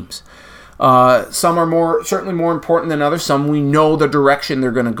teams. Some are certainly more important than others. Some we know the direction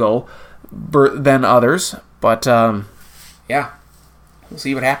they're going to go than others. But, we'll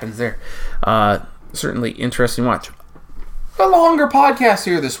see what happens there. Certainly interesting watch. A longer podcast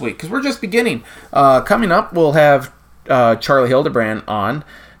here this week because we're just beginning. Coming up, we'll have Charlie Hildebrand on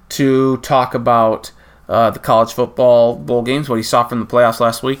to talk about the college football bowl games, what he saw from the playoffs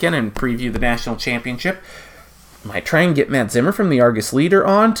last weekend, and preview the national championship. Might try and get Matt Zimmer from the Argus Leader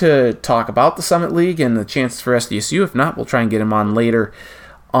on to talk about the Summit League and the chances for SDSU. If not, we'll try and get him on later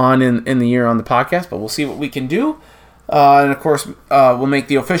on in the year on the podcast, but we'll see what we can do. And, of course, we'll make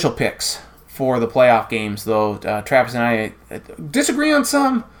the official picks for the playoff games, though Travis and I disagree on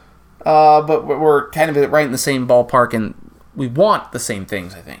some, but we're kind of right in the same ballpark, and we want the same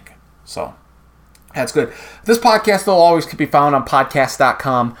things, I think. So that's good. This podcast, though, always can be found on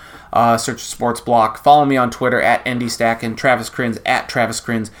podcast.com. Search Sports Block. Follow me on Twitter at NDStacken, Travis Crins at Travis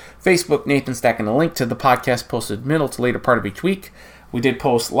Crins, Facebook Nathan Stacken. A link to the podcast posted middle to later part of each week. We did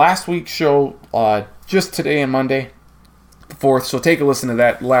post last week's show just today and Monday, the 4th, so take a listen to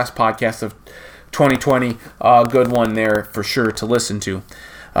that last podcast of 2020. Good one there for sure to listen to.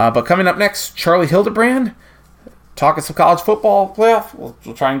 But coming up next, Charlie Hildebrand talking some college football playoff. We'll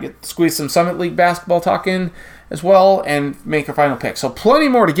try and squeeze some Summit League basketball talk in as well and make our final pick. So plenty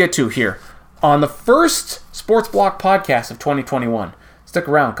more to get to here on the first Sports Block podcast of 2021. Stick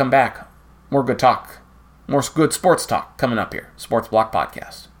around, come back. More good talk. More good sports talk coming up here. Sports Block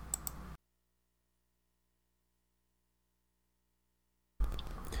Podcast.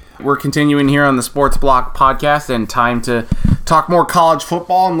 We're continuing here on the Sports Block Podcast, and time to talk more college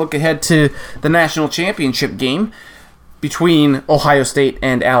football and look ahead to the national championship game between Ohio State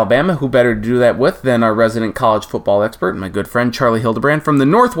and Alabama. Who better to do that with than our resident college football expert, my good friend Charlie Hildebrand from the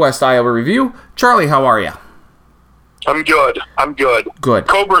Northwest Iowa Review. Charlie, how are you? I'm good. Good.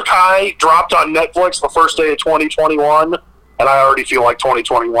 Cobra Kai dropped on Netflix the first day of 2021, and I already feel like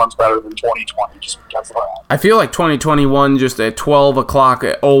 2021's better than 2020 just because of that. I feel like 2021 just at 12 o'clock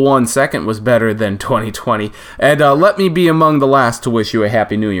at 01 second was better than 2020. And let me be among the last to wish you a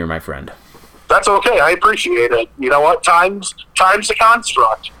Happy New Year, my friend. That's okay. I appreciate it. You know what? Time's a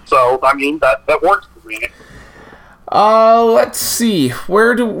construct. So, I mean, that works for me. Let's see.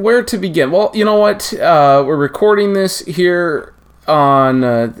 Where to begin? Well, you know what? We're recording this here on...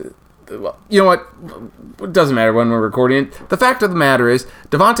 you know what? It doesn't matter when we're recording it. The fact of the matter is,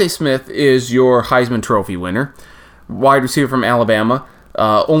 Devontae Smith is your Heisman Trophy winner. Wide receiver from Alabama.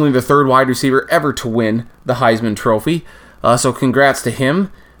 Only the third wide receiver ever to win the Heisman Trophy. So congrats to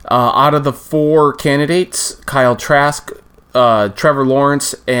him. Out of the four candidates, Kyle Trask, Trevor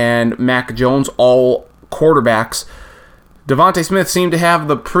Lawrence, and Mac Jones, all quarterbacks, Devontae Smith seemed to have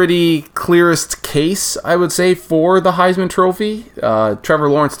the pretty clearest case, I would say, for the Heisman Trophy. Trevor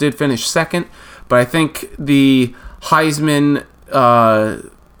Lawrence did finish second, but I think the Heisman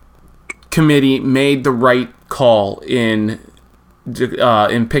committee made the right call in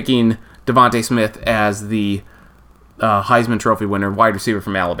picking Devontae Smith as the Heisman Trophy winner, wide receiver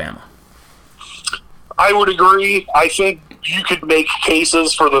from Alabama. I would agree. I think you could make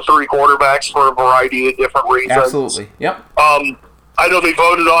cases for the three quarterbacks for a variety of different reasons. Absolutely. Yep. I know they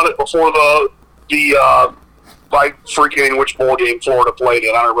voted on it before the by forgetting which bowl game Florida played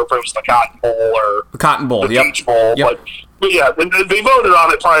in. I don't remember if it was the Cotton Bowl or the Cotton Bowl, the Peach Bowl. Yep. But yeah, they voted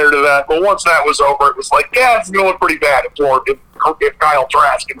on it prior to that. But once that was over, it was like, yeah, it's going pretty bad if Florida if Kyle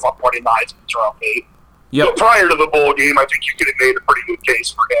Trask gets up 29 in trophy. Yep. But prior to the bowl game, I think you could have made a pretty good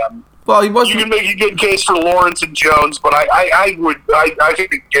case for him. Well, he wasn't. You can make a good case for Lawrence and Jones, but I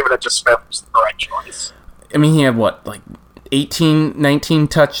think giving it to Smith was the right choice. I mean, he had what, like 18, 19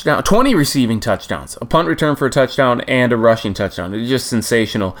 touchdowns, 20 receiving touchdowns, a punt return for a touchdown, and a rushing touchdown. It's just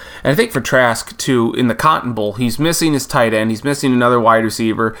sensational. And I think for Trask, too, in the Cotton Bowl, he's missing his tight end. He's missing another wide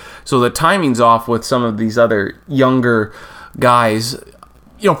receiver. So the timing's off with some of these other younger guys.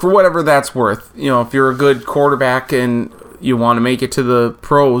 For whatever that's worth, if you're a good quarterback and you want to make it to the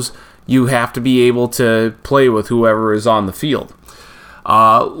pros, you have to be able to play with whoever is on the field.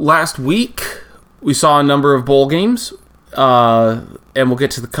 Last week, we saw a number of bowl games, and we'll get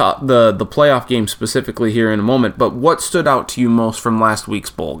to the playoff game specifically here in a moment. But what stood out to you most from last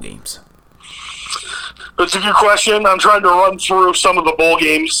week's bowl games? That's a good question. I'm trying to run through some of the bowl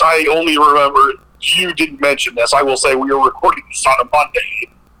games. I only remember, you didn't mention this. I will say we were recording this on a Monday.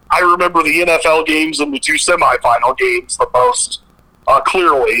 I remember the NFL games and the two semifinal games the most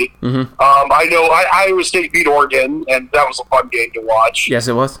clearly. Mm-hmm. I know Iowa State beat Oregon, and that was a fun game to watch. Yes,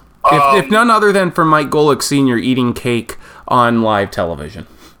 it was. If none other than for Mike Golick Sr. eating cake on live television.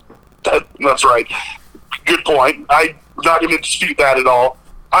 That's right. Good point. I'm not going to dispute that at all.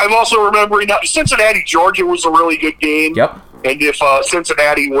 I'm also remembering now, Cincinnati, Georgia was a really good game. Yep. And if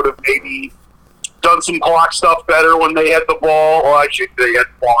Cincinnati would have maybe done some clock stuff better when they had the ball, well, actually, they had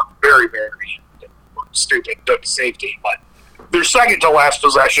the ball very, very stupid safety. But their second to last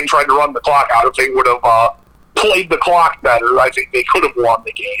possession, tried to run the clock out. If they would have played the clock better, I think they could have won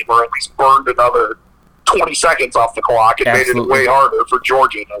the game, or at least burned another 20 seconds off the clock and Absolutely. made it way harder for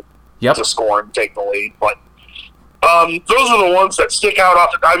Georgia to score and take the lead. But those are the ones that stick out.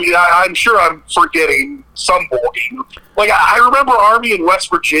 I'm sure I'm forgetting some bowl game. Like, I remember Army and West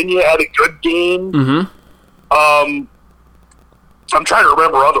Virginia had a good game. Mm-hmm. I'm trying to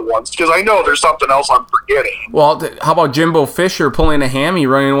remember other ones, because I know there's something else I'm forgetting. Well, how about Jimbo Fisher pulling a hammy,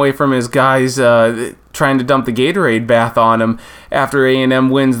 running away from his guys, trying to dump the Gatorade bath on him after A&M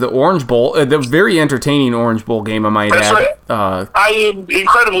wins the Orange Bowl, the very entertaining Orange Bowl game, I might add. That's right. I am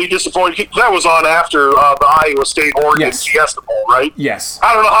incredibly disappointed. That was on after the Iowa State-Oregon Fiesta Bowl, right? Yes.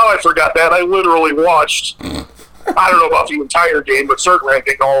 I don't know how I forgot that. I literally watched, I don't know about the entire game, but certainly I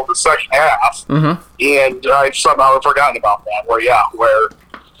think all of the second half. Mm-hmm. And I somehow have forgotten about that. Where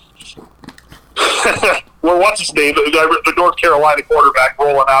what's his name? The North Carolina quarterback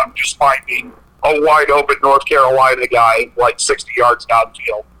rolling out and just finding a wide open North Carolina guy like 60 yards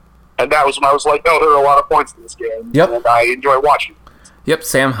downfield. And that was when I was like, oh, there are a lot of points in this game. Yep. And I enjoy watching. Yep,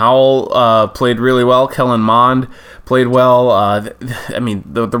 Sam Howell played really well. Kellen Mond played well.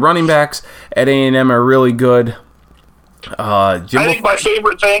 The running backs at A&M are really good. I think my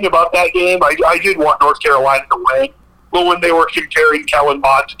favorite thing about that game, I did want North Carolina to win, but when they were comparing Kellen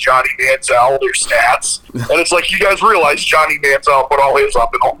Mond to Johnny Manziel, their stats, and it's like, you guys realize Johnny Manziel put all his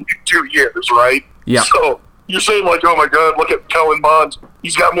up in only 2 years, right? Yeah. So you're saying, like, oh my God, look at Kellen Mond.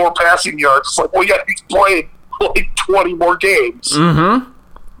 He's got more passing yards. It's like, well, yeah, he's played like 20 more games.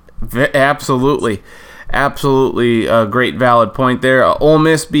 Mm-hmm. Absolutely. Absolutely a great valid point there. Ole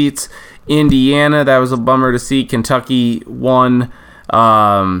Miss beats Indiana. That was a bummer to see. Kentucky won.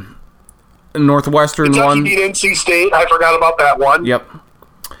 Northwestern won. Kentucky beat NC State. I forgot about that one. Yep.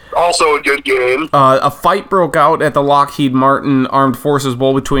 Also a good game. A fight broke out at the Lockheed Martin Armed Forces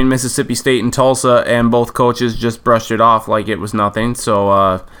Bowl between Mississippi State and Tulsa, and both coaches just brushed it off like it was nothing.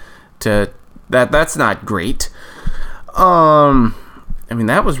 So that's not great. That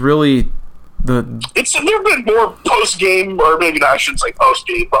was really there have been more post-game, or maybe I shouldn't say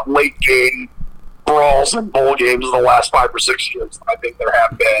post-game, but late-game brawls and bowl games in the last 5 or 6 years than I think there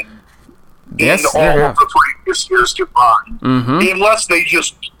have been in all of the previous years combined. Mm-hmm. Unless they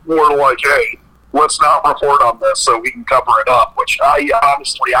just were like, hey, let's not report on this so we can cover it up, which I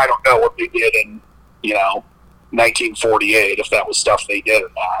don't know what they did in 1948, if that was stuff they did or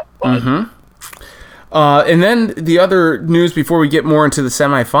not. But, mm-hmm. And then the other news before we get more into the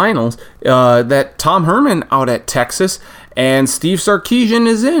semifinals, that Tom Herman out at Texas and Steve Sarkisian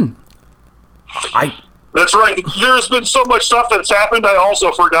is in. That's right. There's been so much stuff that's happened. I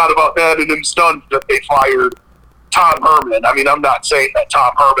also forgot about that, and I'm stunned that they fired Tom Herman. I mean, I'm not saying that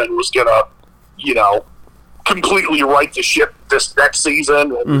Tom Herman was going to, completely right the ship this next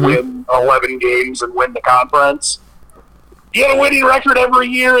season and win 11 games and win the conference. He had a winning record every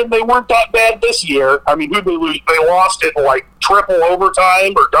year, and they weren't that bad this year. I mean, who'd they lose? They lost in, triple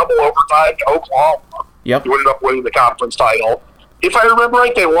overtime or double overtime to Oklahoma. Yep. Who ended up winning the conference title. If I remember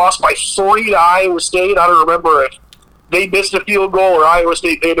right, they lost by 3 to Iowa State. I don't remember if they missed a field goal or Iowa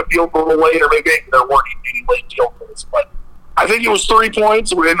State made a field goal late, or maybe they're working any late field goals. But I think it was 3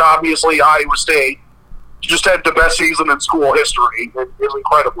 points, and obviously Iowa State just had the best season in school history. It was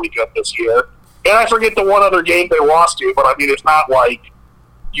incredibly good this year. And I forget the one other game they lost to, but I mean, it's not like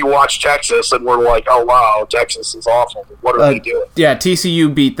you watch Texas and we're like, oh, wow, Texas is awful. What are they doing? Yeah,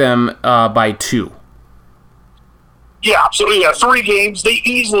 TCU beat them by 2. Yeah, so 3 games. They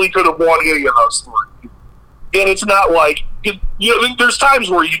easily could have won any of those 3. And it's not like, there's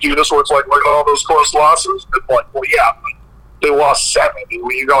times where you do this where it's like all those close losses. It's like, well, yeah, but they lost 7. And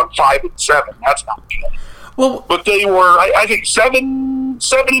when you're going 5-7, that's not good. Well, but they were, I think, 7-3.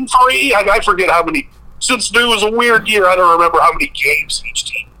 I forget how many. Since it was a weird year, I don't remember how many games each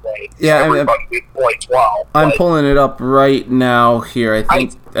team played. Yeah, everybody did play 12. I'm pulling it up right now here. I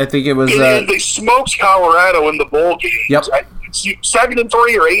think it was. They smoked Colorado in the bowl games. Yep. 7-3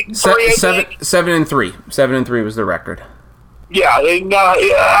 or 8-3. 7-3. 7-3 was the record. Yeah, and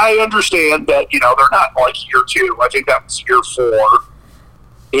I understand that they're not like year 2. I think that was year 4.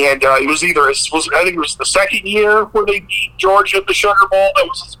 And it was I think it was the second year where they beat Georgia at the Sugar Bowl. That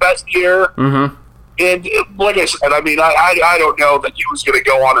was his best year. Mm-hmm. And like I said, I mean, I don't know that he was going to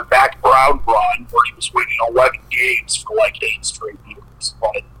go on a background run where he was winning 11 games for 8 straight years.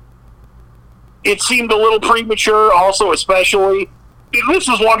 But it seemed a little premature, also, especially. This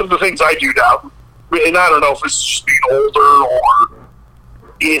is one of the things I do now. And I don't know if it's just being older or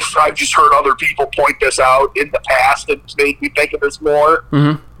if I've just heard other people point this out in the past and made me think of this more.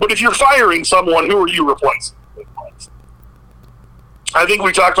 Mm-hmm. But if you're firing someone, who are you replacing? I think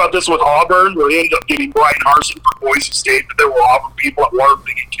we talked about this with Auburn, where they ended up getting Brian Harsin for Boise State, but there were Auburn people that wanted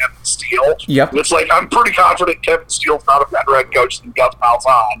to get Kevin Steele. Yep. And it's like, I'm pretty confident Kevin Steele's not a better head coach than Gus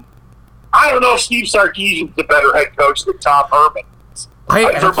Malzahn. I don't know if Steve Sarkisian's a better head coach than Tom Herman.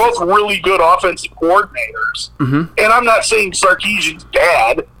 They're both really good offensive coordinators. Mm-hmm. And I'm not saying Sarkisian's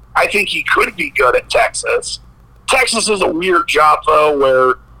bad. I think he could be good at Texas. Texas is a weird job, though,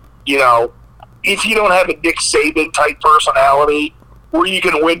 where, if you don't have a Nick Saban-type personality, where you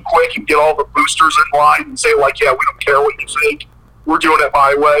can win quick and get all the boosters in line and say, yeah, we don't care what you think. We're doing it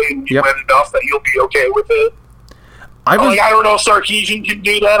my way, and you win enough that you'll be okay with it. I don't know if Sarkisian can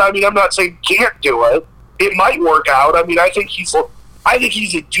do that. I mean, I'm not saying he can't do it. It might work out. I mean, I think he's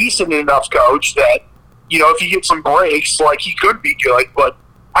a decent enough coach that, if he gets some breaks, he could be good. But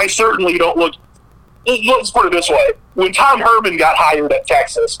I certainly don't look. Let's put it this way: when Tom Herman got hired at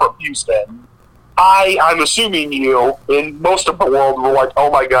Texas from Houston, I'm assuming you and most of the world were like, "Oh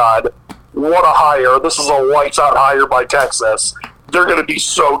my God, what a hire! This is a lights-out hire by Texas. They're going to be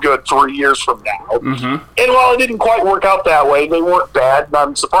so good 3 years from now." Mm-hmm. And while it didn't quite work out that way, they weren't bad, and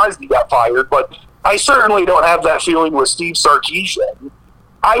I'm surprised he got fired. But I certainly don't have that feeling with Steve Sarkisian.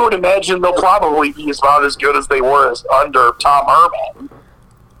 I would imagine they'll probably be about as good as they were under Tom Herman.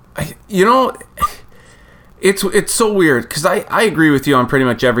 It's so weird because I agree with you on pretty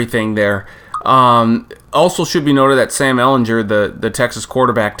much everything there. Also should be noted that Sam Ehlinger, the Texas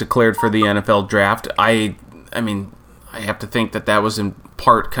quarterback, declared for the NFL draft. I mean, I have to think that was in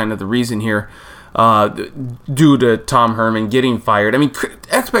part kind of the reason here. Due to Tom Herman getting fired. I mean,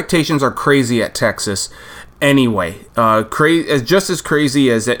 expectations are crazy at Texas anyway. Just as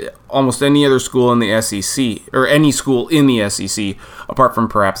crazy as almost any other school in the SEC, or any school in the SEC, apart from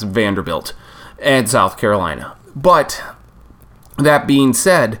perhaps Vanderbilt and South Carolina. But that being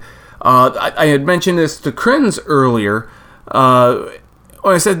said, I had mentioned this to Krins earlier when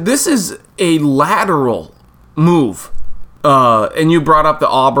I said this is a lateral move. And you brought up the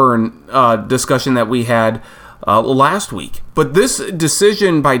Auburn discussion that we had last week. But this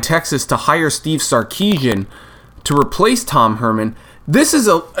decision by Texas to hire Steve Sarkisian to replace Tom Herman, this is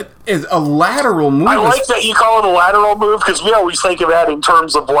a lateral move. I like that you call it a lateral move because we always think of that in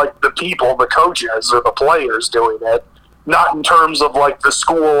terms of the people, the coaches or the players doing it, not in terms of the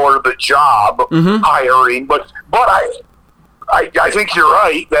school or the job hiring. But I think you're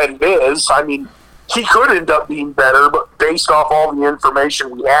right that it is. I mean, he could end up being better, but based off all the information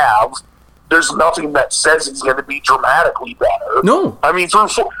we have, there's nothing that says he's going to be dramatically better. No. I mean, through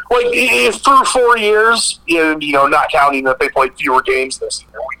 4 years, and not counting that they played fewer games this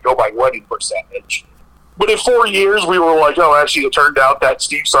year, we go by winning percentage. But in 4 years, we were like, oh, actually, it turned out that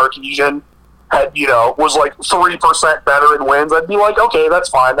Steve Sarkisian had, was like 3% better in wins. I'd be like, okay, that's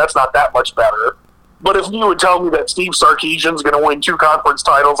fine. That's not that much better. But if you would tell me that Steve Sarkisian's going to win 2 conference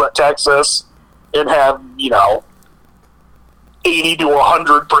titles at Texas and have, 80 to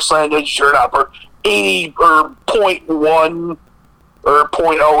 100 percentage, or not, 80 or 0.1 or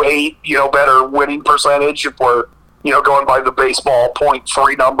 0.08, better winning percentage if we're, going by the baseball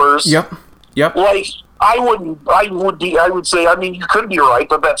 0.3 numbers. Yep. Like, I would say, you could be right,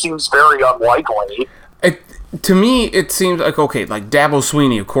 but that seems very unlikely. To me, it seems like, okay, like Dabo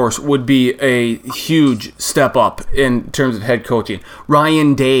Swinney, of course, would be a huge step up in terms of head coaching.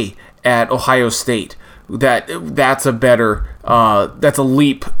 Ryan Day at Ohio State, that's a better, that's a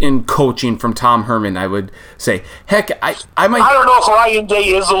leap in coaching from Tom Herman, I would say. Heck, I might... I don't know if Ryan Day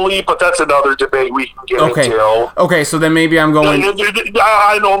is a leap, but that's another debate we can get into. Okay, so then maybe I'm going...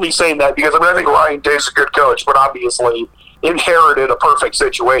 I'm only saying that because I think Ryan Day's a good coach, but obviously inherited a perfect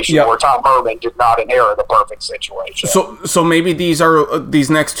situation where Tom Herman did not inherit a perfect situation. So maybe these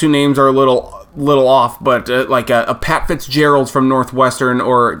next 2 names are a little off, but like a Pat Fitzgerald from Northwestern,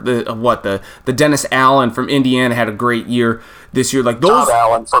 or the Dennis Allen from Indiana had a great year this year. Like those. Tom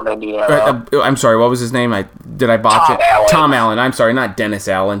Allen from Indiana. I'm sorry, what was his name? Did I botch Tom it? Allen. Tom Allen. I'm sorry, not Dennis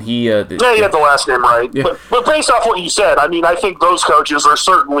Allen. You had the last name right. Yeah. But based off what you said, I think those coaches are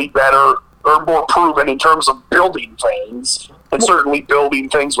certainly better or more proven in terms of building things, and certainly building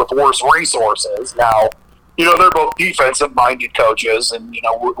things with worse resources. Now, they're both defensive-minded coaches, and,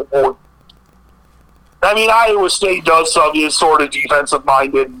 Iowa State does some is sort of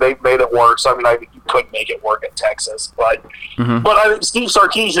defensive-minded, and they've made it work, so, I think you could make it work at Texas. But I think Steve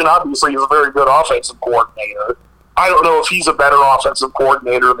Sarkisian, obviously, is a very good offensive coordinator. I don't know if he's a better offensive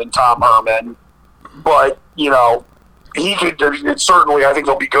coordinator than Tom Herman, but, he could certainly, I think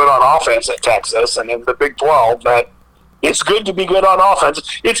they'll be good on offense at Texas, and in the Big 12, that it's good to be good on offense.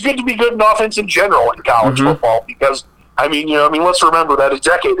 It's good to be good in offense in general in college football, because, let's remember that a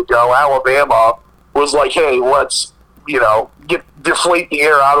decade ago, Alabama was like, hey, let's, deflate the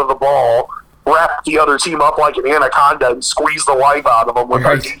air out of the ball, wrap the other team up like an anaconda, and squeeze the life out of them with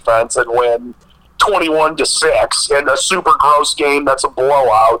our defense and win 21-6 in a super gross game that's a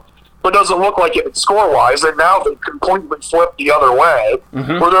blowout. But doesn't look like it score-wise, and now they've completely flipped the other way,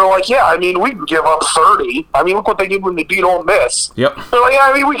 where they're like, we can give up 30. Look what they did when they beat Ole Miss. Yep. They're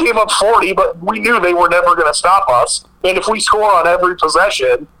like, we gave up 40, but we knew they were never going to stop us. And if we score on every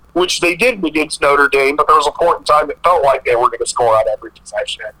possession, which they did against Notre Dame, but there was a point in time it felt like they were going to score on every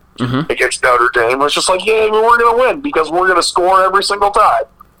possession against Notre Dame. It was just like, we're going to win because we're going to score every single time.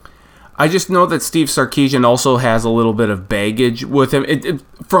 I just know that Steve Sarkisian also has a little bit of baggage with him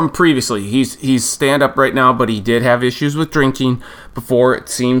from previously. He's stand-up right now, but he did have issues with drinking before. It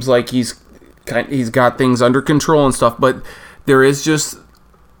seems like he's got things under control and stuff, but there is just...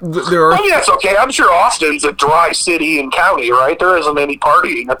 that's okay. I'm sure Austin's a dry city and county, right? There isn't any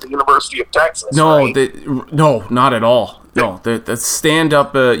partying at the University of Texas, right? No, not at all. No, the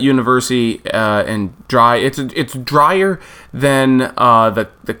stand-up university and dry. It's drier than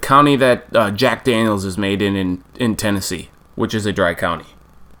the county that Jack Daniels is made in Tennessee, which is a dry county,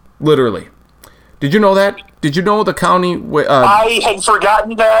 literally. Did you know that? Did you know the county? I had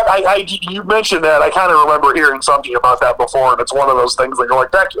forgotten that. You mentioned that. I kind of remember hearing something about that before, and it's one of those things that you're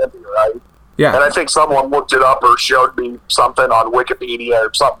like, that can't be right. Yeah. And I think someone looked it up or showed me something on Wikipedia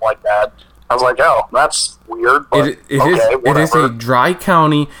or something like that. I was like, oh, that's weird. But it is a dry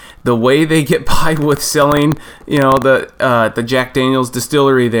county. The way they get by with selling, the Jack Daniels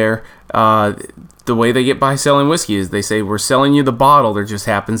distillery there, the way they get by selling whiskey is they say, we're selling you the bottle. There just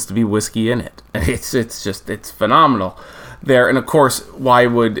happens to be whiskey in it. It's phenomenal there. And of course, why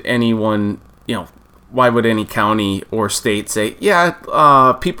would any county or state say,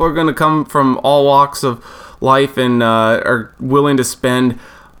 people are going to come from all walks of life and are willing to spend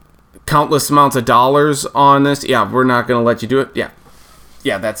countless amounts of dollars on this? Yeah, we're not going to let you do it.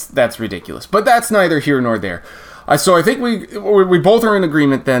 Yeah, that's ridiculous. But that's neither here nor there. So I think we both are in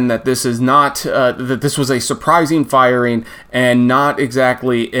agreement then that this is not that this was a surprising firing and not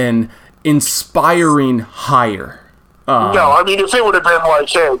exactly an inspiring hire. No, if it would have been like,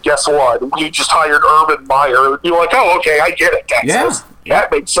 hey, guess what? You just hired Urban Meyer. You're like, oh, okay, I get it, Texas. Yeah.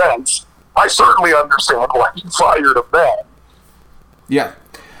 That makes sense. I certainly understand why you fired him then. Yeah.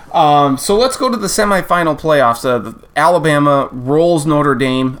 So let's go to the semifinal playoffs. Alabama rolls Notre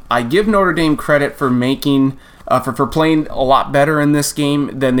Dame. I give Notre Dame credit for making for playing a lot better in this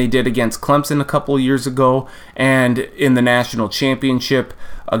game than they did against Clemson a couple of years ago, and in the national championship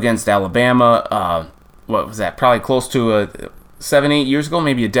against Alabama. What was that? Probably close to 7-8 years ago,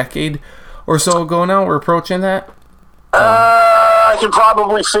 maybe a decade or so ago now. We're approaching that. I can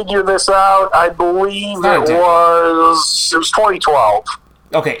probably figure this out. I believe it was 2012.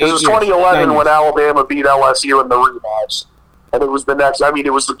 Okay. It was 2011 when Alabama beat LSU in the rematch. And it was the next, I mean,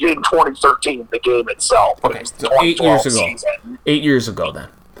 it was in 2013, the game itself. Okay, so 8 years ago. Season. 8 years ago, then.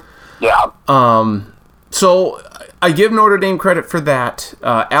 Yeah. So I give Notre Dame credit for that.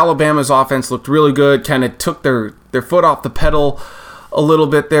 Alabama's offense looked really good, kind of took their foot off the pedal a little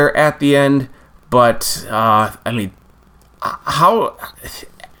bit there at the end. But, I mean, how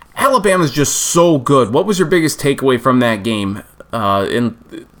Alabama's just so good. What was your biggest takeaway from that game? What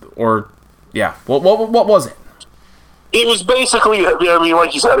was it? It was basically, I mean,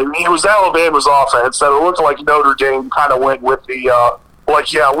 like you said, it was Alabama's offense that it looked like Notre Dame kind of went with the,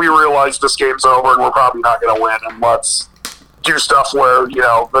 we realize this game's over and we're probably not going to win, and let's do stuff where,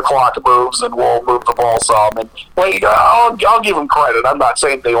 the clock moves and we'll move the ball some. And, I'll give them credit. I'm not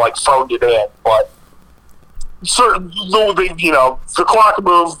saying they, phoned it in, but certain, the clock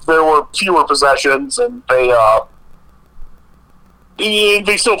moved, there were fewer possessions, and they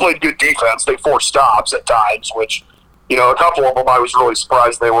still played good defense. They forced stops at times, which, a couple of them I was really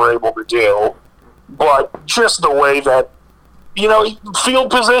surprised they were able to do. But just the way that, field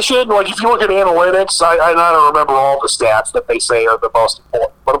position, if you look at analytics, I don't remember all the stats that they say are the most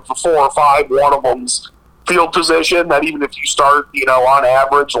important. But of the 4 or 5, one of them's field position, that even if you start, on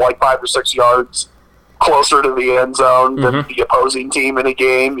average, 5 or 6 yards closer to the end zone than the opposing team in a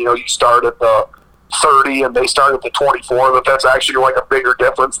game, you start at the 30 and they start at the 24, that's actually a bigger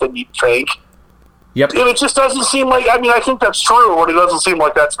difference than you'd think. Yep. And it just doesn't seem like, I think that's true, but it doesn't seem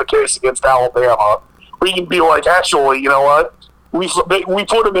like that's the case against Alabama. We can be actually, you know what? We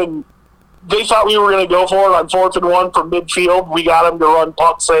put them in, they thought we were going to go for it on 4th and 1 from midfield. We got them to run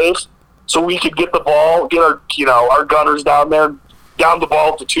punt safe so we could get the ball, get our gunners down there, down the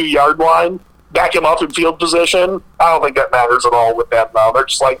ball at the 2-yard line, back him up in field position. I don't think that matters at all with them, though. They're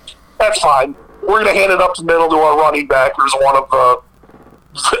just that's fine. We're going to hand it up the middle to our running back, who's one of the,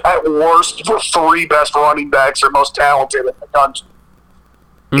 at worst, 3 best running backs or most talented in the country.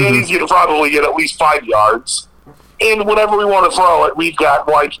 And he's going to probably get at least 5 yards. And whenever we want to throw it, we've got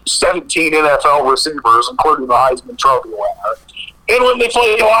 17 NFL receivers, including the Heisman Trophy winner. And when they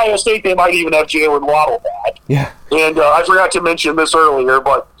play Ohio State, they might even have Jalen Waddle back. Yeah. And I forgot to mention this earlier,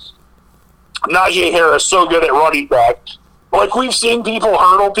 but Najee Harris so good at running back. We've seen people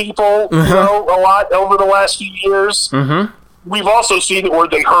hurdle people, a lot over the last few years. Mm-hmm. We've also seen it where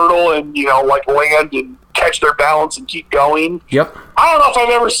they hurdle and, land and catch their balance and keep going. Yep. I don't know if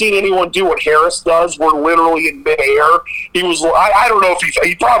I've ever seen anyone do what Harris does, where literally in midair, he was, I don't know if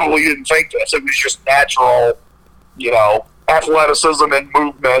he probably didn't think this. It was just natural, athleticism and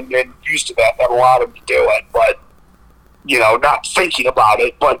movement and used to that allowed him to do it. But, not thinking about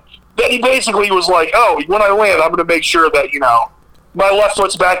it. But then he basically was when I land, I'm going to make sure that, my left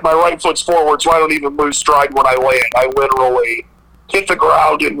foot's back, my right foot's forward, so I don't even lose stride when I land. I literally hit the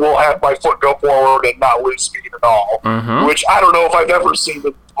ground and will have my foot go forward and not lose speed at all. Mm-hmm. Which I don't know if I've ever seen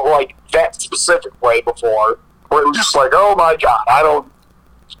it that specific way before, where it was just oh my God,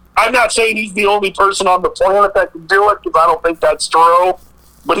 I'm not saying he's the only person on the planet that can do it, because I don't think that's true,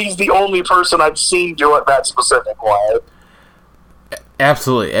 but he's the only person I've seen do it that specific way.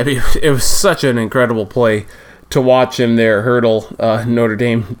 Absolutely. I mean, it was such an incredible play to watch him there hurdle Notre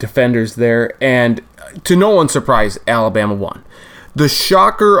Dame defenders there, and to no one's surprise, Alabama won. The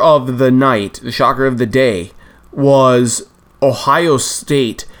shocker of the night, the shocker of the day, was Ohio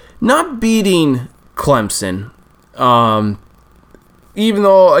State not beating Clemson. Even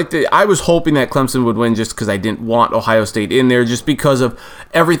though I was hoping that Clemson would win just because I didn't want Ohio State in there, just because of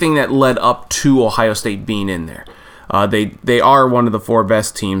everything that led up to Ohio State being in there. They are one of the 4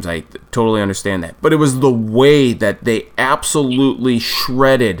 best teams. I totally understand that. But it was the way that they absolutely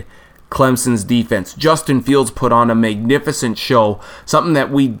shredded Clemson's defense. Justin Fields put on a magnificent show, something that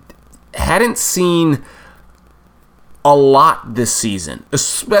we hadn't seen a lot this season,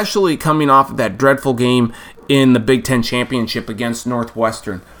 especially coming off of that dreadful game in the Big Ten Championship against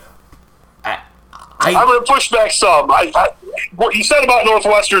Northwestern. I'm going to push back some. What you said about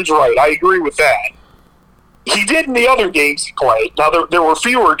Northwestern's right. I agree with that. He did in the other games he played. Now, there were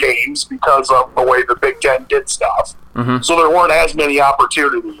fewer games because of the way the Big Ten did stuff. Mm-hmm. So there weren't as many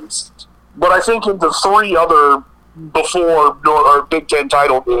opportunities. But I think in the 3 other before Big Ten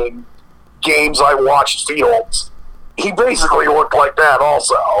title games I watched Fields, he basically looked like that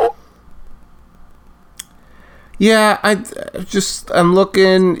also. Yeah, I'm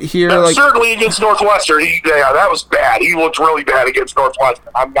looking here. And certainly against Northwestern, that was bad. He looked really bad against Northwestern.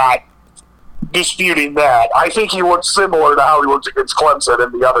 I'm not disputing that. I think he looked similar to how he looked against Clemson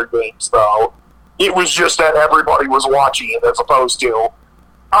in the other games, though. It was just that everybody was watching it as opposed to.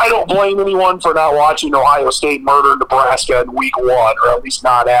 I don't blame anyone for not watching Ohio State murder Nebraska in week 1, or at least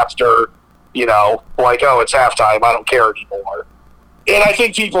not after, it's halftime. I don't care anymore. And I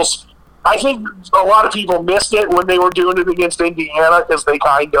think a lot of people missed it when they were doing it against Indiana because they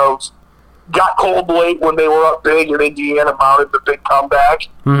kind of got cold late when they were up big and Indiana mounted the big comeback.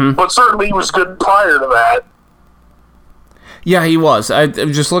 Mm-hmm. But certainly he was good prior to that. Yeah, he was. I'm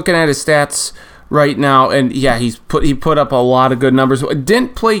just looking at his stats right now, and yeah, he put up a lot of good numbers.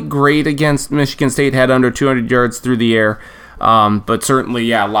 Didn't play great against Michigan State, had under 200 yards through the air, but certainly,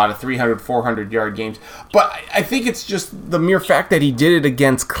 yeah, a lot of 300, 400-yard games. But I think it's just the mere fact that he did it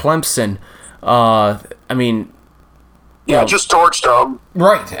against Clemson. Just torched them.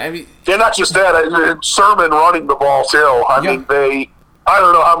 Right. I mean, and not just that, Sermon running the ball, too. I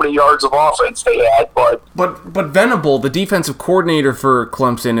don't know how many yards of offense they had, but Venable, the defensive coordinator for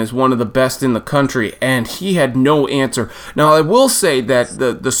Clemson, is one of the best in the country, and he had no answer. Now, I will say that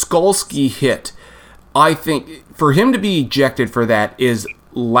the Skolsky hit, I think, for him to be ejected for that is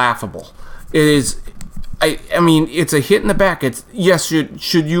laughable. It is. I mean, it's a hit in the back. It's yes.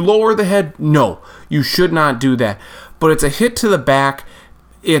 Should you lower the head? No, you should not do that. But it's a hit to the back.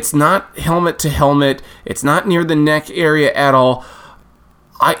 It's not helmet to helmet. It's not near the neck area at all.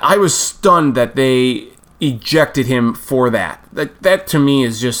 I was stunned that they ejected him for that. That to me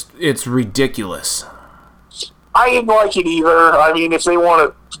is just, it's ridiculous. I didn't like it either. I mean, if they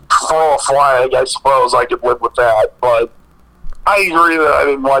want to throw a flag, I suppose I could live with that. But I agree that I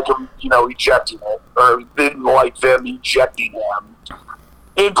didn't like him, ejecting it, or didn't like them ejecting him.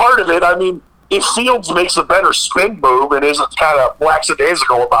 And part of it, I mean, if Fields makes a better spin move and isn't kind of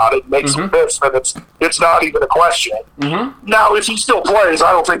lackadaisical about it, makes a miss, then it's not even a question. Mm-hmm. Now, if he still plays,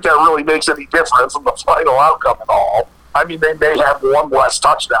 I don't think that really makes any difference in the final outcome at all. I mean, they may have one less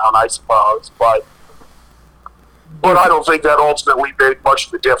touchdown, I suppose, but I don't think that ultimately made much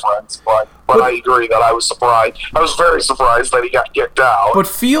of a difference. But I agree that I was surprised. I was very surprised that he got kicked out. But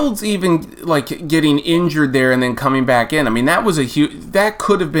Fields even getting injured there and then coming back in. I mean, that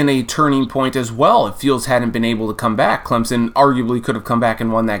could have been a turning point as well if Fields hadn't been able to come back. Clemson arguably could have come back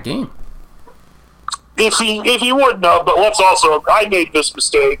and won that game. If he wouldn't have, but I made this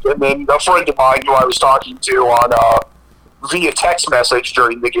mistake, and then a friend of mine who I was talking to on via text message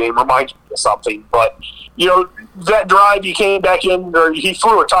during the game reminded me of something. But that drive, he came back in, or he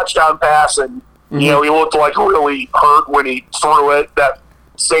threw a touchdown pass, and he looked like really hurt when he threw it that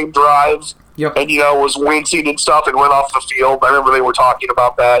same drive. Yep. And was wincing and stuff and went off the field. I remember they were talking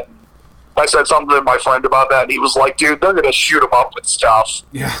about that. I said something to my friend about that, and he was like, "Dude, they're gonna shoot him up with stuff,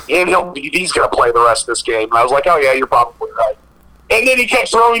 and he's gonna play the rest of this game." And I was like, "Oh yeah, you're probably right." And then he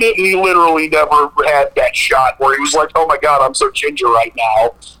kept throwing it, and he literally never had that shot where he was like, "Oh my God, I'm so ginger right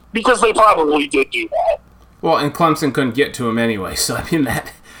now," because they probably did do that. Well, and Clemson couldn't get to him anyway, so I mean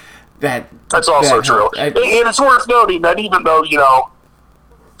that's also true. And it's worth noting that even though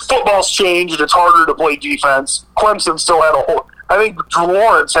football's changed, it's harder to play defense. Clemson still had I think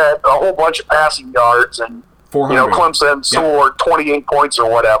Lawrence had a whole bunch of passing yards, and 400. Clemson scored 28 points or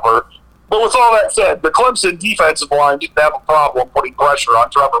whatever. But with all that said, the Clemson defensive line didn't have a problem putting pressure on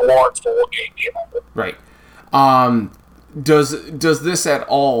Trevor Lawrence the whole game. Right. Does this at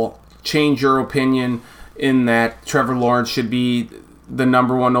all change your opinion in that Trevor Lawrence should be the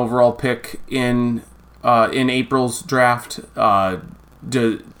number 1 overall pick in April's draft?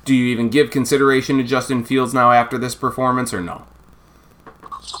 Do you even give consideration to Justin Fields now after this performance, or no?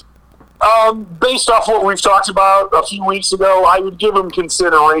 Based off what we've talked about a few weeks ago, I would give him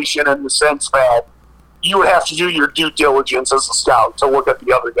consideration in the sense that you would have to do your due diligence as a scout to look at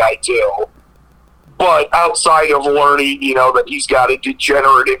the other guy too. But outside of learning, that he's got a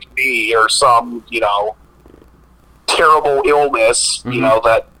degenerative knee or some, terrible illness,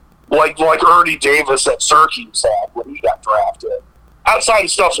 that like Ernie Davis at Syracuse had when he got drafted. Outside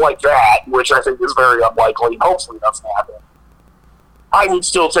of stuff like that, which I think is very unlikely and hopefully doesn't happen, I would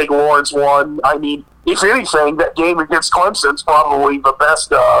still take Lawrence 1. I mean, if anything, that game against Clemson's probably the best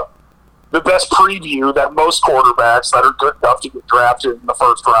preview that most quarterbacks that are good enough to get drafted in the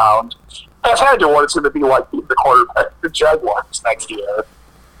first round have had to what it's going to be like being the quarterback of the Jaguars next year.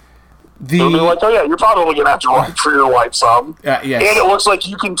 They'll be like, oh yeah, you're probably going to have to run for your life some. Yes. And it looks like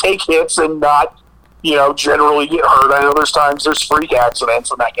you can take hits and not, generally get hurt. I know there's times there's freak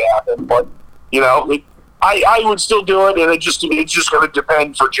accidents and that can happen, but, I would still do it, and it's just going to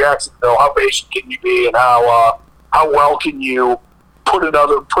depend for Jacksonville. How patient can you be, and how well can you put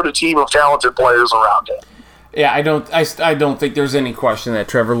a team of talented players around it? Yeah, I don't think there's any question that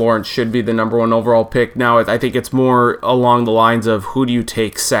Trevor Lawrence should be the number one overall pick. Now, I think it's more along the lines of who do you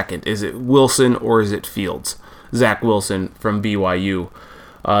take second? Is it Wilson or is it Fields? Zach Wilson from BYU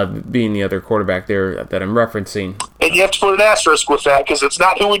being the other quarterback there that I'm referencing. And you have to put an asterisk with that because it's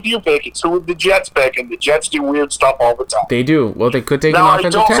not who would you pick, it's who would the Jets pick, and the Jets do weird stuff all the time. They do. Well, they could take now, an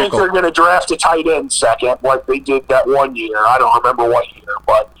offensive tackle. I don't think they're going to draft a tight end second like they did that one year. I don't remember what year,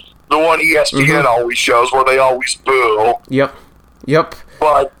 but the one ESPN always shows where they always boo. Yep.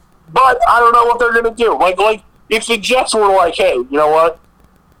 But I don't know what they're going to do. Like if the Jets were like, hey, you know what?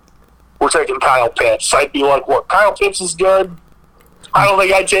 We're taking Kyle Pitts. I'd be like, what? Kyle Pitts is good. I don't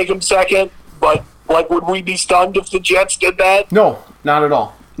think I'd take him second, but like, would we be stunned if the Jets did that? No, not at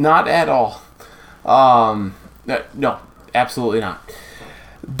all. Not at all. No, absolutely not.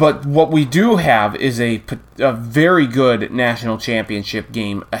 But what we do have is a very good national championship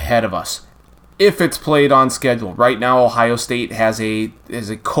game ahead of us, if it's played on schedule. Right now, Ohio State has a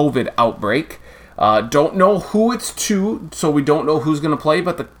COVID outbreak. Don't know who it's to, so we don't know who's going to play,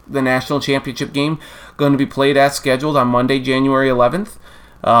 but the national championship game going to be played as scheduled on Monday, January 11th.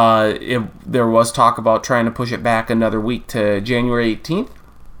 There was talk about trying to push it back another week to January 18th.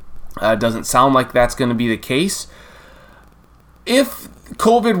 Doesn't sound like that's going to be the case. If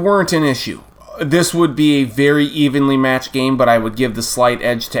COVID weren't an issue, this would be a very evenly matched game, but I would give the slight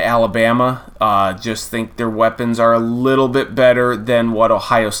edge to Alabama. Just think their weapons are a little bit better than what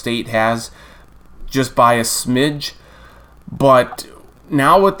Ohio State has, just by a smidge. But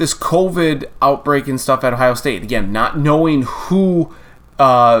now with this COVID outbreak and stuff at Ohio State, again, not knowing who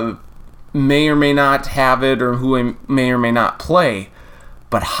may or may not have it or who may or may not play,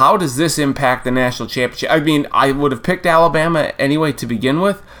 but how does this impact the national championship? I mean, I would have picked Alabama anyway to begin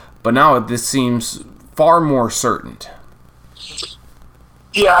with, but now this seems far more certain.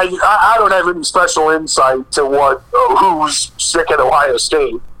 Yeah, I don't have any special insight to who's sick at Ohio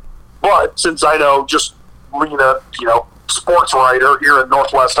State. But since I know, just being a sports writer here in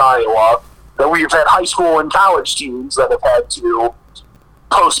Northwest Iowa, that we've had high school and college teams that have had to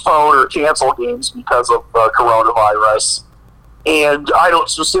postpone or cancel games because of coronavirus. And I don't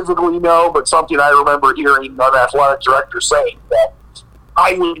specifically know, but something I remember hearing an athletic director saying that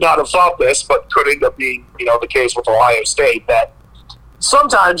I would not have thought this, but could end up being the case with Ohio State, that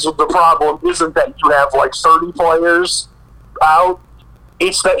sometimes the problem isn't that you have like 30 players out.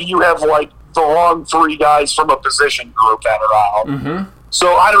 It's that you have, like, the wrong three guys from a position group that are out. Mm-hmm.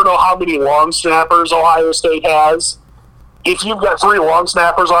 So I don't know how many long snappers Ohio State has. If you've got 3 long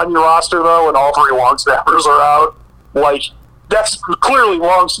snappers on your roster, though, and all 3 long snappers are out, like, that's clearly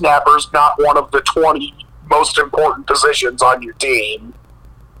long snappers, not one of the 20 most important positions on your team.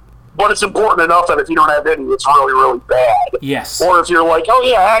 But it's important enough that if you don't have any, it's really, really bad. Yes. Or if you're like, oh,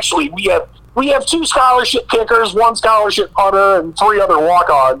 yeah, actually, we have 2 scholarship kickers, 1 scholarship punter, and 3 other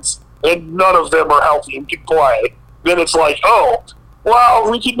walk-ons, and none of them are healthy and can play. Then it's like, oh,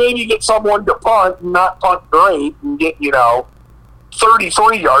 well, we could maybe get someone to punt and not punt great and get,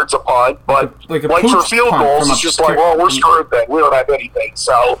 33 yards a punt, but like for field goals, it's just like, well, we're screwed then. We don't have anything.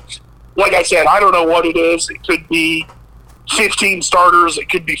 So, like I said, I don't know what it is. It could be 15 starters, it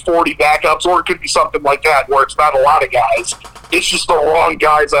could be 40 backups, or it could be something like that where it's not a lot of guys. It's just the wrong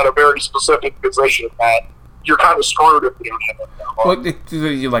guys at a very specific position that you're kind of screwed if you don't have them.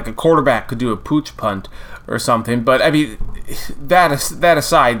 Well, like a quarterback could do a pooch punt or something, but I mean, that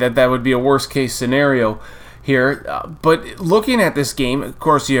aside, that would be a worst case scenario here. But looking at this game, of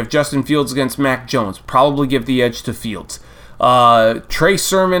course, you have Justin Fields against Mac Jones. Probably give the edge to Fields. Trey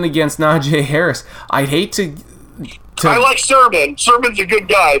Sermon against Najee Harris. I'd hate to. I like Sermon. Sermon's a good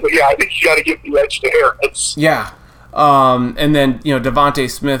guy, but yeah, I think you got to give the edge to Harris. Yeah. And then,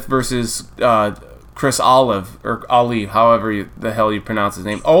 Devontae Smith versus Chris Olive, or Ali, however the hell you pronounce his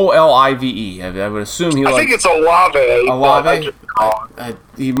name. Olive. I would assume he I think it's Olave. Olave?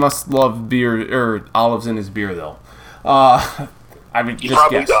 He must love beer, or olives in his beer, though. I mean, he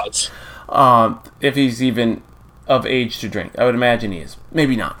probably does. If he's even of age to drink. I would imagine he is.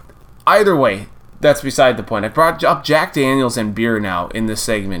 Maybe not. Either way, that's beside the point. I brought up Jack Daniels and beer now in this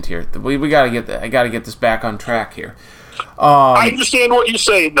segment here. We got to get that. I got to get this back on track here. I understand what you're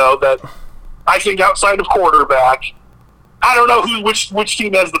saying, though, that I think outside of quarterback, I don't know which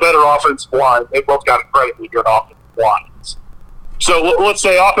team has the better offensive line. They both got incredibly good offensive lines. So let's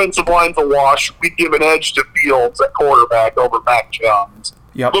say offensive line's a wash. We'd give an edge to Fields at quarterback over Mac Jones.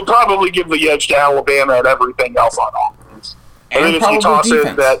 Yep. We'll probably give the edge to Alabama and everything else on offense. And then if you toss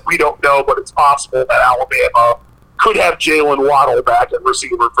in that we don't know, but it's possible that Alabama could have Jalen Waddle back at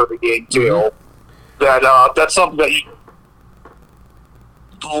receiver for the game too. Mm-hmm. That's something that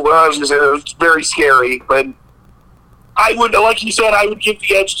it's very scary. But I would, like you said, I would give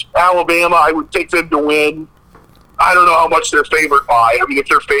the edge to Alabama. I would pick them to win. I don't know how much they're favored by. I mean, if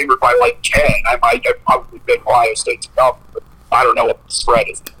they're favored by like 10, I might have probably picked Ohio State to cover. But I don't know what the spread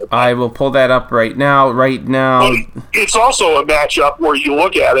is. I will pull that up right now. But it's also a matchup where you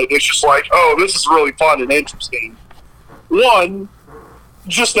look at it, it's just like, oh, this is really fun and interesting. One,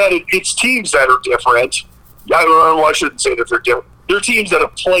 just that it's teams that are different. I don't know, I shouldn't say that they're different. They're teams that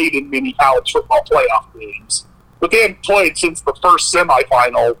have played in many college football playoff games. But they haven't played since the first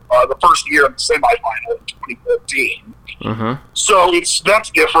semifinal, the first year of the semifinal in 2014. Mm-hmm. So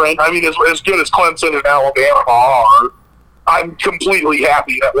that's different. I mean, as good as Clemson and Alabama are, I'm completely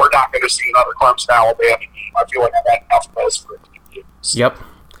happy that we're not going to see another Clemson-Alabama game. I feel like I've had enough of those for a few years. Yep.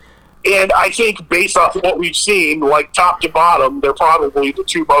 And I think based off of what we've seen, like top to bottom, they're probably the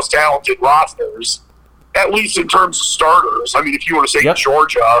two most talented rosters, at least in terms of starters. I mean, if you want to say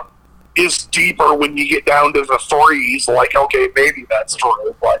Georgia is deeper when you get down to the threes, like, okay, maybe that's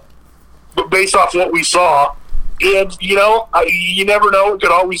true. But based off what we saw, and, you know, you never know. It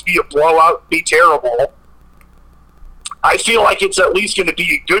could always be a blowout, be terrible. I feel like it's at least going to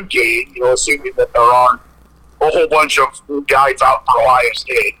be a good game, you know, assuming that there aren't a whole bunch of guys out for Ohio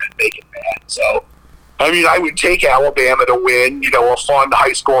State that make it bad. So, I mean, I would take Alabama to win, you know, a fun,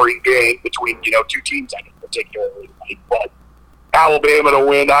 high-scoring game between, you know, two teams I particularly like. But Alabama to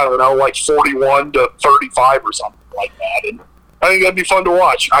win, I don't know, like 41-35 or something like that. And I think that'd be fun to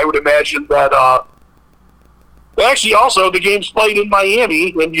watch. I would imagine that, actually, also, the game's played in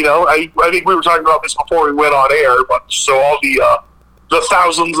Miami, and, you know, I think we were talking about this before we went on air, but so all the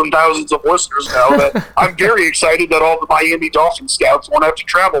thousands and thousands of listeners know that I'm very excited that all the Miami Dolphin scouts won't have to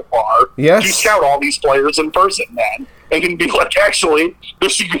travel far to scout all these players in person, man. And can be like, actually,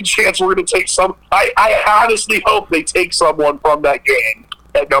 there's a good chance we're going to take some. I honestly hope they take someone from that game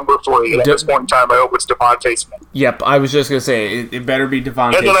at number 3. And at this point in time, I hope it's Devontae Smith. Yep, I was just going to say, it better be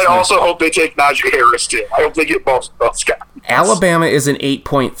Devontae Smith. And then I also hope they take Najee Harris, too. I hope they get both of those guys. Alabama is an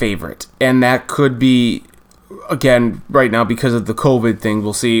 8-point favorite, and that could be, again, right now, because of the COVID thing,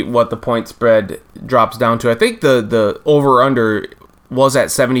 we'll see what the point spread drops down to. I think the over-under was at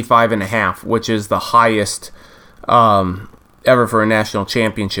 75.5, which is the highest ever for a national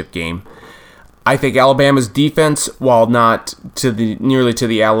championship game. I think Alabama's defense, while not nearly to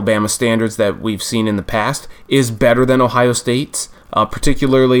the Alabama standards that we've seen in the past, is better than Ohio State's,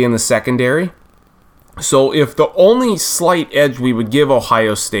 particularly in the secondary. So if the only slight edge we would give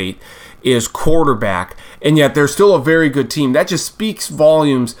Ohio State is quarterback, and yet they're still a very good team, that just speaks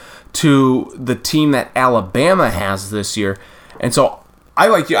volumes to the team that Alabama has this year. And so I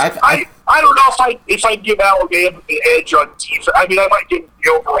like you. I don't know if I give Alabama the edge on defense. I mean, I might give them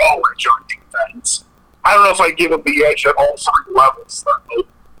the overall edge on defense. I don't know if I give them the edge at all 3 levels, though.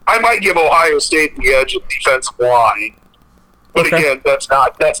 I might give Ohio State the edge at defensive line. But again, that's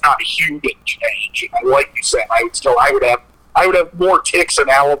not a huge change. And like you said, I would have more ticks in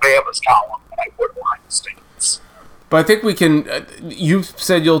Alabama's column than I would Ohio State's. But I think we can. You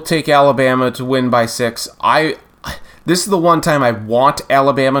said you'll take Alabama to win by 6. This is the one time I want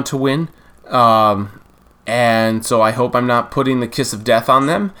Alabama to win, and so I hope I'm not putting the kiss of death on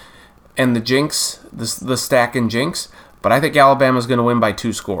them and the jinx, the stack and jinx. But I think Alabama's going to win by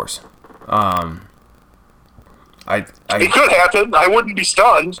 2 scores. It could happen. I wouldn't be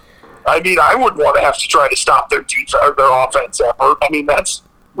stunned. I mean, I wouldn't want to have to try to stop their defense or their offense effort. I mean, that's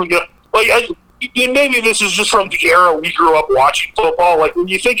maybe this is just from the era we grew up watching football. Like, when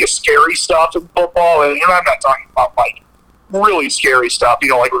you think of scary stuff in football, and I'm not talking about, like, really scary stuff, you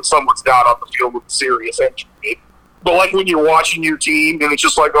know, like when someone's down on the field with a serious injury. But, like, when you're watching your team, and it's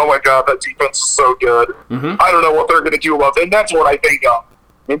just like, oh, my God, that defense is so good. Mm-hmm. I don't know what they're going to do about it. And that's what I think of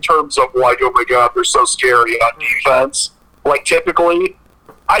in terms of, like, oh, my God, they're so scary on defense. Like, typically,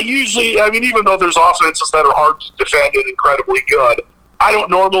 even though there's offenses that are hard to defend and incredibly good, I don't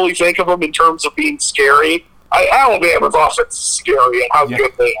normally think of them in terms of being scary. Alabama's offense is scary and how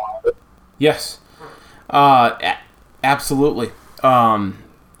good they are. Yes, absolutely. But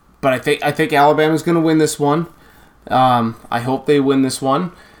I think Alabama's going to win this one. I hope they win this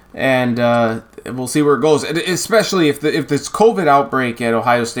one, and we'll see where it goes. Especially if this COVID outbreak at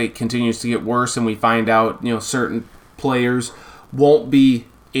Ohio State continues to get worse, and we find out certain players won't be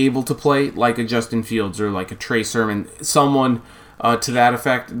able to play, like a Justin Fields or like a Trey Sermon, someone to that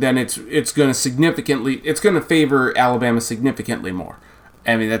effect, then it's going to favor Alabama significantly more.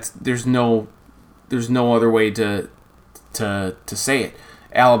 I mean, there's no other way to say it.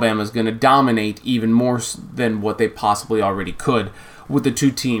 Alabama's going to dominate even more than what they possibly already could with the two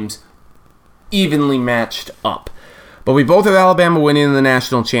teams evenly matched up. But we both have Alabama winning the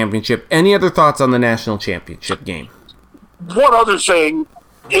national championship. Any other thoughts on the national championship game? one other thing,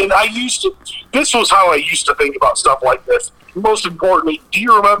 and this was how I used to think about stuff like this. Most importantly, do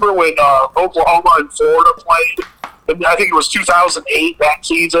you remember when Oklahoma and Florida played? And I think it was 2008, that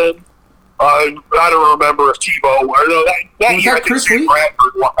season. I don't remember if Tebow, or no, that year I think Sam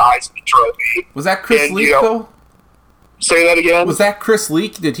Bradford won the Heisman Trophy. Was that Chris Leak, though? Say that again? Was that Chris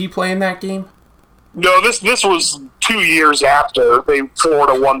Leak? Did he play in that game? No, this was 2 years after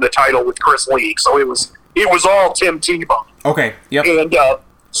Florida won the title with Chris Leak, so it was all Tim Tebow. Okay, yep. And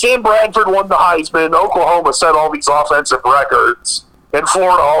Sam Bradford won the Heisman. Oklahoma set all these offensive records, and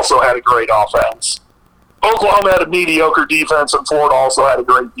Florida also had a great offense. Oklahoma had a mediocre defense, and Florida also had a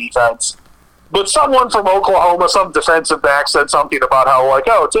great defense. But someone from Oklahoma, some defensive back, said something about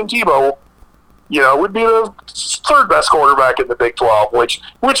how, Tim Tebow, would be the third best quarterback in the Big 12, which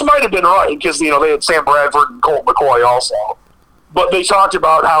might have been right because, they had Sam Bradford and Colt McCoy also. But they talked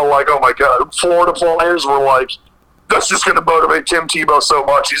about how, oh my God, Florida players were like, that's just going to motivate Tim Tebow so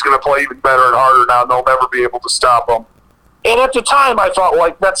much, he's going to play even better and harder now, and they'll never be able to stop him. And at the time, I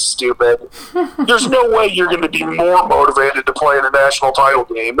thought, that's stupid. There's no way you're going to be more motivated to play in a national title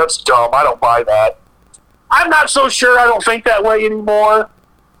game. That's dumb. I don't buy that. I'm not so sure I don't think that way anymore.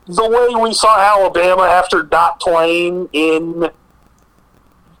 The way we saw Alabama after not playing they're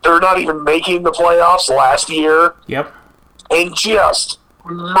not even making the playoffs last year. Yep. And just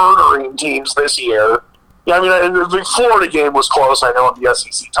murdering teams this year. Yeah, the Florida game was close, I know, in the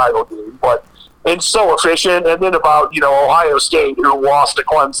SEC title game, and so efficient. And then about, Ohio State, who lost to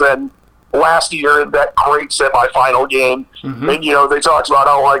Clemson last year in that great semifinal game. Mm-hmm. And, they talked about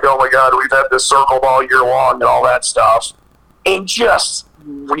how, oh my God, we've had this circled all year long and all that stuff. And just,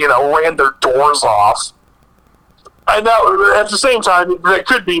 ran their doors off. And now, at the same time, it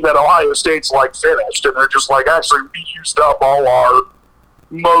could be that Ohio State's, finished. And they're just actually, we used up all our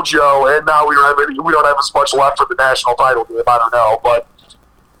mojo, and now we don't have as much left for the national title game. I don't know. But,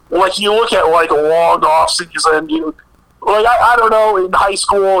 you look at, a long off-season, I don't know, in high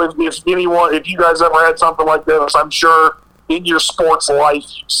school, if you guys ever had something like this, I'm sure in your sports life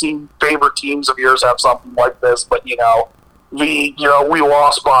you've seen favorite teams of yours have something like this, but, we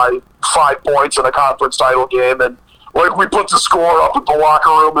lost by 5 points in a conference title game, and, we put the score up at the locker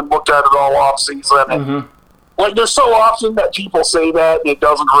room and looked at it all off-season, and, mm-hmm. There's so often that people say that, and it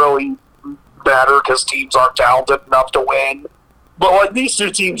doesn't really matter because teams aren't talented enough to win. But, these two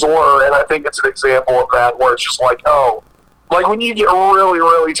teams were, and I think it's an example of that where it's just when you get really,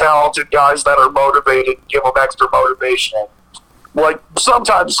 really talented guys that are motivated, give them extra motivation,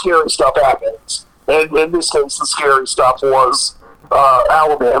 sometimes scary stuff happens. And in this case, the scary stuff was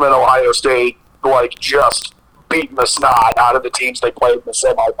Alabama and Ohio State, just beating the snot out of the teams they played in the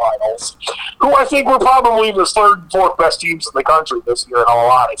semifinals, who I think were probably the third and fourth best teams in the country this year, in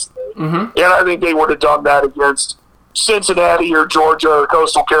all honesty. Mm-hmm. And I think they would have done that against Cincinnati or Georgia or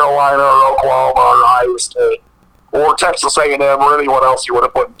Coastal Carolina or Oklahoma or Iowa State or Texas A&M or anyone else you would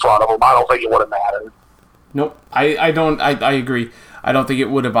have put in front of them. I don't think it would have mattered. Nope, I agree. I don't think it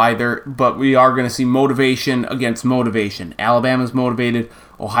would have either, but we are going to see motivation against motivation. Alabama's motivated,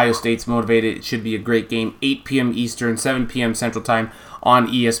 Ohio State's motivated. It should be a great game. 8 p.m. Eastern, 7 p.m. Central Time on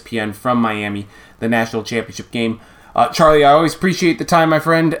ESPN from Miami, the national championship game. Charlie, I always appreciate the time, my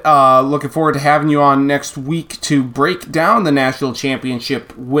friend. Looking forward to having you on next week to break down the national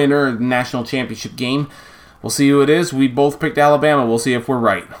championship winner, the national championship game. We'll see who it is. We both picked Alabama. We'll see if we're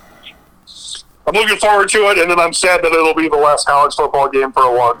right. I'm looking forward to it, and then I'm sad that it'll be the last college football game for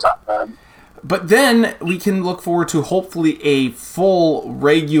a long time, man. But then we can look forward to hopefully a full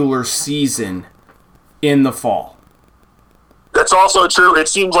regular season in the fall. That's also true. It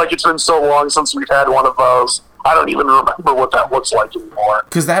seems like it's been so long since we've had one of those. I don't even remember what that looks like anymore.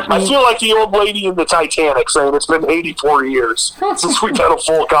 I feel like the old lady in the Titanic saying it's been 84 years since we've had a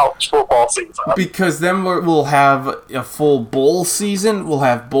full college football season. Because then we'll have a full bowl season. We'll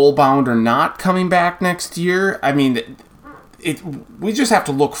have bowl bound or not coming back next year. I mean, we just have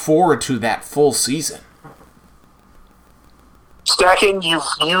to look forward to that full season. Stacking, you've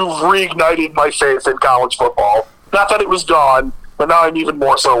reignited my faith in college football. Not that it was gone, but now I'm even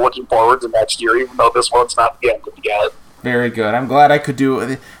more so looking forward to next year, even though this one's not the end of yet. Very good. I'm glad I could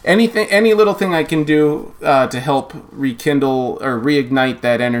do anything, any little thing I can do to help rekindle or reignite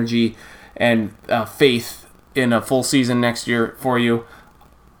that energy and faith in a full season next year for you.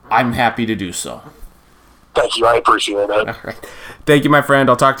 I'm happy to do so. Thank you. I appreciate it. All right. Thank you, my friend.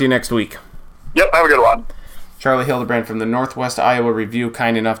 I'll talk to you next week. Yep. Have a good one. Charlie Hildebrand from the Northwest Iowa Review,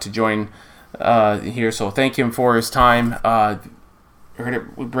 kind enough to join here, so thank him for his time.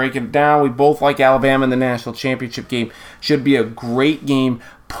 We break it down. We both like Alabama in the national championship game. Should be a great game.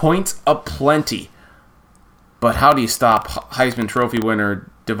 Points aplenty. But how do you stop Heisman Trophy winner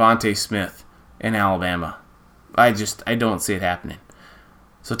Devontae Smith in Alabama? I don't see it happening.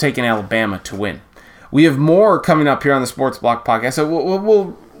 So taking Alabama to win. We have more coming up here on the Sports Block podcast. So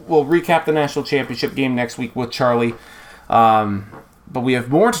we'll recap the national championship game next week with Charlie. But we have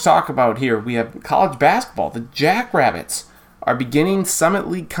more to talk about here. We have college basketball. The Jackrabbits are beginning Summit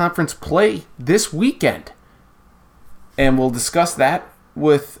League Conference play this weekend. And we'll discuss that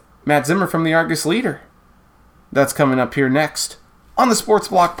with Matt Zimmer from the Argus Leader. That's coming up here next on the Sports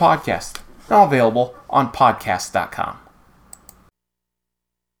Block podcast. Now available on podcast.com.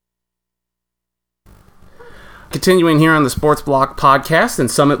 Continuing here on the Sports Block podcast, and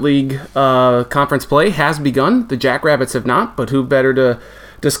Summit League conference play has begun. The Jackrabbits have not, but who better to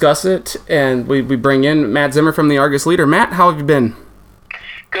discuss it? And we bring in Matt Zimmer from the Argus Leader. Matt, how have you been?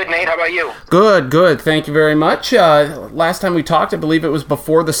 Good, Nate. How about you? Good. Thank you very much. Last time we talked, I believe it was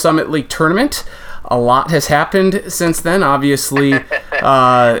before the Summit League tournament. A lot has happened since then. Obviously,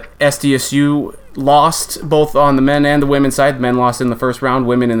 SDSU lost both on the men and the women's side. The men lost in the first round,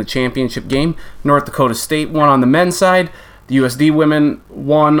 women in the championship game. North Dakota State won on the men's side. The USD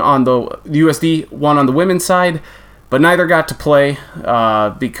won on the women's side, but neither got to play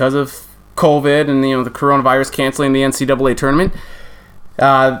because of COVID and the coronavirus canceling the NCAA tournament.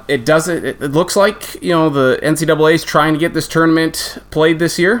 It looks like the NCAA is trying to get this tournament played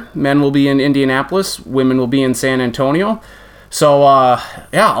this year. Men will be in Indianapolis, women will be in San Antonio. So a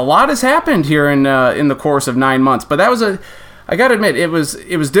lot has happened here in the course of 9 months. But I got to admit, it was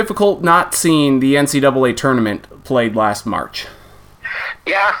difficult not seeing the NCAA tournament played last March.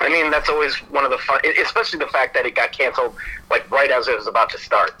 Yeah, I mean, that's always one of the fun, especially the fact that it got canceled like right as it was about to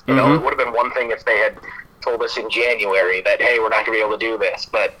start. You know, it would have been one thing if they had told us in January that, hey, we're not going to be able to do this.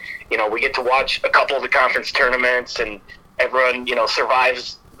 But, we get to watch a couple of the conference tournaments, and everyone,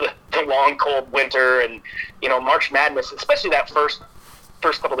 survives the long, cold winter. And, March Madness, especially that first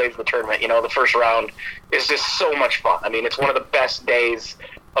couple days of the tournament, the first round is just so much fun. I mean, it's one of the best days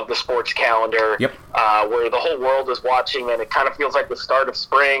of the sports calendar. Yep. Where the whole world is watching, and it kind of feels like the start of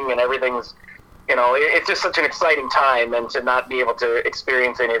spring, and everything's, it's just such an exciting time. And to not be able to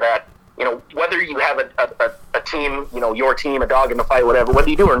experience any of that, whether you have a team, your team, a dog in the fight, whatever, whether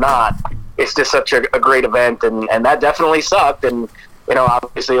you do or not, it's just such a great event, and that definitely sucked. And,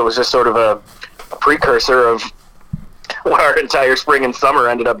 obviously it was just sort of a precursor of what our entire spring and summer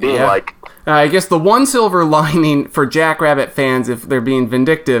ended up being like. I guess the one silver lining for Jackrabbit fans, if they're being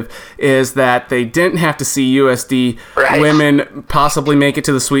vindictive, is that they didn't have to see USD women possibly make it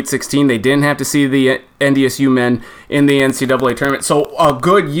to the Sweet 16. They didn't have to see the NDSU men in the NCAA tournament. So a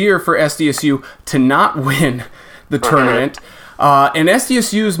good year for SDSU to not win the tournament. And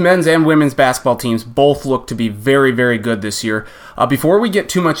SDSU's men's and women's basketball teams both look to be very, very good this year. Before we get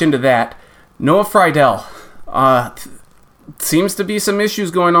too much into that, Noah Friedel, seems to be some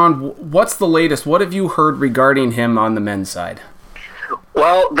issues going on. What's the latest? What have you heard regarding him on the men's side?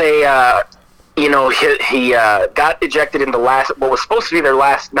 Well, they, he got ejected in what was supposed to be their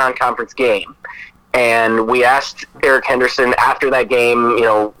last non-conference game. And we asked Eric Henderson after that game,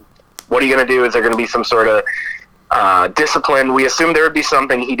 what are you going to do? Is there going to be some sort of discipline? We assumed there would be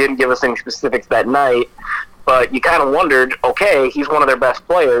something. He didn't give us any specifics that night. But you kind of wondered, okay, he's one of their best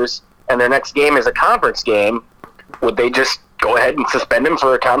players, and their next game is a conference game. Would they just go ahead and suspend him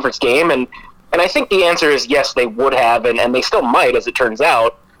for a conference game? And I think the answer is yes, they would have, and they still might, as it turns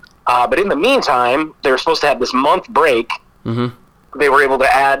out. But in the meantime, they were supposed to have this month break. They were able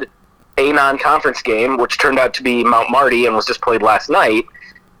to add a non-conference game, which turned out to be Mount Marty and was just played last night.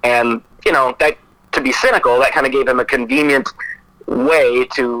 And, that, to be cynical, that kind of gave them a convenient way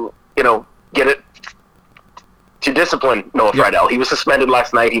to, get it, to discipline Noah Friedel. He was suspended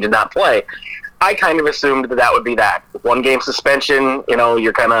last night. He did not play. I kind of assumed that would be that. 1 game suspension,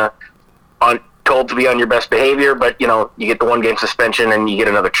 you're kind of told to be on your best behavior, but, you get the 1 game suspension and you get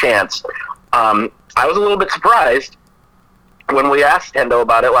another chance. I was a little bit surprised when we asked Hendo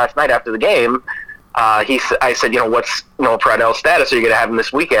about it last night after the game. I said, what's Noah Fridel's status? Are you going to have him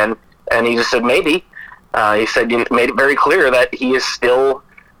this weekend? And he just said, maybe. He said, you made it very clear that he is still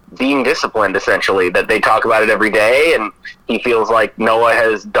being disciplined, essentially, that they talk about it every day, and he feels like Noah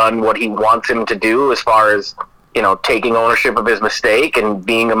has done what he wants him to do as far as, taking ownership of his mistake and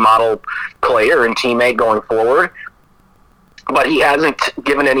being a model player and teammate going forward. But he hasn't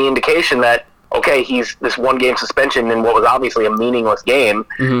given any indication that, okay, he's this 1 game suspension in what was obviously a meaningless game.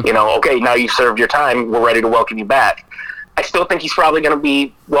 Okay, now you've served your time, we're ready to welcome you back. I still think he's probably going to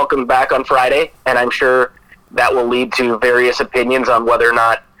be welcomed back on Friday, and I'm sure that will lead to various opinions on whether or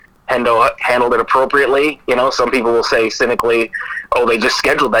not Hendo handled it appropriately. Some people will say cynically, they just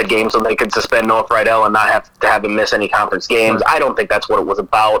scheduled that game so they could suspend Noah Friedel and not have to have him miss any conference games. I don't think that's what it was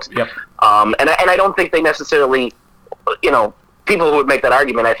about. Yep. And I don't think they necessarily, people who would make that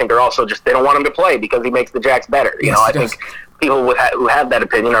argument, I think, are also just, they don't want him to play because he makes the Jacks better. I think people who have that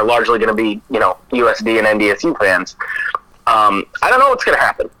opinion are largely going to be, USD and NDSU fans. I don't know what's going to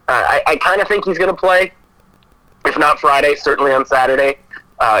happen. I kind of think he's going to play. If not Friday, certainly on Saturday.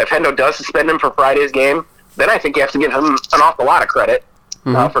 If Hendo does suspend him for Friday's game, then I think you have to give him an awful lot of credit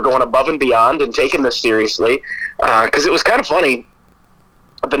for going above and beyond and taking this seriously. Because it was kind of funny,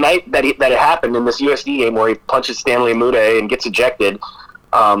 the night that it happened in this USD game where he punches Stanley Amude and gets ejected,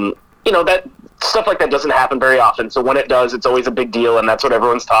 that stuff like that doesn't happen very often. So when it does, it's always a big deal, and that's what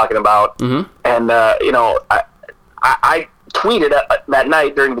everyone's talking about. And, I tweeted that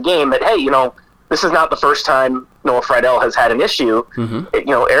night during the game that, hey, this is not the first time Noah Friedel has had an issue.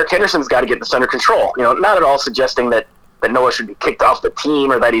 Eric Henderson's got to get this under control. Not at all suggesting that Noah should be kicked off the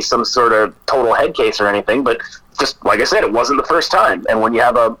team or that he's some sort of total head case or anything, but just like I said, it wasn't the first time. And when you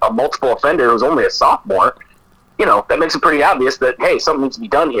have a multiple offender who's only a sophomore, that makes it pretty obvious that, hey, something needs to be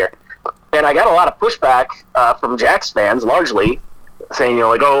done here. And I got a lot of pushback from Jacks fans, largely, saying,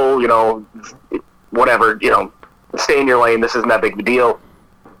 whatever, stay in your lane, this isn't that big of a deal.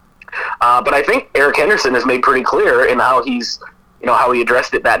 But I think Eric Henderson has made pretty clear in how he's, how he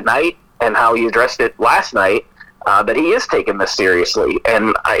addressed it that night and how he addressed it last night, that he is taking this seriously.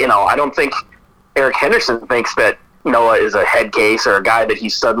 And, I don't think Eric Henderson thinks that Noah is a head case or a guy that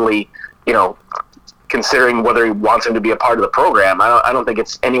he's suddenly, considering whether he wants him to be a part of the program. I don't think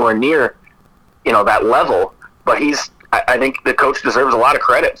it's anywhere near, that level. But I think the coach deserves a lot of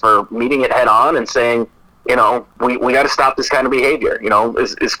credit for meeting it head on and saying, we got to stop this kind of behavior,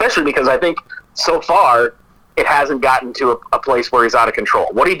 especially because I think so far it hasn't gotten to a place where he's out of control.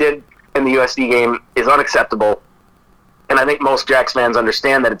 What he did in the USD game is unacceptable, and I think most Jacks fans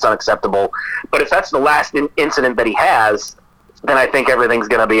understand that it's unacceptable. But if that's the last incident that he has, then I think everything's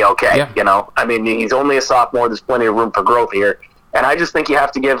going to be okay. Yeah. He's only a sophomore. There's plenty of room for growth here. And I just think you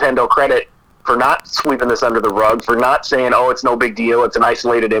have to give Hendo credit for not sweeping this under the rug, for not saying, it's no big deal, it's an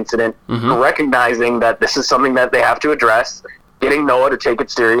isolated incident, for recognizing that this is something that they have to address, getting Noah to take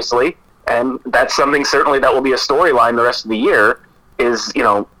it seriously, and that's something certainly that will be a storyline the rest of the year, is,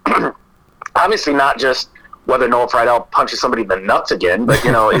 obviously not just whether Noah Friedel punches somebody in the nuts again, but,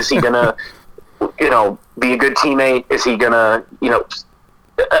 is he going to, be a good teammate? Is he going to,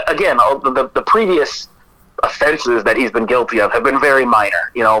 again, the previous offenses that he's been guilty of have been very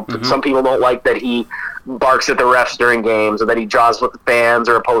minor. Some people don't like that he barks at the refs during games or that he jaws with the fans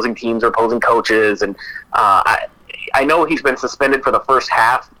or opposing teams or opposing coaches. And I know he's been suspended for the first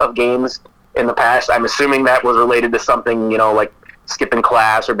half of games in the past. I'm assuming that was related to something, like skipping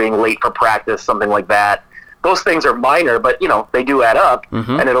class or being late for practice, something like that. Those things are minor, but, they do add up.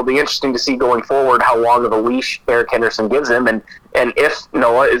 And it'll be interesting to see going forward how long of a leash Eric Henderson gives him and if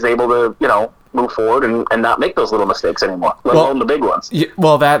Noah is able to, move forward and not make those little mistakes anymore, let alone the big ones.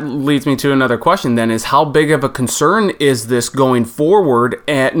 Well, that leads me to another question then, is how big of a concern is this going forward,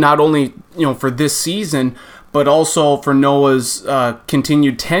 and not only, for this season, but also for Noah's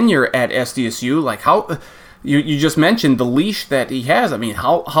continued tenure at SDSU? Like, how you just mentioned the leash that he has.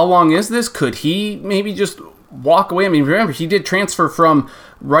 How long is this? Could he maybe just walk away? Remember, he did transfer from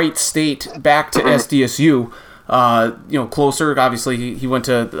Wright State back to SDSU, closer. Obviously, he went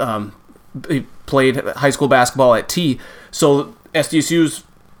to... he played high school basketball at T, so SDSU's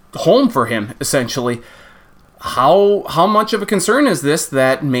home for him, essentially. How much of a concern is this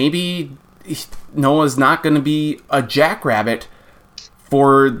that maybe Noah's not going to be a jackrabbit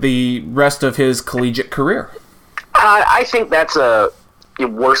for the rest of his collegiate career? I think that's a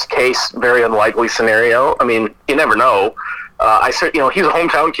worst case, very unlikely scenario. You never know. He's a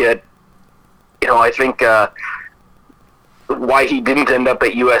hometown kid. I think... why he didn't end up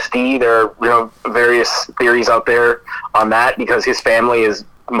at USD, there are various theories out there on that, because his family is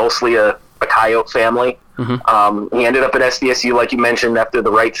mostly a Coyote family. He ended up at SDSU, like you mentioned, after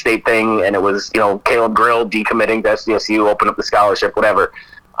the Wright State thing, and it was Caleb Grill decommitting to SDSU, open up the scholarship, whatever.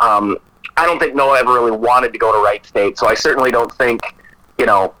 I don't think Noah ever really wanted to go to Wright State, so I certainly don't think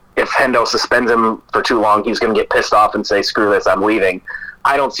if Hendo suspends him for too long, he's going to get pissed off and say, screw this, I'm leaving.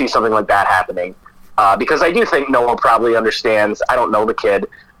 I don't see something like that happening. Because I do think Noah probably understands, I don't know the kid,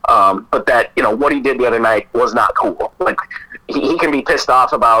 but that, what he did the other night was not cool. Like, he can be pissed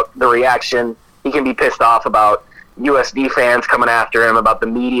off about the reaction. He can be pissed off about USD fans coming after him, about the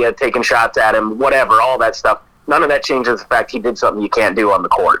media taking shots at him, whatever, all that stuff. None of that changes the fact he did something you can't do on the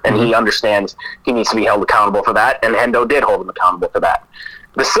court, and he understands he needs to be held accountable for that, and Hendo did hold him accountable for that.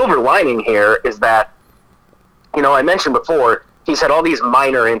 The silver lining here is that, I mentioned before, he's had all these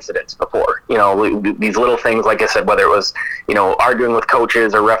minor incidents before, these little things, like I said, whether it was, arguing with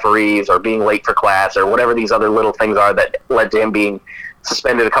coaches or referees or being late for class or whatever these other little things are that led to him being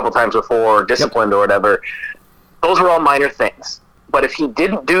suspended a couple times before or disciplined or whatever. Those were all minor things. But if he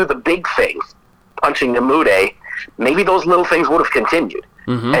didn't do the big thing, punching Amude, maybe those little things would have continued.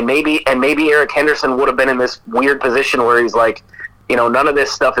 Mm-hmm. And maybe Eric Henderson would have been in this weird position where he's like, none of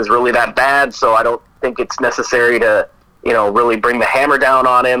this stuff is really that bad, so I don't think it's necessary to, really bring the hammer down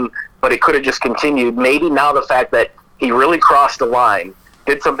on him, but it could have just continued. Maybe now the fact that he really crossed the line,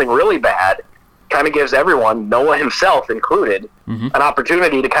 did something really bad, kind of gives everyone, Noah himself included, an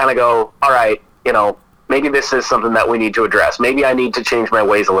opportunity to kind of go, all right, maybe this is something that we need to address. Maybe I need to change my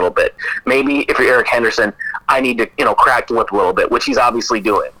ways a little bit. Maybe if you're Eric Henderson, I need to, crack the whip a little bit, which he's obviously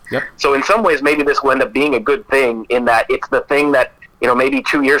doing. Yep. So in some ways, maybe this will end up being a good thing in that it's the thing that, maybe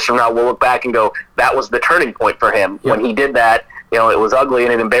 2 years from now we'll look back and go, that was the turning point for him. Yep. When he did that, it was ugly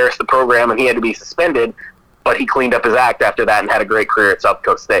and it embarrassed the program and he had to be suspended, but he cleaned up his act after that and had a great career at South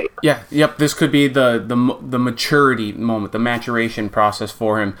Dakota State. Yeah, yep, this could be the maturity moment, the maturation process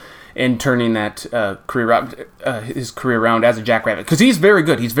for him in turning that his career around as a Jackrabbit, because he's very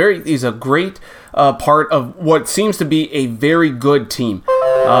good. He's a great part of what seems to be a very good team.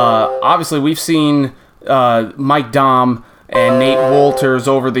 Obviously, we've seen Mike Dahm and Nate Wolters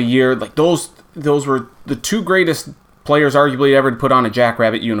over the year. Like those were the two greatest players arguably ever to put on a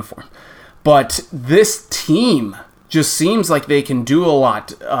Jackrabbit uniform. But this team just seems like they can do a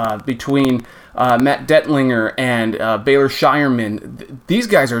lot between Matt Detlinger and Baylor Shireman. These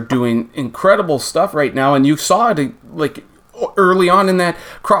guys are doing incredible stuff right now, and you saw it like early on in that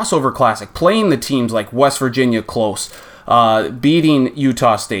crossover classic, playing the teams like West Virginia close, beating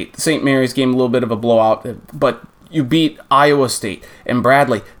Utah State. St. Mary's game, a little bit of a blowout, but you beat Iowa State and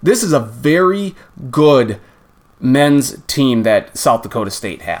Bradley. This is a very good men's team that South Dakota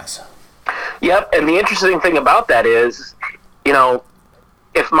State has. Yep, and the interesting thing about that is,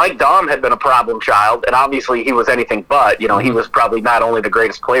 if Mike Dahm had been a problem child, and obviously he was anything but, he was probably not only the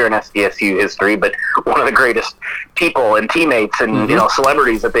greatest player in SDSU history, but one of the greatest people and teammates and,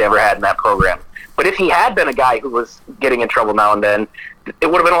 celebrities that they ever had in that program. But if he had been a guy who was getting in trouble now and then, it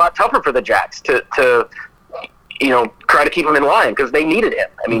would have been a lot tougher for the Jacks to try to keep him in line because they needed him.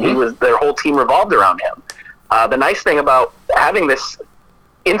 I mean, their whole team revolved around him. The nice thing about having this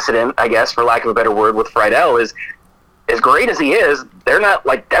incident, I guess, for lack of a better word, with Friedel is, as great as he is, they're not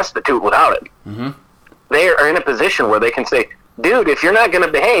like destitute without him. Mm-hmm. They are in a position where they can say, dude, if you're not going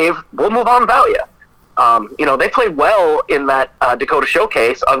to behave, we'll move on without you. They played well in that Dakota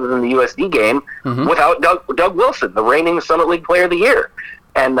Showcase, other than the USD game, without Doug Wilson, the reigning Summit League Player of the Year.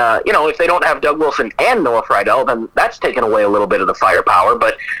 And, if they don't have Doug Wilson and Noah Friedel, then that's taken away a little bit of the firepower.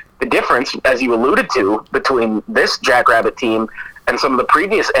 But the difference, as you alluded to, between this Jackrabbit team and some of the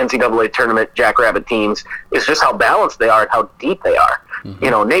previous NCAA tournament Jackrabbit teams is just how balanced they are and how deep they are.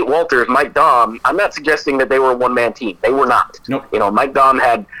 Mm-hmm. Nate Wolters, Mike Dahm, I'm not suggesting that they were a one-man team. They were not. Nope. Mike Dahm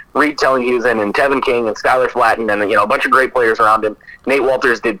had Reed Tellinghusen and Tevin King and Skylar Flatten and, a bunch of great players around him. Nate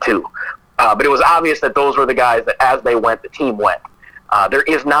Wolters did too. But it was obvious that those were the guys that as they went, the team went. There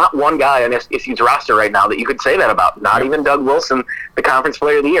is not one guy on SDSU's roster right now that you could say that about. Not even Doug Wilson, the Conference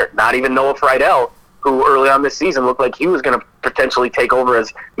Player of the Year. Not even Noah Friedel, who early on this season looked like he was going to potentially take over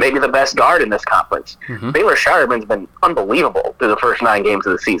as maybe the best guard in this conference. Mm-hmm. Baylor Shireman's been unbelievable through the first 9 games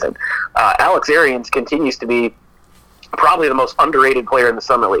of the season. Alex Arians continues to be probably the most underrated player in the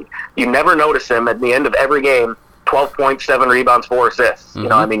Summit League. You never notice him at the end of every game, 12 points, 7 rebounds, 4 assists.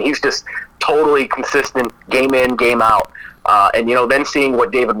 Mm-hmm. He's just totally consistent, game in, game out. Then seeing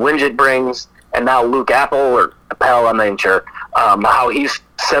what David Wingett brings, and now Luke Apple, or Appel, I'm not even sure, how he's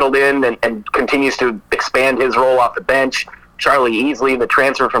settled in and continues to expand his role off the bench. Charlie Easley, the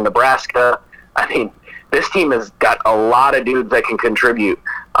transfer from Nebraska. This team has got a lot of dudes that can contribute.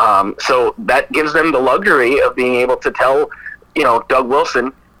 So that gives them the luxury of being able to tell, Doug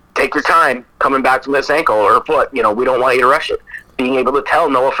Wilson, take your time coming back from this ankle or foot. We don't want you to rush it. Being able to tell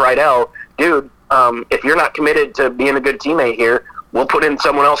Noah Friedel, dude, if you're not committed to being a good teammate here, we'll put in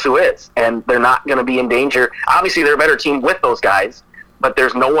someone else who is, and they're not going to be in danger. Obviously, they're a better team with those guys, but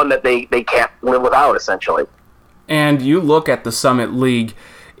there's no one that they can't live without, essentially. And you look at the Summit League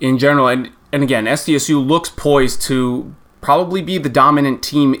in general, and again, SDSU looks poised to probably be the dominant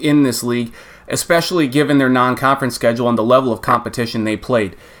team in this league. especially given their non-conference schedule and the level of competition they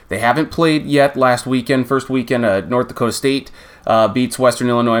played. They haven't played yet last weekend. First weekend, North Dakota State beats Western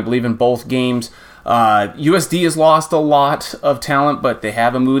Illinois, I believe, in both games. USD has lost a lot of talent, but they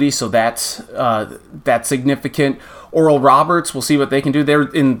have a Moody, so that's significant. Oral Roberts, we'll see what they can do. They're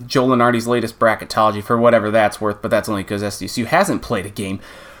in Joe Lenardi's latest bracketology for whatever that's worth, but that's only because SDSU hasn't played a game.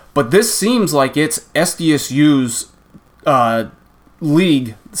 But this seems like it's SDSU's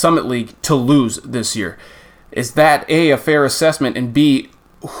league, Summit League, to lose this year. Is that A, a fair assessment, and B,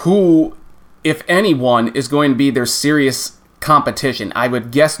 who, if anyone, is going to be their serious competition? I would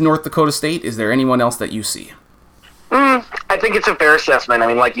guess North Dakota State. Is there anyone else that you see? I think it's a fair assessment. I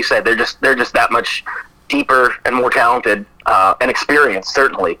mean, like you said, they're just that much deeper and more talented and experienced,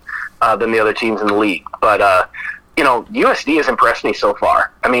 certainly, than the other teams in the league. But USD has impressed me so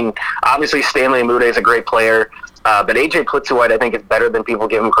far. I mean, obviously Stanley Amude is a great player, but AJ Plitzuweit I think is better than people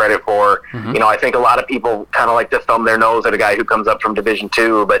give him credit for. Mm-hmm. I think a lot of people kind of like to thumb their nose at a guy who comes up from Division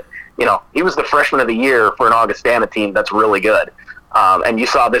II, but he was the freshman of the year for an Augustana team that's really good. And you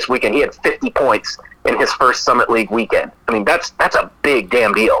saw this weekend, he had 50 points in his first Summit League weekend. I mean, that's a big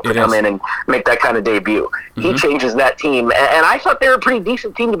damn deal to come in and make that kind of debut. Mm-hmm. He changes that team, and I thought they were a pretty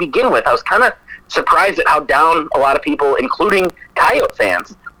decent team to begin with. I was kind of surprised at how down a lot of people, including Coyote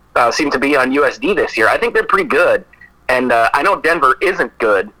fans, seem to be on USD this year. I think they're pretty good, and I know Denver isn't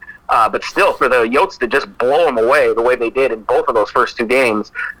good, but still, for the Yotes to just blow them away the way they did in both of those first two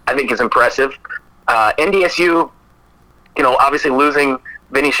games, I think is impressive. NDSU, obviously losing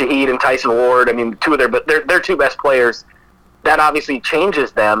Vinny Shaheed and Tyson Ward, I mean, two of their two best players, that obviously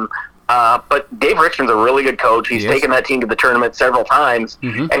changes them. But Dave Richmond's a really good coach. He's taken that team to the tournament several times,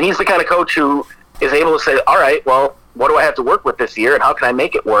 and he's the kind of coach who is able to say, all right, well, what do I have to work with this year, and how can I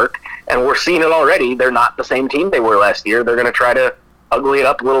make it work? And we're seeing it already. They're not the same team they were last year. They're going to try to ugly it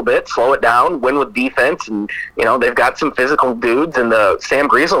up a little bit, slow it down, win with defense, and, they've got some physical dudes, and Sam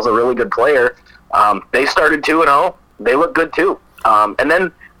Griesel's a really good player. They started 2-0. They look good, too. And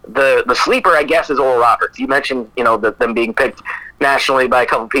then the sleeper, I guess, is Oral Roberts. You mentioned, them being picked nationally by a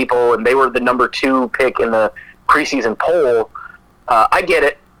couple people, and they were the number 2 pick in the preseason poll. I get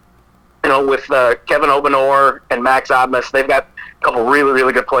it. With Kevin Obanor and Max Obmas, they've got a couple really,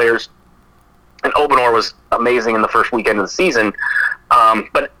 really good players. And Obanor was amazing in the first weekend of the season.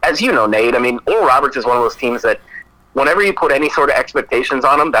 But as you know, Nate, I mean, Oral Roberts is one of those teams that whenever you put any sort of expectations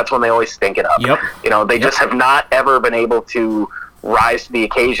on them, that's when they always stink it up. Yep. They just have not ever been able to rise to the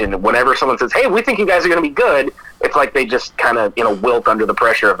occasion. Whenever someone says, hey, we think you guys are going to be good, it's like they just kind of, wilt under the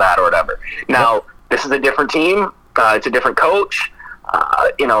pressure of that or whatever. Now, This is a different team. It's a different coach.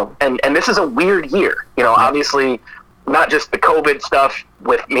 And this is a weird year. Obviously, not just the COVID stuff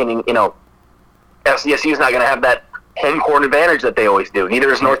with meaning, SDSU is not going to have that home court advantage that they always do.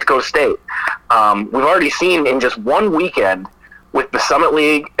 Neither is North Dakota State. We've already seen in just one weekend with the Summit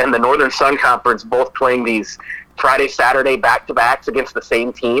League and the Northern Sun Conference both playing these Friday, Saturday back-to-backs against the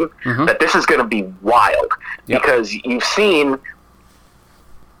same team, that this is going to be wild. Yep. Because you've seen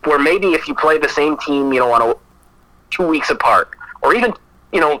where maybe if you play the same team, on 2 weeks apart, or even,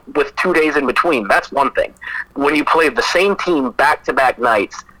 with 2 days in between, that's one thing. When you play the same team back-to-back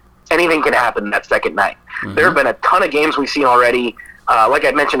nights, anything can happen that second night. There have been a ton of games we've seen already. Like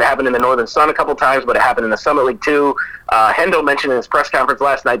I mentioned, it happened in the Northern Sun a couple times, but it happened in the Summit League too. Hendo mentioned in his press conference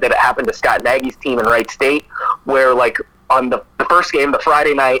last night that it happened to Scott Nagy's team in Wright State, where on the first game, the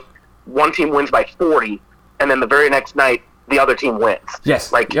Friday night, one team wins by 40, and then the very next night, the other team wins.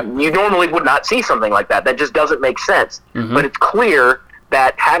 Yes. You normally would not see something like that. That just doesn't make sense. But it's clear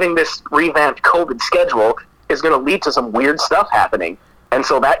that having this revamped COVID schedule is going to lead to some weird stuff happening. And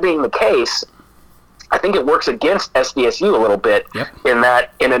so that being the case, I think it works against SDSU a little bit in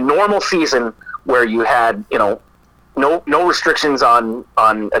that in a normal season where you had, no restrictions on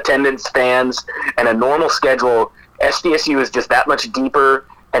attendance, fans, and a normal schedule, SDSU is just that much deeper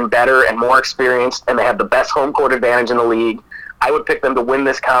and better and more experienced, and they have the best home court advantage in the league. I would pick them to win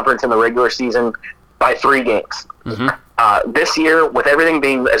this conference in the regular season by 3 games. This year, with everything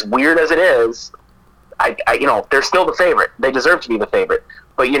being as weird as it is, they're still the favorite. They deserve to be the favorite,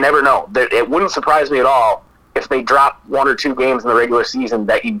 but you never know. It wouldn't surprise me at all if they drop 1 or 2 games in the regular season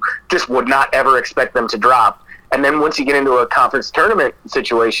that you just would not ever expect them to drop. And then once you get into a conference tournament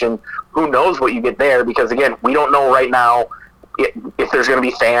situation, who knows what you get there? Because again, we don't know right now if there's going to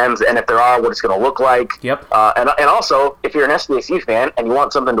be fans, and if there are, what it's going to look like. And also, if you're an SDSU fan and you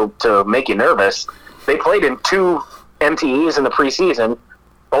want something to make you nervous, they played in 2 MTEs in the preseason,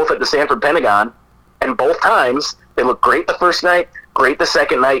 both at the Sanford Pentagon, and both times they looked great the first night, great the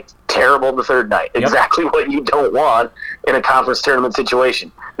second night, terrible the third night. Yep. Exactly what you don't want in a conference tournament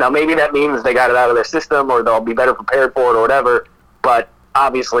situation. Now, maybe that means they got it out of their system or they'll be better prepared for it or whatever, but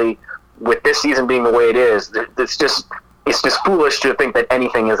obviously with this season being the way it is, it's just foolish to think that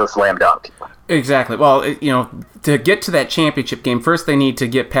anything is a slam dunk. Exactly. Well, to get to that championship game, first they need to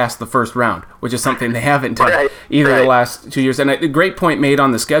get past the first round, which is something they haven't done either the last 2 years. And a great point made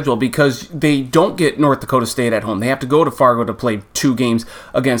on the schedule, because they don't get North Dakota State at home. They have to go to Fargo to play 2 games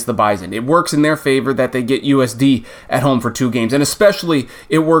against the Bison. It works in their favor that they get USD at home for 2 games. And especially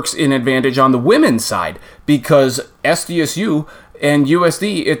it works in advantage on the women's side, because SDSU and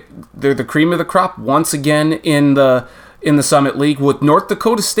USD, they're the cream of the crop once again in the Summit League, with North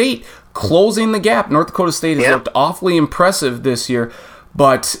Dakota State closing the gap. North Dakota State has looked awfully impressive this year,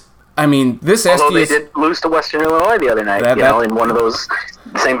 but I mean, although they did lose to Western Illinois the other night, in one of those,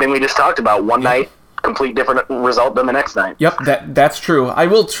 same thing we just talked about, one night, complete different result than the next night. Yep, that's true. I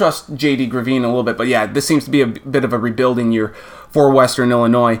will trust J.D. Gravine a little bit, but yeah, this seems to be a bit of a rebuilding year for Western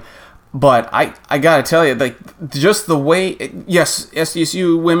Illinois. But I gotta tell you, like, just the way, yes,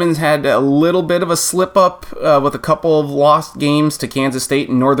 SDSU women's had a little bit of a slip up with a couple of lost games to Kansas State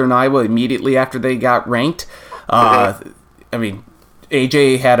and Northern Iowa immediately after they got ranked. I mean,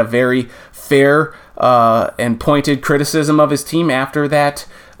 AJ had a very fair and pointed criticism of his team after that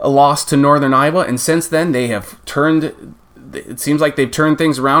loss to Northern Iowa, and since then they have turned. It seems like they've turned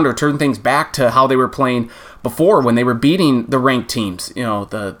things around or turned things back to how they were playing before, when they were beating the ranked teams,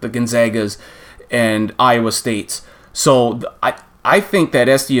 the Gonzagas and Iowa States. So I think that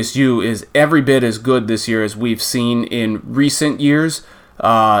SDSU is every bit as good this year as we've seen in recent years,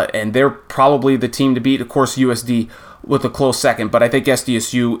 and they're probably the team to beat. Of course, USD with a close second, but I think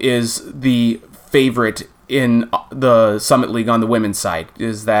SDSU is the favorite in the Summit League on the women's side.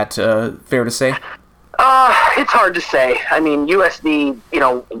 Is that fair to say? It's hard to say. I mean, USD,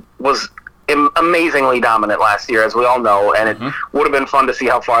 was amazingly dominant last year, as we all know, and it would have been fun to see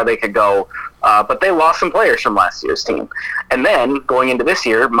how far they could go. But they lost some players from last year's team. And then, going into this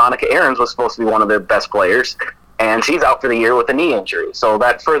year, Monica Ahrens was supposed to be one of their best players, and she's out for the year with a knee injury, so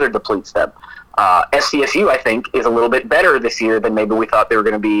that further depletes them. SDSU, I think, is a little bit better this year than maybe we thought they were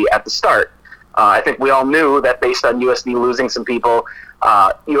going to be at the start. I think we all knew that based on USD losing some people,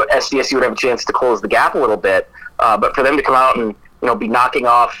 SDSU would have a chance to close the gap a little bit. But for them to come out and be knocking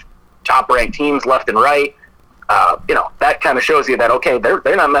off top-ranked teams left and right, that kind of shows you that, okay,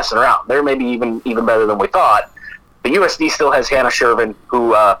 they're not messing around. They're maybe even better than we thought. The USD still has Hannah Shervin,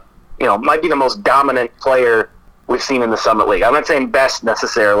 who might be the most dominant player we've seen in the Summit League. I'm not saying best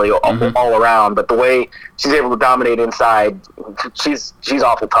necessarily all around, but the way she's able to dominate inside, she's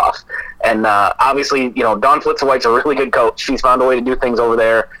awful tough. And obviously, Dawn Flitzewhite's a really good coach. She's found a way to do things over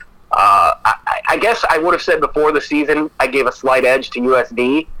there. I guess I would have said before the season I gave a slight edge to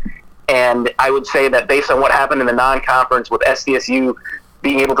USD, and I would say that based on what happened in the non-conference with SDSU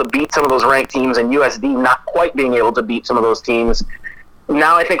being able to beat some of those ranked teams and USD not quite being able to beat some of those teams,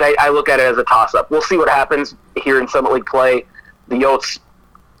 now I think I look at it as a toss-up. We'll see what happens here in Summit League play. The Yotes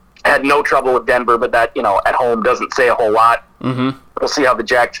had no trouble with Denver, but that, at home doesn't say a whole lot. We'll see how the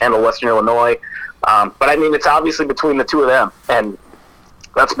Jacks handle Western Illinois. But, I mean, it's obviously between the two of them, and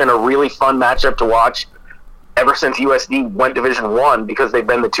that's been a really fun matchup to watch ever since USD went Division I, because they've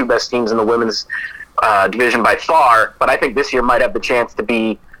been the two best teams in the women's division by far. But I think this year might have the chance to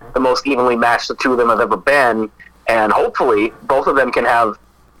be the most evenly matched the two of them have ever been. And hopefully both of them can have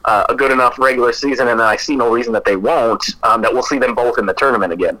a good enough regular season, and I see no reason that they won't, that we'll see them both in the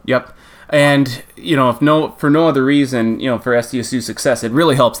tournament again. Yep. And, if for no other reason, for SDSU's success, it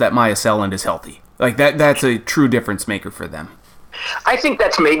really helps that Maya Selland is healthy. Like, that's a true difference maker for them. I think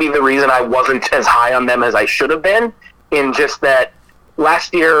that's maybe the reason I wasn't as high on them as I should have been, in just that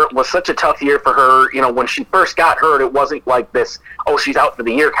last year was such a tough year for her. When she first got hurt, it wasn't like this, oh, she's out for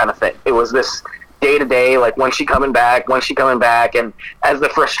the year kind of thing. It was this day-to-day, like, when's she coming back, and as the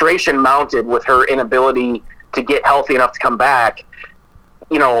frustration mounted with her inability to get healthy enough to come back,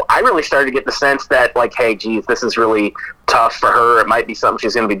 I really started to get the sense that, like, hey, geez, this is really tough for her. It might be something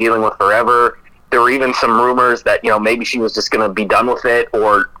she's going to be dealing with forever. There were even some rumors that, maybe she was just going to be done with it,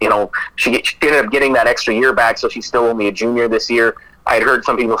 or, she ended up getting that extra year back, so she's still only a junior this year. I had heard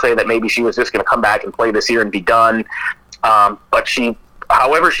some people say that maybe she was just going to come back and play this year and be done. But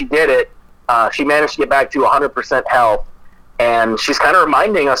however she did it, she managed to get back to 100% health, and she's kind of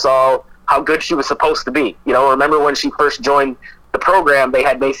reminding us all how good she was supposed to be. Remember when she first joined the program, they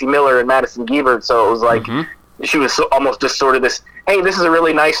had Macy Miller and Madison Giebert, so it was like she was almost just sort of this, hey, this is a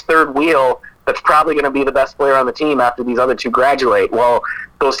really nice third wheel, that's probably going to be the best player on the team after these other two graduate. Well,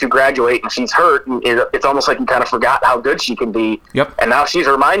 those two graduate and she's hurt, and it's almost like you kind of forgot how good she can be. Yep. And now she's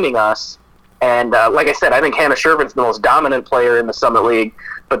reminding us. And like I said, I think Hannah Shervin's the most dominant player in the Summit League.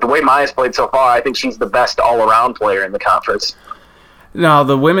 But the way Maya's played so far, I think she's the best all-around player in the conference. Now,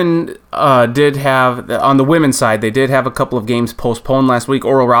 the women did have, on the women's side, they did have a couple of games postponed last week.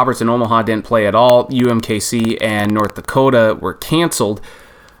 Oral Roberts and Omaha didn't play at all. UMKC and North Dakota were canceled.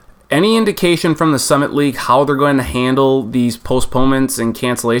 Any indication from the Summit League how they're going to handle these postponements and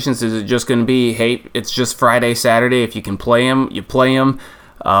cancellations? Is it just going to be, hey, it's just Friday, Saturday, if you can play them, you play them?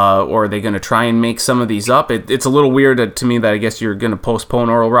 Or are they going to try and make some of these up? It's a little weird to me that I guess you're going to postpone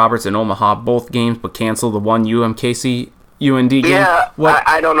Oral Roberts and Omaha both games, but cancel the one UMKC UND game. Yeah,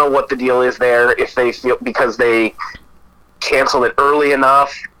 I don't know what the deal is there. If they feel because they canceled it early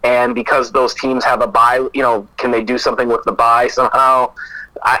enough, and because those teams have a bye, can they do something with the bye somehow?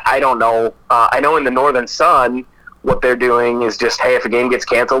 I don't know. I know in the Northern Sun, what they're doing is just, hey, if a game gets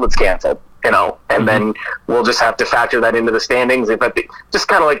canceled, it's canceled. And then we'll just have to factor that into the standings. Just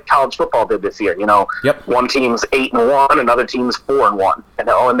kind of like college football did this year, Yep. One team's 8-1, another team's 4-1,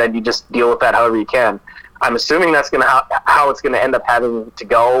 and then you just deal with that however you can. I'm assuming that's going to how it's going to end up having to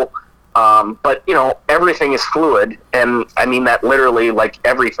go. But everything is fluid, and I mean that literally, like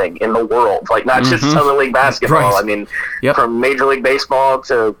everything in the world, like not just Summer League basketball. Right. I mean, from Major League Baseball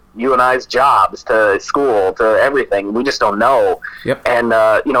to you and I's jobs to school to everything, we just don't know. Yep. And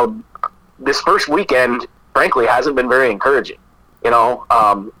this first weekend, frankly, hasn't been very encouraging.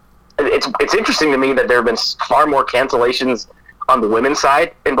 It's interesting to me that there have been far more cancellations on the women's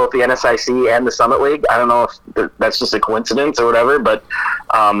side in both the NSIC and the Summit League. I don't know if that's just a coincidence or whatever, but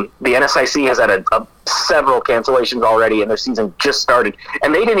the NSIC has had several cancellations already, and their season just started.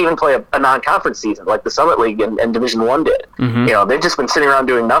 And they didn't even play a non-conference season like the Summit League and Division I did. They've just been sitting around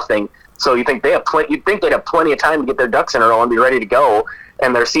doing nothing. So you'd think they'd have plenty of time to get their ducks in a row and be ready to go.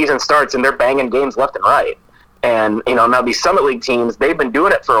 And their season starts, and they're banging games left and right. And now these Summit League teams, they've been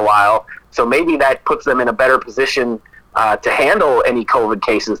doing it for a while, so maybe that puts them in a better position to handle any COVID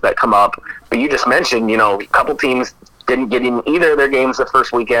cases that come up. But you just mentioned, a couple teams didn't get in either of their games the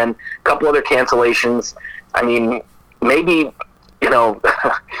first weekend, a couple other cancellations. I mean, maybe,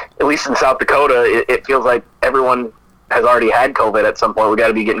 at least in South Dakota, it feels like everyone has already had COVID at some point. We got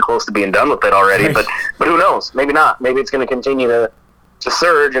to be getting close to being done with it already. Right. But who knows? Maybe not. Maybe it's going to continue to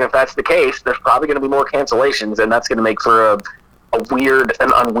surge, and if that's the case, there's probably going to be more cancellations, and that's going to make for a weird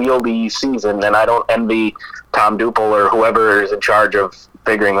and unwieldy season, and I don't envy Tom Duple or whoever is in charge of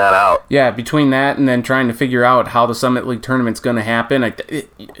figuring that out. Yeah, between that and then trying to figure out how the Summit League tournament's going to happen,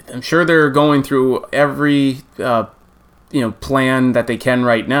 I'm sure they're going through every plan that they can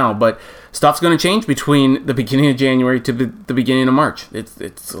right now, but stuff's going to change between the beginning of January to the beginning of March.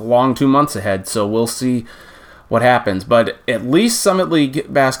 It's a long 2 months ahead, so we'll see what happens. But at least Summit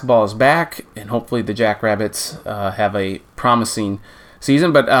League basketball is back, and hopefully the Jackrabbits have a promising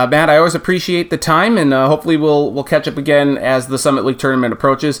season. But Matt, I always appreciate the time, and hopefully we'll catch up again as the Summit League tournament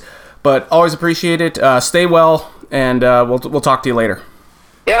approaches. But always appreciate it. Stay well, and we'll talk to you later.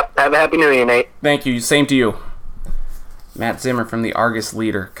 Yep. Have a happy New Year, Nate. Thank you. Same to you. Matt Zimmer from the Argus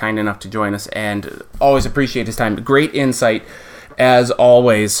Leader, kind enough to join us, and always appreciate his time. Great insight, as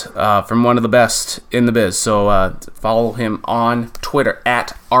always, from one of the best in the biz. So follow him on Twitter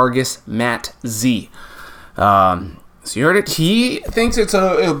at ArgusMattZ. So you heard it. He thinks it's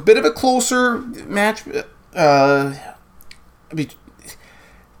a bit of a closer match.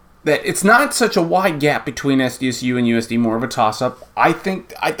 That it's not such a wide gap between SDSU and USD, more of a toss-up. I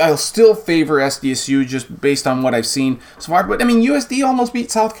think I'll still favor SDSU just based on what I've seen so far. But, USD almost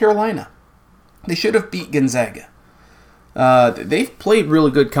beat South Carolina. They should have beat Gonzaga. They've played really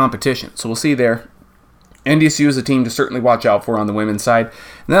good competition, so we'll see there. NDSU is a team to certainly watch out for on the women's side.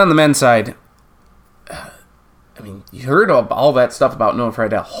 And then on the men's side, you heard all that stuff about Noah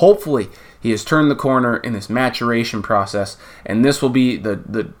Friedel. Hopefully, he has turned the corner in this maturation process, and this will be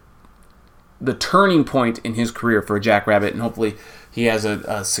the turning point in his career for a Jackrabbit, and hopefully he has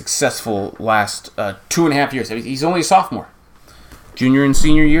a successful last 2.5 years. He's only a sophomore. Junior and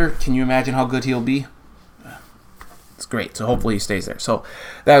senior year, can you imagine how good he'll be? It's great, so hopefully he stays there. So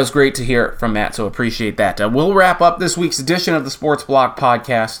that was great to hear from Matt, so appreciate that. We'll wrap up this week's edition of the Sports Block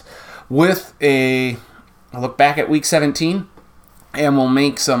Podcast with a look back at Week 17, and we'll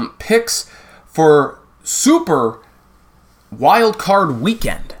make some picks for Super Wild Card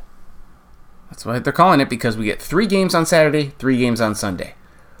Weekend. That's what they're calling it, because we get 3 games on Saturday, 3 games on Sunday.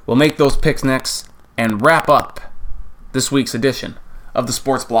 We'll make those picks next and wrap up this week's edition of the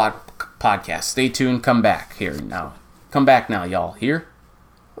Sports Block Podcast. Stay tuned. Come back now, y'all. Here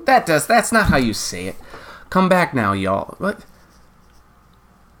That's not how you say it. Come back now, y'all. What?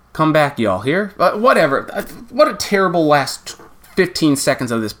 Come back, y'all. Here? Whatever. What a terrible last 15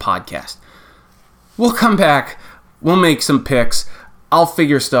 seconds of this podcast. We'll come back. We'll make some picks. I'll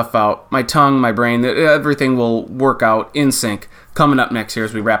figure stuff out. My tongue, my brain, everything will work out in sync. Coming up next here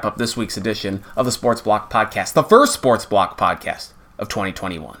as we wrap up this week's edition of the Sports Block Podcast, the first Sports Block Podcast of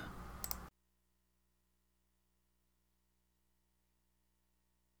 2021.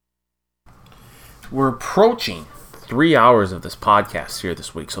 We're approaching 3 hours of this podcast here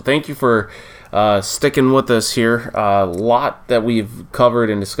this week, so thank you for sticking with us here. A lot that we've covered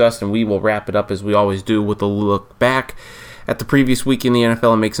and discussed, and we will wrap it up as we always do with a look back at the previous week in the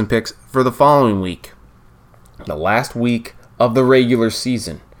NFL and make some picks for the following week. The last week of the regular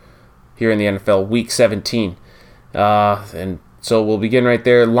season here in the NFL, week 17. And so we'll begin right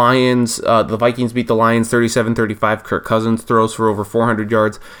there. Lions, the Vikings beat the Lions 37-35. Kirk Cousins throws for over 400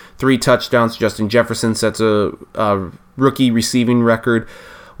 yards, 3 touchdowns. Justin Jefferson sets a rookie receiving record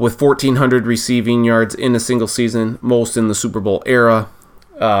with 1,400 receiving yards in a single season, most in the Super Bowl era.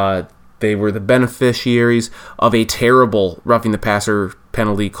 They were the beneficiaries of a terrible roughing the passer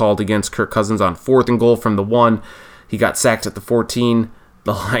penalty called against Kirk Cousins on 4th and goal from the 1. He got sacked at the 14.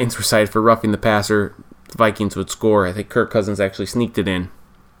 The Lions were cited for roughing the passer. The Vikings would score. I think Kirk Cousins actually sneaked it in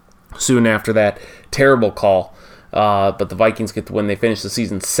soon after that. Terrible call. But the Vikings get the win. They finish the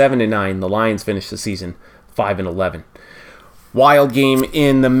season 7-9. The Lions finish the season 5-11. Wild game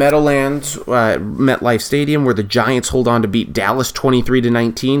in the Meadowlands, MetLife Stadium, where the Giants hold on to beat Dallas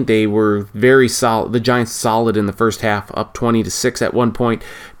 23-19. They were very solid. The Giants solid in the first half, up 20-6 at one point.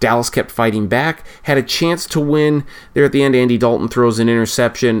 Dallas kept fighting back, had a chance to win there at the end. Andy Dalton throws an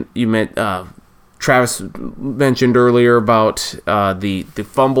interception. Travis mentioned earlier about the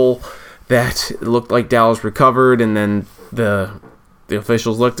fumble that looked like Dallas recovered, and then the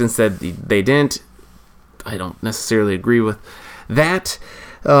officials looked and said they didn't. I don't necessarily agree with that.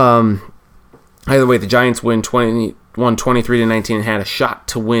 Either way, the Giants won 23-19 and had a shot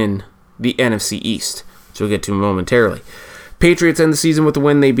to win the NFC East, which we'll get to momentarily. Patriots end the season with a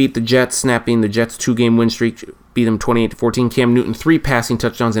win. They beat the Jets, snapping the Jets' 2-game win streak, beat them 28-14. Cam Newton, 3 passing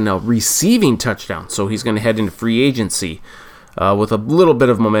touchdowns and a receiving touchdown, so he's going to head into free agency with a little bit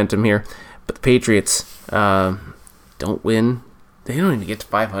of momentum here. But the Patriots don't win. They don't even get to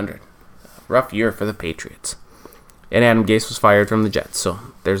 500. Rough year for the Patriots. And Adam Gase was fired from the Jets, so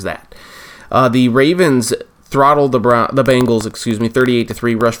there's that. The Ravens throttled the Bengals,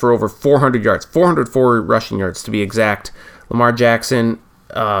 38-3, rushed for over 400 yards, 404 rushing yards to be exact. Lamar Jackson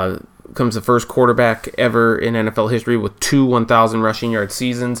becomes the first quarterback ever in NFL history with 2 1,000 rushing yard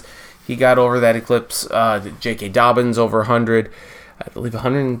seasons. He got over that eclipse. J.K. Dobbins over 100, I believe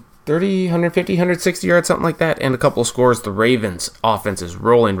 130, 150, 160 yards, something like that, and a couple of scores. The Ravens' offense is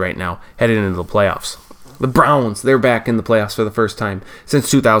rolling right now, headed into the playoffs. The Browns, they're back in the playoffs for the first time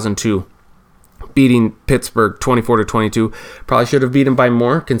since 2002, beating Pittsburgh 24-22. Probably should have beaten by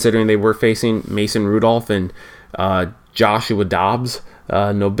more, considering they were facing Mason Rudolph and Joshua Dobbs.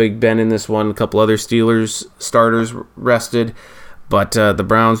 No Big Ben in this one. A couple other Steelers starters rested. But the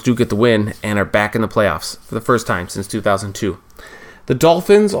Browns do get the win and are back in the playoffs for the first time since 2002. The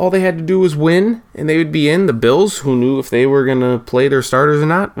Dolphins, all they had to do was win, and they would be in. The Bills, who knew if they were going to play their starters or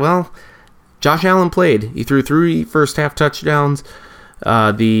not? Well, Josh Allen played. He threw 3 first-half touchdowns.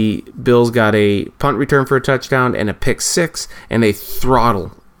 The Bills got a punt return for a touchdown and a pick 6, and they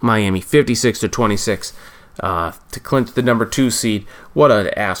throttle Miami 56-26 to clinch the number 2 seed. What an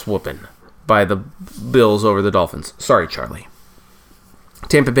ass whooping by the Bills over the Dolphins. Sorry, Charlie.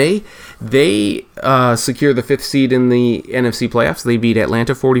 Tampa Bay, they secure the 5th seed in the NFC playoffs. They beat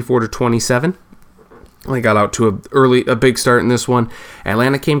Atlanta 44-27. They got out to a big start in this one.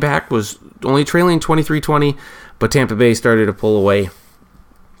 Atlanta came back, was only trailing 23-20, but Tampa Bay started to pull away.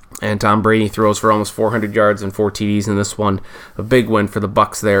 And Tom Brady throws for almost 400 yards and 4 TDs in this one. A big win for the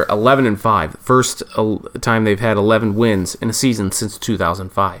Bucs there, 11-5. First time they've had 11 wins in a season since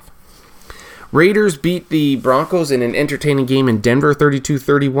 2005. Raiders beat the Broncos in an entertaining game in Denver,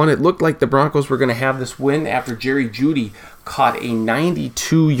 32-31. It looked like the Broncos were going to have this win after Jerry Jeudy caught a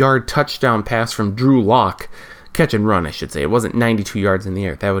 92-yard touchdown pass from Drew Lock. Catch and run, I should say. It wasn't 92 yards in the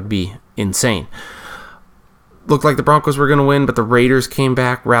air. That would be insane. Looked like the Broncos were going to win, but the Raiders came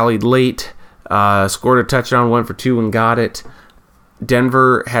back, rallied late, scored a touchdown, went for 2 and got it.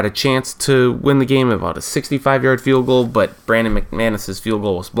 Denver had a chance to win the game, about a 65-yard field goal, but Brandon McManus's field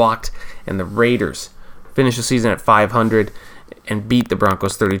goal was blocked, and the Raiders finished the season at 500 and beat the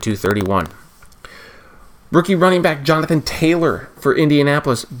Broncos 32-31. Rookie running back Jonathan Taylor for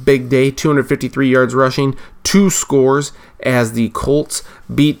Indianapolis, big day, 253 yards rushing, 2 scores as the Colts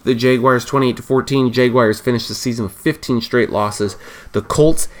beat the Jaguars 28-14. Jaguars finished the season with 15 straight losses. The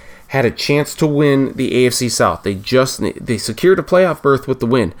Colts had a chance to win the AFC South. They secured a playoff berth with the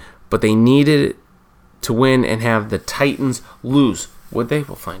win, but they needed to win and have the Titans lose. Would they?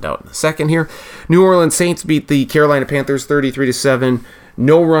 We'll find out in a second here. New Orleans Saints beat the Carolina Panthers 33-7.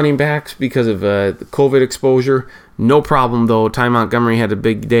 No running backs because of COVID exposure. No problem, though. Ty Montgomery had a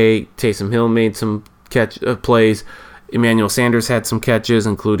big day. Taysom Hill made some plays. Emmanuel Sanders had some catches,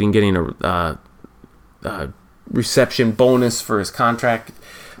 including getting a reception bonus for his contract.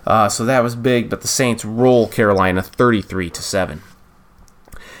 So that was big, but the Saints roll Carolina 33-7.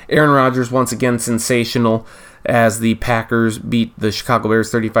 Aaron Rodgers, once again, sensational as the Packers beat the Chicago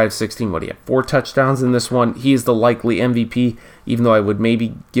Bears 35-16. What do you have? 4 touchdowns in this one. He is the likely MVP, even though I would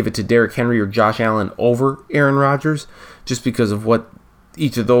maybe give it to Derrick Henry or Josh Allen over Aaron Rodgers, just because of what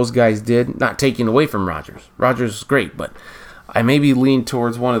each of those guys did. Not taking away from Rodgers. Rodgers is great, but I maybe lean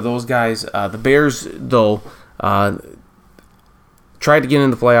towards one of those guys. The Bears, though, tried to get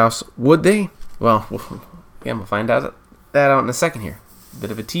in the playoffs. Would they? Well, yeah, we'll find out that out in a second here. Bit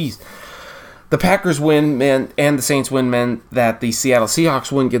of a tease. The Packers win, man, and the Saints win, meant that the Seattle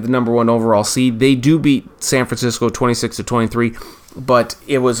Seahawks wouldn't get the number 1 overall seed. They do beat San Francisco 26-23, but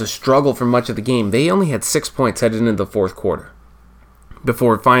it was a struggle for much of the game. They only had 6 points headed into the fourth quarter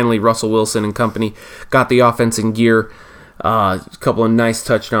before finally Russell Wilson and company got the offense in gear. A couple of nice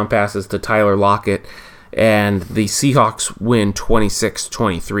touchdown passes to Tyler Lockett, and the Seahawks win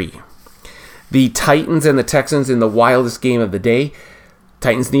 26-23. The Titans and the Texans in the wildest game of the day.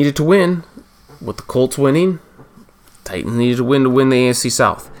 Titans needed to win. With the Colts winning, Titans needed to win the AFC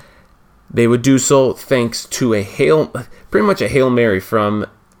South. They would do so thanks to pretty much a Hail Mary from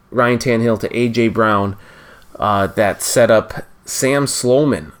Ryan Tannehill to A.J. Brown that set up Sam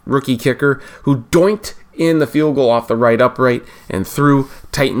Sloman, rookie kicker, who doinked in the field goal off the right upright and threw.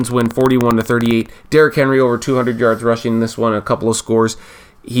 Titans win 41-38. Derrick Henry over 200 yards rushing in this one, a couple of scores.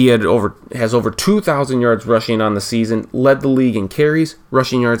 He has over 2,000 yards rushing on the season, led the league in carries,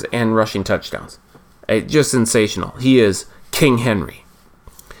 rushing yards, and rushing touchdowns. Just sensational. He is King Henry.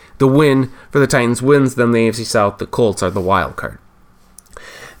 The win for the Titans wins them the AFC South. The Colts are the wild card.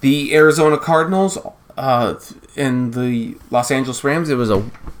 The Arizona Cardinals and the Los Angeles Rams, it was a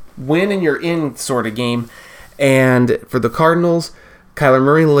win and you're in sort of game. And for the Cardinals, Kyler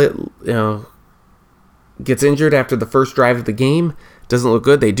Murray gets injured after the first drive of the game. Doesn't look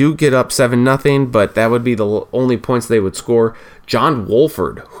good. They do get up 7-0, but that would be the only points they would score. John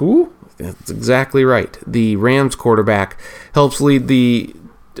Wolford, who? That's exactly right. The Rams quarterback helps lead the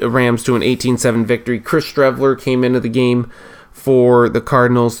Rams to an 18-7 victory. Chris Streveler came into the game for the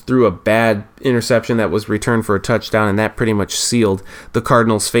Cardinals, threw a bad interception that was returned for a touchdown, and that pretty much sealed the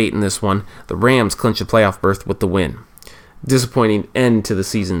Cardinals' fate in this one. The Rams clinch a playoff berth with the win. Disappointing end to the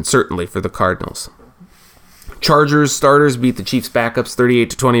season, certainly, for the Cardinals. Chargers starters beat the Chiefs backups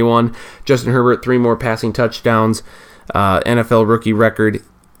 38-21. Justin Herbert, 3 more passing touchdowns. NFL rookie record.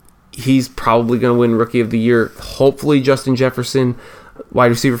 He's probably going to win Rookie of the Year. Hopefully Justin Jefferson,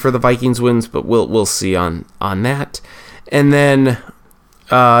 wide receiver for the Vikings, wins, but we'll see on that. And then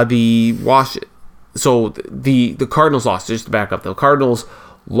the Cardinals lost. Just to back up, the Cardinals'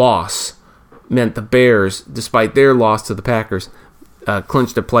 loss meant the Bears, despite their loss to the Packers,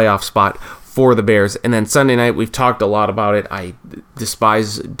 clinched a playoff spot for the Bears. And then Sunday night, we've talked a lot about it. I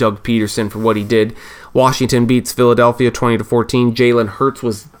despise Doug Pederson for what he did. Washington beats Philadelphia 20-14. Jalen Hurts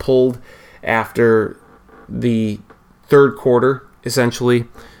was pulled after the third quarter, essentially.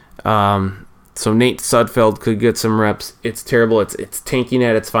 So Nate Sudfeld could get some reps. It's terrible. It's tanking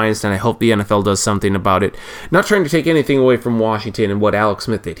at its finest, and I hope the NFL does something about it. Not trying to take anything away from Washington and what Alex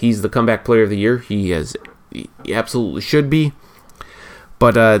Smith did. He's the comeback player of the year. He absolutely should be.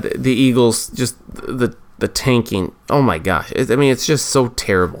 But the Eagles, just the tanking, oh my gosh. It's just so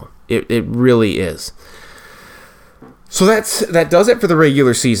terrible. It really is. So that does it for the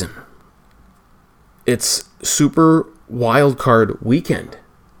regular season. It's Super Wild Card Weekend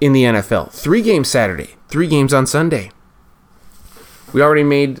in the NFL. 3 games Saturday, 3 games on Sunday. We already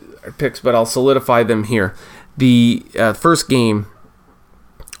made our picks, but I'll solidify them here. The first game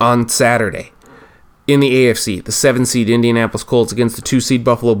on Saturday in the AFC, the 7-seed Indianapolis Colts against the 2-seed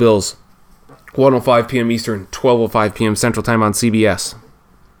Buffalo Bills, 1:05 p.m. Eastern, 12:05 p.m. Central Time on CBS.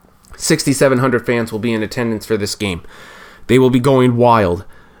 6,700 fans will be in attendance for this game. They will be going wild.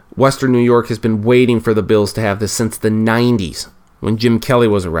 Western New York has been waiting for the Bills to have this since the 90s when Jim Kelly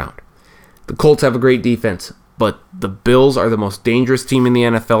was around. The Colts have a great defense. but the Bills are the most dangerous team in the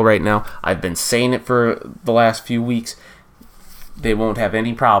NFL right now. I've been saying it for the last few weeks. They won't have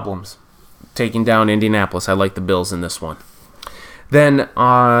any problems taking down Indianapolis. I like the Bills in this one. Then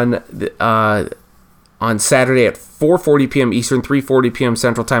on Saturday at 4:40 p.m. Eastern, 3:40 p.m.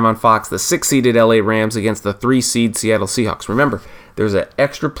 Central Time on Fox, the 6-seeded LA Rams against the 3-seed Seattle Seahawks. Remember, there's an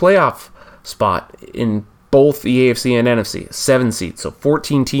extra playoff spot in both the AFC and NFC, 7 seeds. So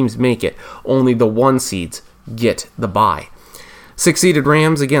 14 teams make it. Only the 1 seeds get the bye. 6-seeded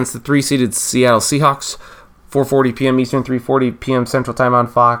Rams against the 3-seeded Seattle Seahawks, 4:40 p.m. Eastern, 3:40 p.m. Central Time on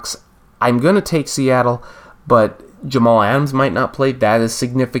Fox. I'm going to take Seattle, but Jamal Adams might not play. That is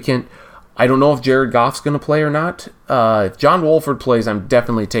significant. I don't know if Jared Goff's going to play or not. If John Wolford plays, I'm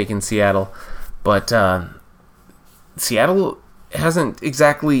definitely taking Seattle. But Seattle hasn't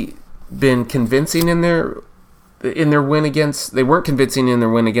exactly been convincing in their win against. They weren't convincing in their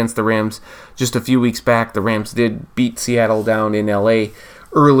win against the Rams just a few weeks back. The Rams did beat Seattle down in LA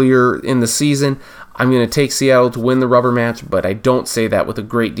earlier in the season. I'm going to take Seattle to win the rubber match, but I don't say that with a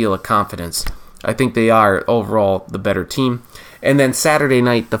great deal of confidence. I think they are overall the better team. And then Saturday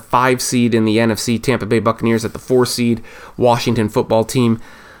night, the 5 seed in the NFC, Tampa Bay Buccaneers at the 4 seed Washington football team,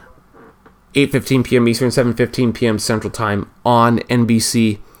 8:15 p.m. Eastern, 7:15 p.m. Central Time on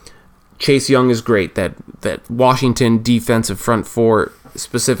NBC. Chase Young is great. That Washington defensive front four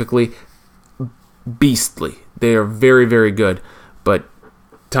specifically, beastly. They are very, very good. But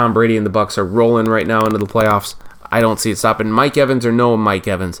Tom Brady and the Bucs are rolling right now into the playoffs. I don't see it stopping. Mike Evans or no Mike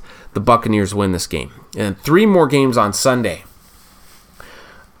Evans, the Buccaneers win this game. And 3 more games on Sunday.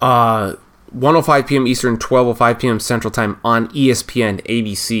 1:05 p.m. Eastern, 12:05 p.m. Central Time on ESPN,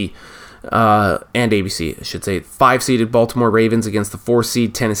 ABC, and ABC, I should say. 5-seeded Baltimore Ravens against the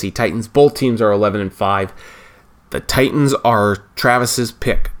 4-seed Tennessee Titans. Both teams are 11-5. The Titans are Travis's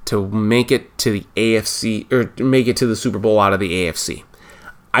pick to make it to the AFC, or make it to the Super Bowl out of the AFC.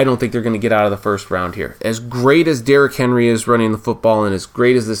 I don't think they're going to get out of the first round here. As great as Derrick Henry is running the football and as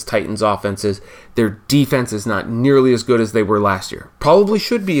great as this Titans offense is, their defense is not nearly as good as they were last year. Probably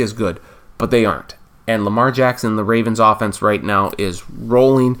should be as good, but they aren't. And Lamar Jackson, the Ravens offense right now, is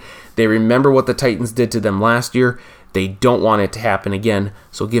rolling. They remember what the Titans did to them last year. They don't want it to happen again.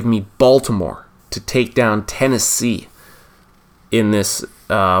 So give me Baltimore to take down Tennessee in this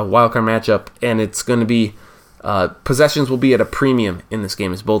wildcard matchup. And it's going to be possessions will be at a premium in this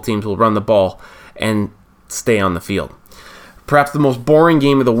game as both teams will run the ball and stay on the field. Perhaps the most boring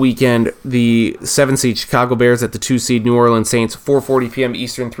game of the weekend, the 7-seed Chicago Bears at the 2-seed New Orleans Saints, 4:40 p.m.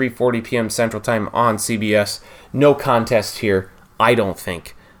 Eastern, 3:40 p.m. Central Time on CBS. No contest here, I don't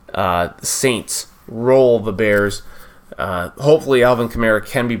think. The Saints roll the Bears. Hopefully Alvin Kamara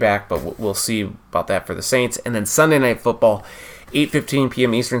can be back, but we'll see about that for the Saints. And then Sunday Night Football, 8:15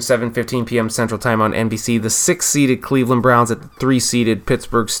 p.m. Eastern, 7:15 p.m. Central Time on NBC. The 6-seeded Cleveland Browns at the 3-seeded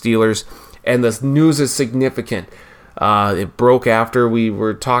Pittsburgh Steelers. And the news is significant. It broke after we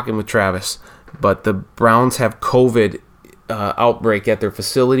were talking with Travis. But the Browns have COVID outbreak at their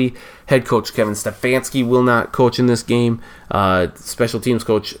facility. Head coach Kevin Stefanski will not coach in this game. Special teams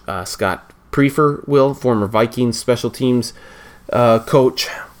coach Scott Prefer will, former Vikings special teams coach.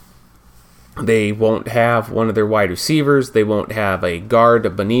 They won't have one of their wide receivers. They won't have a guard, a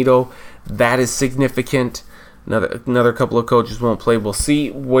Benito. That is significant. Another couple of coaches won't play. We'll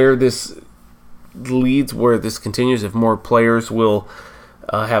see where this leads, where this continues, if more players will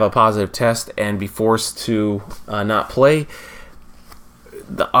have a positive test and be forced to not play.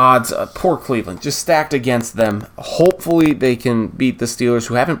 The odds, poor Cleveland, just stacked against them. Hopefully they can beat the Steelers,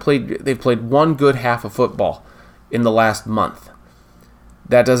 who haven't played. They've played one good half of football in the last month.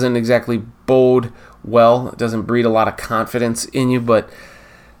 That doesn't exactly bode well. It doesn't breed a lot of confidence in you, but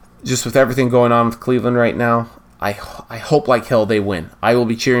just with everything going on with Cleveland right now, I hope like hell they win. I will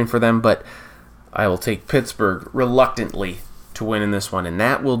be cheering for them, but I will take Pittsburgh reluctantly to win in this one. And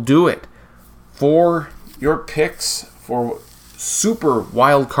that will do it for your picks for Super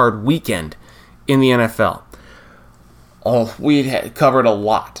Wildcard Weekend in the NFL. We had covered a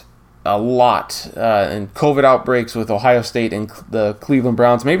lot. And COVID outbreaks with Ohio State and the Cleveland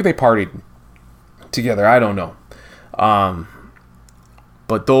Browns. Maybe they partied together. I don't know.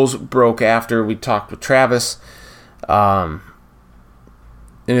 But those broke after we talked with Travis.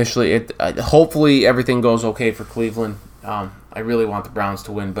 Initially, hopefully everything goes okay for Cleveland. I really want the Browns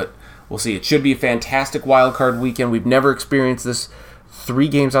to win, but we'll see. It should be a fantastic wild card weekend. We've never experienced this. 3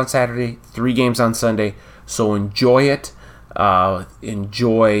 games on Saturday, 3 games on Sunday. So enjoy it.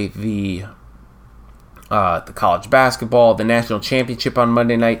 Enjoy the college basketball, the national championship on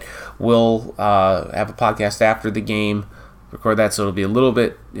Monday night. We'll have a podcast after the game record that, so it'll be a little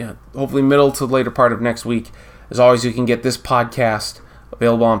bit, hopefully middle to later part of next week. As always, you can get this podcast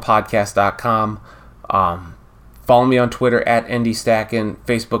available on podcast.com. Follow me on Twitter at NDStacken,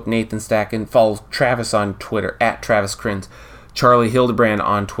 Facebook Nathan Stacken. Follow Travis on Twitter at Travis Crins. Charlie Hildebrand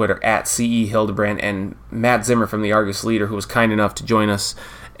on Twitter at CE Hildebrand, and Matt Zimmer from the Argus Leader, who was kind enough to join us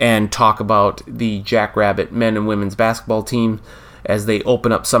and talk about the Jackrabbit men and women's basketball team as they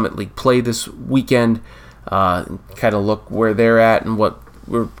open up Summit League play this weekend. Kind of look where they're at and what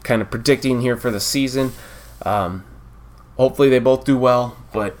we're kind of predicting here for the season. Hopefully they both do well,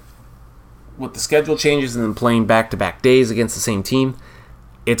 but with the schedule changes and then playing back-to-back days against the same team,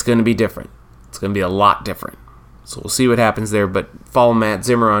 it's going to be different. It's going to be a lot different. So we'll see what happens there, but follow Matt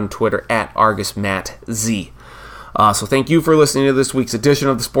Zimmer on Twitter at ArgusMattZ. So thank you for listening to this week's edition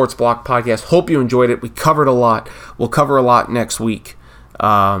of the Sports Block Podcast. Hope you enjoyed it. We covered a lot. We'll cover a lot next week.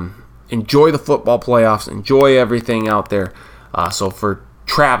 Enjoy the football playoffs. Enjoy everything out there. So for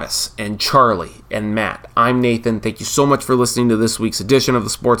Travis and Charlie and Matt, I'm Nathan. Thank you so much for listening to this week's edition of the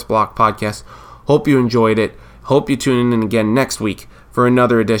Sports Block Podcast. Hope you enjoyed it. Hope you tune in again next week for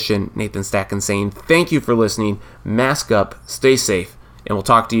another edition. Nathan Stacken saying thank you for listening. Mask up, stay safe, and we'll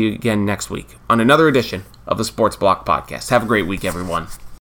talk to you again next week on another edition of the Sports Block Podcast. Have a great week, everyone.